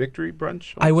at the victory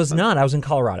brunch? I was not. I was in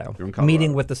Colorado, Colorado,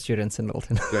 meeting with the students in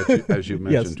Middleton. As you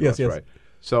mentioned yes. right?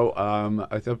 So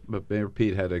I thought Mayor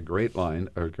Pete had a great line,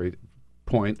 or a great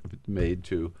point made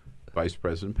to Vice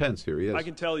President Pence. Here he is. I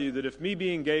can tell you that if me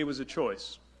being gay was a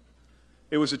choice,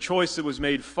 it was a choice that was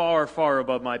made far, far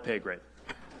above my pay grade.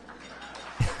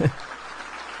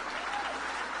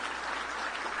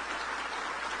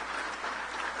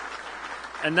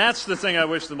 And that's the thing I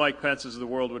wish the Mike Pences of the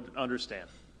world would understand.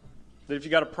 That if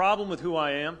you got a problem with who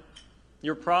I am,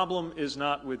 your problem is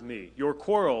not with me. Your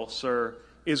quarrel, sir,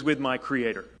 is with my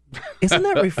creator. Isn't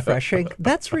that refreshing?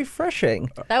 That's refreshing.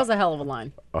 That was a hell of a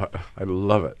line. I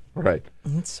love it. Right.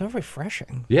 It's so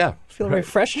refreshing. Yeah. I feel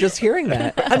refreshed just hearing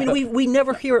that. I mean, we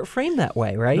never hear it framed that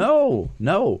way, right? No.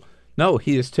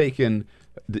 He has taken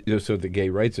the gay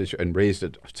rights issue and raised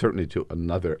it certainly to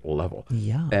another level.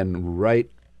 Yeah. And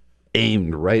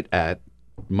aimed right at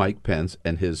Mike Pence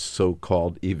and his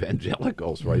so-called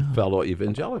evangelicals, right? Fellow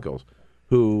evangelicals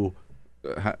who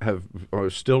are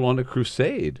still on a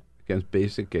crusade against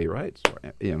basic gay rights,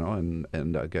 and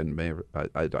again, Mayor,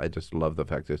 I just love the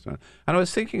fact this. And I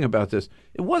was thinking about this.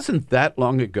 It wasn't that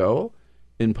long ago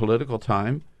in political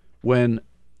time when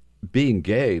being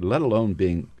gay, let alone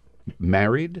being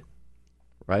married,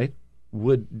 right,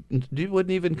 you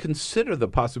wouldn't even consider the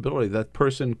possibility that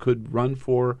person could run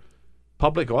for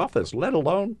public office, let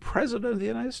alone president of the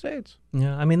United States.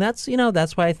 Yeah, I mean, that's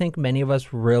why I think many of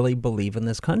us really believe in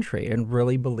this country and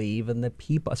really believe in the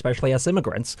people, especially us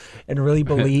immigrants, and really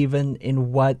believe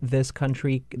in what this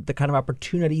country, the kind of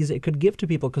opportunities it could give to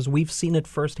people, because we've seen it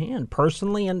firsthand,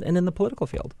 personally and in the political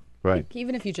field. Right.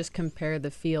 Even if you just compare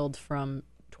the field from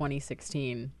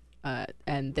 2016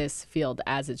 and this field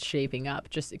as it's shaping up,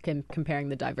 just comparing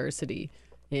the diversity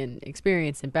in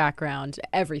experience and background,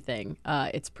 everything.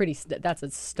 That's a pretty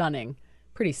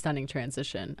stunning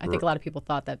transition. I think a lot of people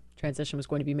thought that transition was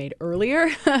going to be made earlier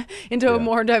into a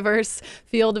more diverse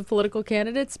field of political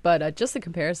candidates, but just the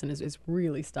comparison is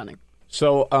really stunning.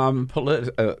 So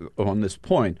on this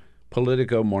point,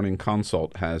 Politico Morning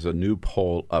Consult has a new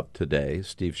poll up today.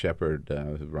 Steve Shepard,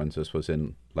 who runs this, was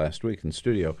in last week in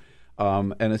studio.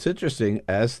 And it's interesting,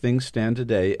 as things stand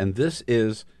today, and this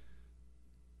is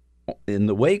in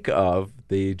the wake of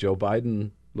the Joe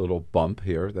Biden little bump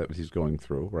here that he's going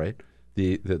through, right?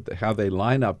 How they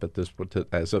line up at this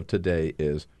as of today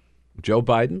is Joe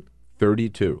Biden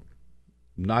 32,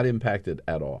 not impacted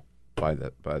at all by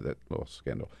that little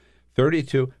scandal.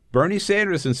 32. Bernie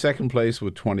Sanders in second place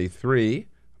with 23. I'm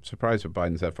surprised that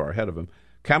Biden's that far ahead of him.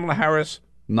 Kamala Harris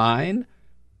 9.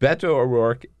 Beto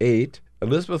O'Rourke 8.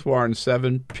 Elizabeth Warren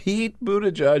 7, Pete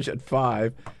Buttigieg at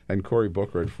 5, and Cory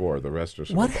Booker at 4. The rest are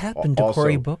What happened to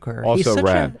Cory Booker? He's such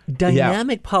a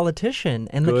dynamic politician,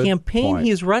 and the campaign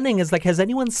he's running is like, has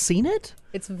anyone seen it?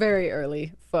 It's very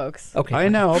early, folks. Okay, I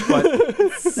know, but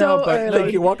early.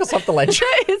 Thank you. Walk us off the ledge.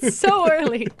 It's so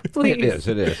early. Please.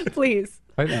 It is. Please.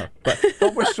 I know, but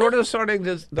we're sort of starting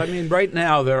to. I mean, right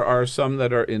now there are some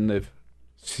that are in the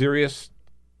serious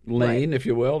lane, if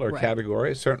you will, or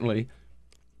category. Certainly,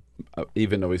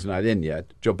 even though he's not in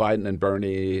yet, Joe Biden and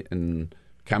Bernie and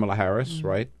Kamala Harris,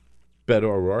 right? Beto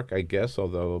O'Rourke, I guess,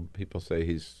 although people say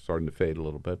he's starting to fade a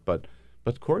little bit. But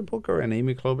Cory Booker and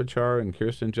Amy Klobuchar and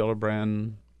Kirsten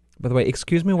Gillibrand. By the way,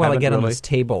 excuse me while I get on this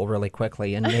table really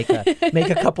quickly and make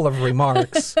a couple of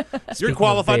remarks. You're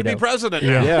qualified to be president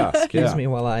now. Yeah. Excuse me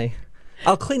while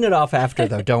I'll clean it off after,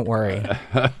 though. Don't worry.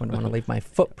 I don't want to leave my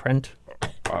footprint.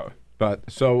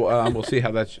 We'll see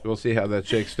how that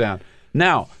shakes down.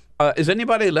 Now, is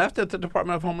anybody left at the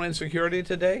Department of Homeland Security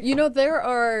today? You know, there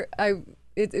are.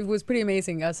 It was pretty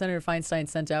amazing. Senator Feinstein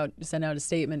sent out a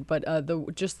statement, but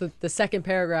the second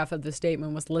paragraph of the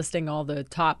statement was listing all the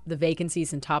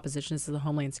vacancies and top positions of the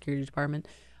Homeland Security Department.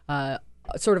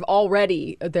 Sort of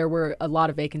already there were a lot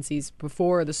of vacancies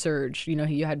before the surge. You know,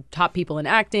 you had top people in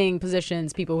acting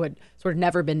positions, people who had sort of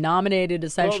never been nominated,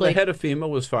 essentially. Well, the head of FEMA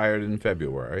was fired in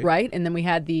February. Right, and then we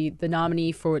had the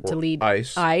nominee to lead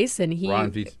ICE, and he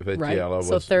Ron Vitiello was.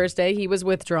 So Thursday he was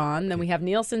withdrawn. Then we have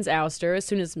Nielsen's ouster. As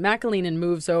soon as McAleenan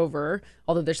moves over,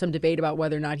 although there's some debate about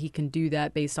whether or not he can do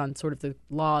that based on sort of the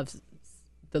law of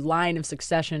the line of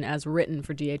succession as written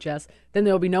for DHS, then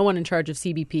there will be no one in charge of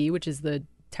CBP, which is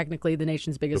technically the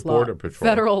nation's biggest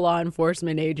federal law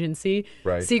enforcement agency,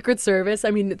 Secret Service.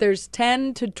 I mean, there's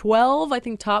 10 to 12, I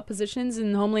think, top positions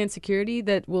in Homeland Security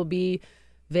that will be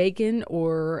vacant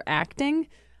or acting.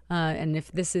 And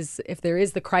if there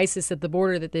is the crisis at the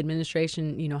border that the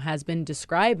administration, has been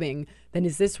describing, then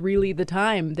is this really the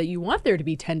time that you want there to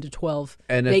be 10 to 12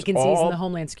 vacancies in the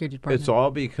Homeland Security Department? It's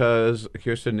all because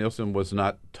Kirstjen Nielsen was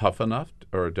not tough enough,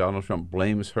 or Donald Trump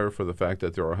blames her for the fact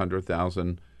that there are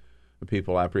 100,000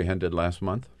 people apprehended last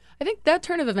month? I think that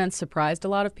turn of events surprised a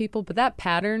lot of people, but that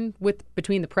pattern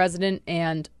between the president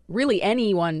and really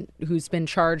anyone who's been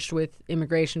charged with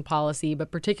immigration policy,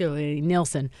 but particularly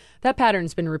Nielsen, that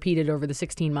pattern's been repeated over the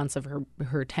 16 months of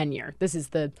her tenure. This is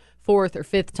the fourth or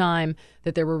fifth time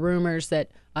that there were rumors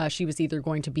that she was either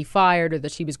going to be fired or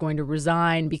that she was going to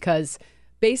resign because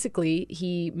basically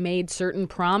he made certain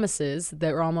promises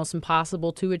that were almost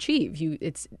impossible to achieve.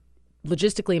 It's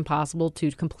logistically impossible to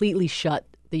completely shut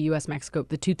the U.S.-Mexico,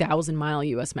 the 2,000-mile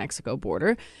U.S.-Mexico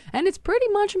border. And it's pretty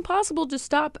much impossible to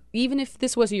stop, even if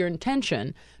this was your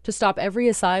intention, to stop every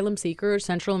asylum seeker or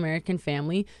Central American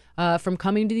family from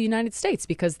coming to the United States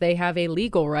because they have a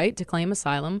legal right to claim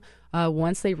asylum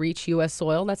once they reach U.S.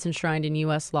 soil. That's enshrined in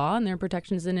U.S. law, and there are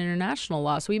protections in international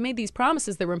law. So we made these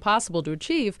promises that were impossible to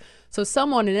achieve. So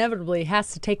someone inevitably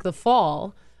has to take the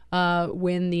fall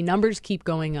when the numbers keep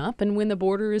going up and when the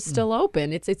border is still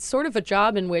open. It's sort of a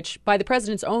job in which, by the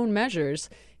president's own measures,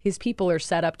 his people are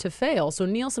set up to fail. So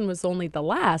Nielsen was only the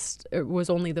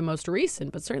most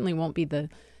recent, but certainly won't be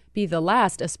the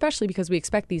last, especially because we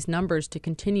expect these numbers to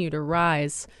continue to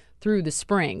rise through the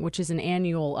spring, which is an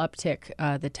annual uptick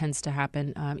that tends to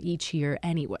happen each year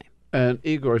anyway. And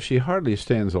Igor, she hardly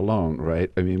stands alone,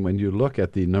 right? I mean, when you look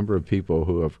at the number of people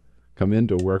who have come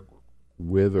into work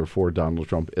with or for Donald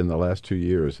Trump in the last 2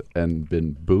 years and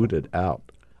been booted out.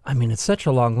 I mean, it's such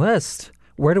a long list.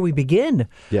 Where do we begin?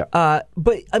 Yeah.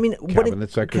 But, I mean...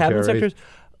 Cabinet secretaries,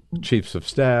 chiefs of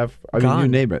staff. I mean, you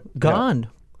name it. Gone.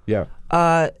 Yeah.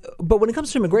 But when it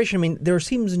comes to immigration, I mean, there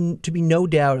seems to be no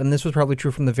doubt, and this was probably true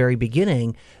from the very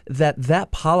beginning, that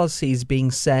policy is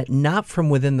being set not from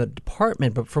within the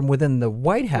department, but from within the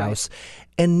White House.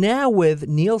 Right. And now with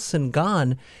Nielsen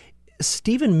gone,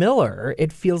 Stephen Miller,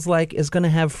 it feels like, is going to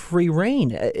have free reign.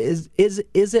 Is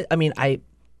it? I mean, I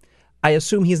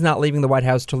assume he's not leaving the White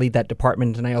House to lead that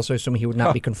department, and I also assume he would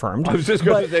not be confirmed. I was just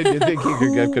going to say, do you think he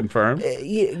could get confirmed?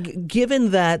 Given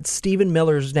that Stephen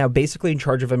Miller is now basically in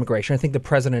charge of immigration, I think the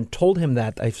president told him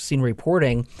that. I've seen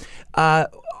reporting.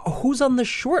 Who's on the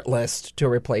short list to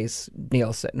replace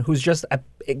Nielsen? Who's just,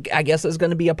 I guess, is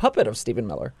going to be a puppet of Stephen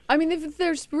Miller? I mean,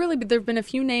 there have been a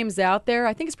few names out there.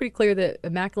 I think it's pretty clear that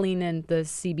McAleenan,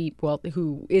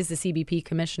 who is the CBP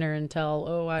commissioner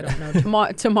until, I don't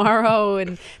know, tomorrow,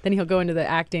 and then he'll go into the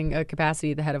acting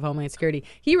capacity, the head of Homeland Security.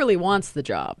 He really wants the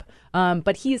job.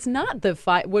 But he is not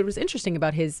what was interesting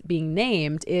about his being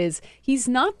named is he's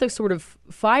not the sort of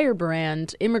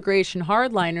firebrand immigration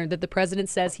hardliner that the president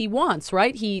says he wants,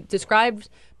 right? He described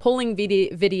pulling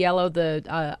Vitiello,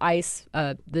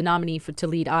 the nominee to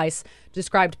lead ICE,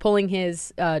 described pulling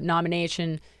his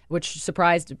nomination, which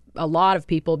surprised a lot of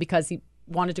people because he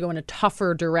wanted to go in a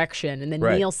tougher direction. And then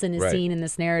Nielsen is seen in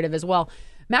this narrative as well.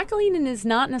 McAleenan is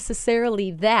not necessarily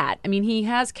that. I mean, he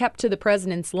has kept to the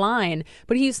president's line,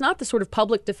 but he's not the sort of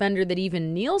public defender that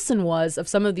even Nielsen was of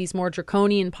some of these more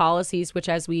draconian policies, which,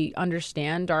 as we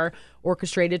understand, are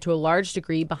orchestrated to a large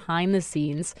degree behind the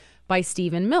scenes by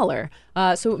Stephen Miller.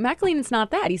 So McAleenan's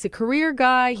not that. He's a career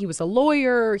guy. He was a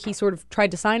lawyer. He sort of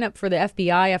tried to sign up for the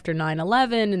FBI after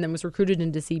 9/11 and then was recruited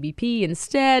into CBP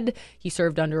instead. He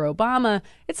served under Obama.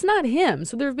 It's not him.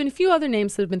 So there have been a few other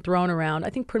names that have been thrown around. I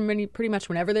think pretty much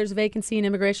whenever there's a vacancy in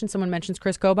immigration, someone mentions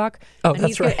Chris Kobach. Oh,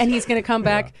 that's right. And he's going to come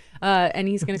back. And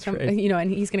he's going to come. Right.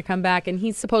 And he's going to come back. And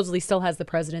he supposedly still has the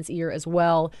president's ear as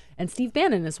well, and Steve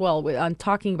Bannon as well, on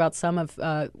talking about some of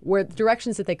where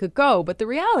directions that they could go. But the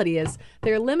reality is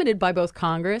they're limited by both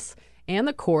Congress and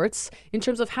the courts in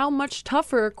terms of how much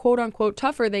tougher, quote unquote,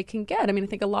 tougher they can get. I mean, I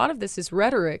think a lot of this is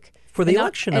rhetoric for the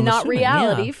election, and not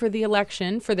reality for the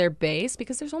election, for their base,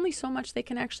 because there's only so much they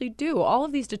can actually do. All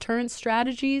of these deterrence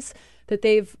strategies that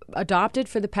they've adopted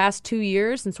for the past 2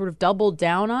 years and sort of doubled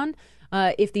down on,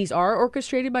 if these are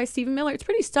orchestrated by Stephen Miller, it's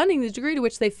pretty stunning the degree to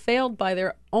which they failed by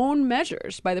their own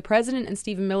measures, by the president and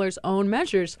Stephen Miller's own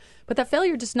measures. But that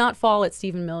failure does not fall at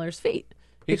Stephen Miller's feet.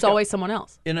 It's always someone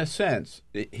else. In a sense,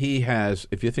 he has,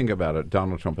 if you think about it,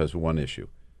 Donald Trump has one issue.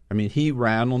 I mean, he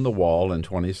ran on the wall in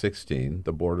 2016,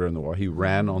 the border and the wall. He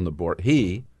ran on the border.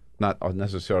 He, not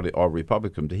necessarily all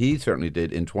Republicans, he certainly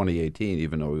did in 2018,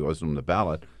 even though he wasn't on the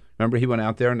ballot. Remember, he went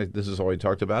out there, and this is all he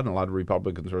talked about, and a lot of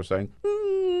Republicans were saying,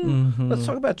 let's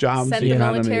talk about jobs, send the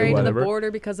economy, military or to the whatever.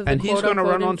 border because of the and he's going to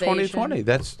run on invasion.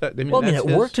 2020. It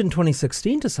worked in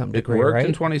 2016 to some degree, It worked right?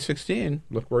 in 2016.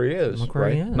 Look where he is. Look where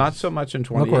he is. Not so much in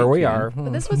 2018. Look where we are.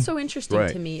 But that's what's so interesting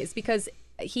to me is because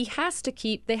they have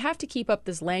to keep up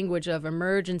this language of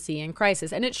emergency and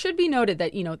crisis. And it should be noted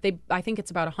that, I think it's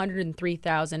about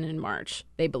 103,000 in March,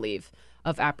 they believe,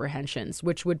 of apprehensions,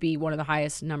 which would be one of the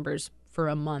highest numbers for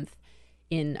a month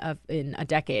in a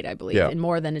decade, I believe, in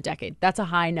more than a decade. That's a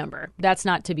high number. That's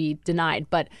not to be denied.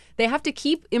 But they have to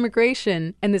keep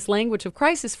immigration and this language of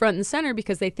crisis front and center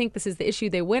because they think this is the issue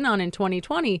they win on in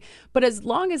 2020. But as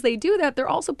long as they do that, they're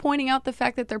also pointing out the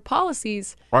fact that their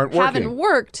policies haven't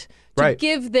worked to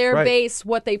give their base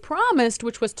what they promised,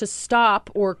 which was to stop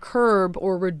or curb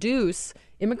or reduce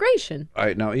immigration. All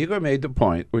right. Now, Igor made the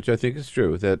point, which I think is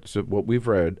true, that what we've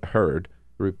heard,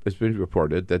 it's been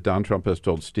reported that Donald Trump has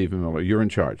told Stephen Miller, you're in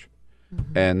charge.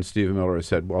 Mm-hmm. And Stephen Miller has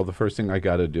said, well, the first thing I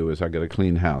got to do is I got to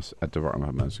clean house at the Department of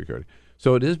Homeland Security.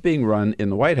 So it is being run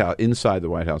in the White House, inside the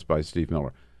White House by Steve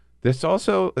Miller.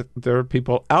 There are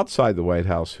people outside the White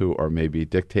House who are maybe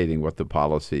dictating what the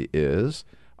policy is.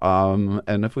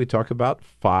 And if we talk about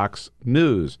Fox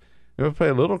News, I'm going to play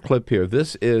a little clip here.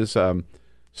 This is, so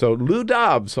Lou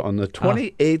Dobbs on the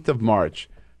 28th of March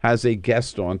has a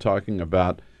guest on talking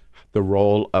about the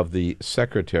role of the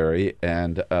secretary,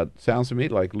 and sounds to me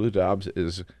like Lou Dobbs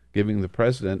is giving the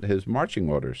president his marching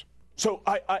orders. So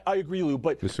I agree, Lou,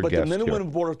 but the men and women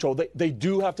of Border Patrol, they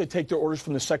do have to take their orders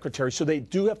from the secretary, so they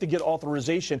do have to get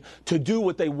authorization to do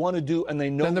what they want to do, and they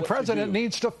know. And the president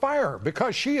needs to fire her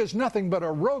because she is nothing but a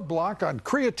roadblock on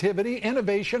creativity,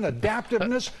 innovation,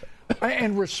 adaptiveness,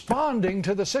 and responding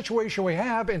to the situation we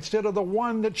have instead of the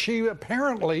one that she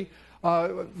apparently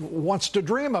wants to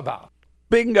dream about.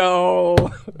 Bingo!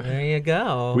 There you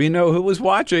go. We know who was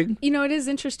watching. It is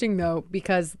interesting, though,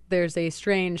 because there's a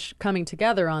strange coming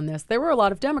together on this. There were a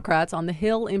lot of Democrats on the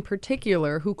Hill in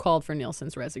particular who called for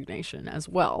Nielsen's resignation as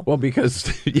well. Well,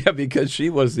 because she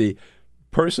was the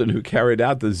person who carried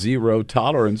out the zero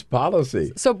tolerance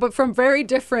policy. So, but from very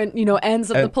different,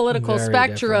 ends of the political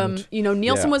spectrum,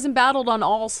 Nielsen was embattled on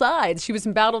all sides. She was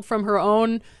embattled from her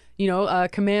own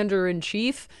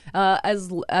commander-in-chief,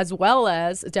 as well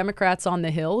as Democrats on the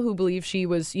Hill who believe she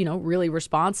was, really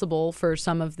responsible for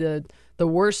some of the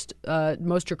worst,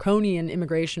 most draconian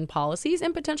immigration policies,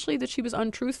 and potentially that she was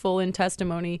untruthful in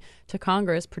testimony to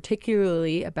Congress,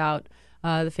 particularly about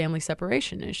the family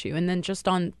separation issue. And then just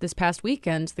on this past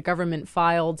weekend, the government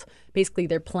filed basically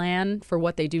their plan for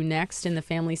what they do next in the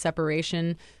family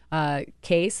separation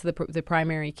case, the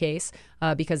primary case,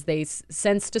 because they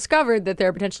since discovered that there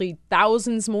are potentially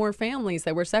thousands more families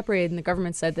that were separated, and the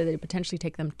government said that it would potentially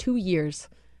take them 2 years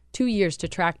to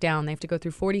track down. They have to go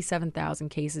through 47,000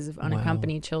 cases of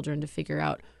unaccompanied children to figure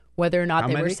out whether or not How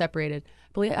they many? were separated.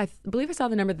 I believe I saw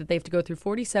the number that they have to go through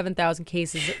 47,000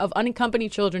 cases of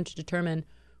unaccompanied children to determine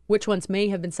which ones may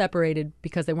have been separated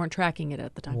because they weren't tracking it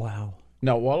at the time. Wow.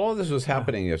 Now, while all this was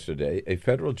happening yesterday, a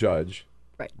federal judge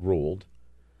ruled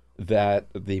that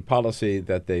the policy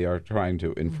that they are trying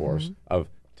to enforce of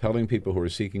telling people who are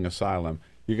seeking asylum,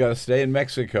 you got to stay in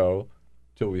Mexico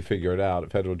till we figure it out, a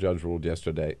federal judge ruled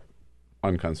yesterday,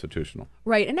 unconstitutional.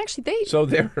 Right, and actually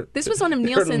this was one of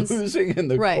they're Nielsen's losing in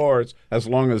the courts as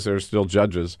long as there's still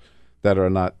judges that are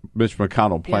not Mitch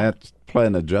McConnell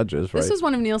playing the judges. Right. This was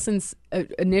one of Nielsen's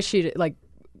initiative, like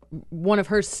one of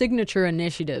her signature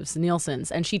initiatives,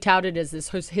 Nielsen's, and she touted as this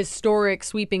historic,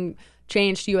 sweeping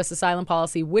change to U.S. asylum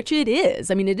policy, which it is.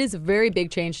 I mean, it is a very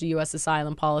big change to U.S.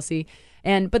 asylum policy.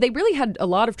 But they really had a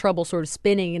lot of trouble sort of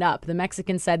spinning it up. The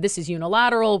Mexicans said, this is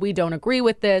unilateral. We don't agree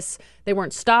with this. They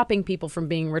weren't stopping people from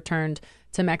being returned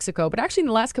to Mexico. But actually, in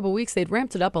the last couple of weeks, they'd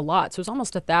ramped it up a lot. So it was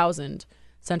almost 1,000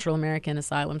 Central American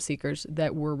asylum seekers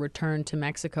that were returned to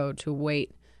Mexico to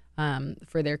wait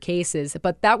for their cases.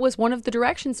 But that was one of the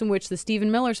directions in which the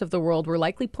Stephen Millers of the world were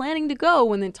likely planning to go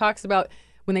when they talked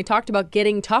about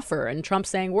getting tougher and Trump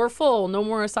saying, we're full, no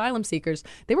more asylum seekers.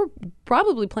 They were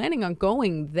probably planning on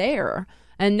going there.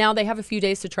 And now they have a few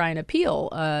days to try and appeal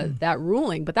that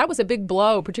ruling. But that was a big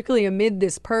blow, particularly amid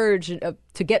this purge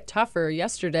to get tougher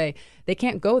yesterday. They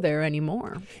can't go there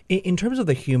anymore. In terms of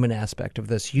the human aspect of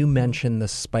this, you mentioned the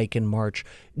spike in March.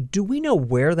 Do we know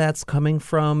where that's coming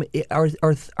from?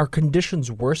 Are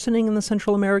conditions worsening in the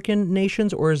Central American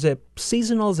nations, or is it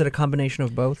seasonal? Is it a combination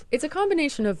of both? It's a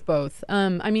combination of both.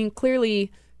 I mean,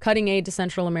 clearly, cutting aid to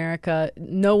Central America,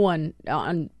 no one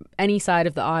on any side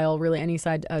of the aisle, really any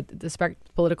side of the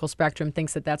political spectrum,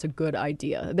 thinks that that's a good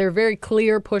idea. There are very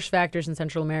clear push factors in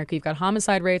Central America. You've got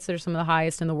homicide rates that are some of the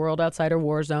highest in the world outside a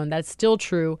war zone. That's still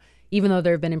true, even though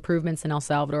there have been improvements in El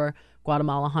Salvador,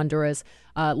 Guatemala, Honduras.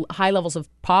 High levels of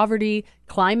poverty,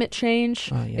 climate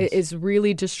change is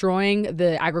really destroying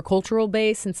the agricultural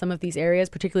base in some of these areas,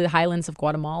 particularly the highlands of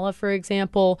Guatemala, for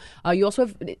example. You also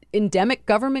have endemic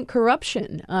government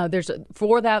corruption.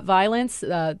 For that violence,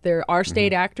 there are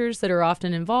state actors that are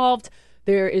often involved.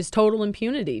 There is total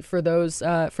impunity for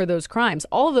those crimes.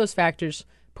 All of those factors,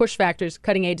 push factors,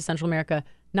 cutting aid to Central America,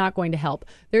 not going to help.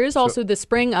 There is also the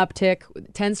spring uptick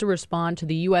tends to respond to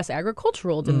the U.S.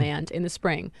 agricultural demand in the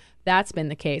spring. That's been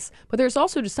the case. But there's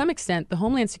also, to some extent, the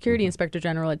Homeland Security Inspector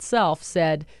General itself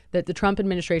said that the Trump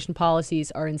administration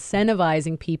policies are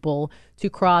incentivizing people to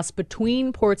cross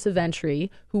between ports of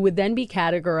entry who would then be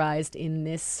categorized in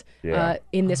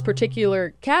this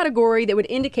particular category that would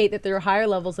indicate that there are higher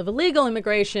levels of illegal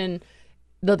immigration,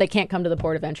 though they can't come to the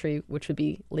port of entry, which would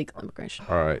be legal immigration.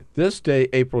 All right. This day,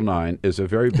 April 9, is a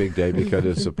very big day because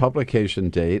it's the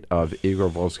publication date of Igor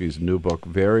Volksky's new book,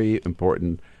 very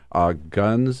important,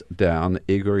 Guns Down.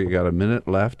 Igor, you got a minute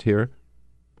left here.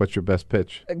 What's your best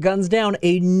pitch? Guns Down,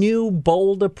 a new,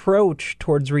 bold approach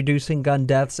towards reducing gun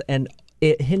deaths, and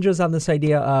it hinges on this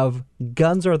idea of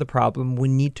guns are the problem. We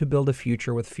need to build a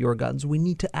future with fewer guns. We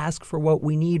need to ask for what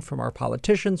we need from our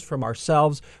politicians, from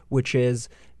ourselves, which is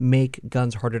make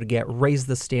guns harder to get, raise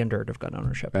the standard of gun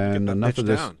ownership. And enough of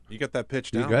this. You got that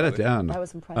pitch down. You got it down. That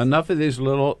was impressive. Enough of these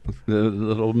little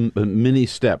mini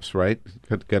steps, right?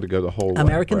 Got to go the whole way.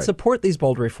 Americans support these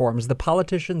bold reforms. The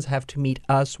politicians have to meet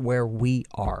us where we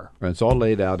are. And it's all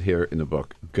laid out here in the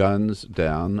book, Guns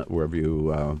Down, wherever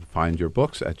you find your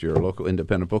books, at your local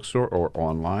independent bookstore or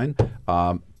online.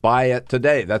 Buy it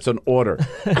today. That's an order.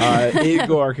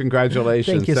 Igor,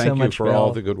 congratulations. Thank you so much, for Bill.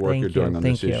 all the good work you're doing on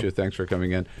this Thank you. issue. Thanks for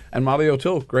coming in. And Molly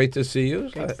O'Toole, great to see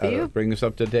you. Great to see you. Bring us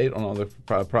up to date on all the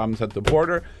problems at the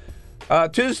border.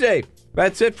 Tuesday,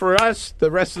 that's it for us.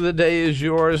 The rest of the day is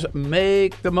yours.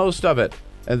 Make the most of it.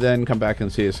 And then come back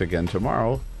and see us again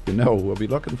tomorrow. You know we'll be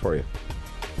looking for you.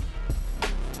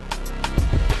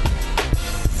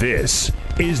 This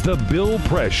is The Bill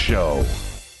Press Show.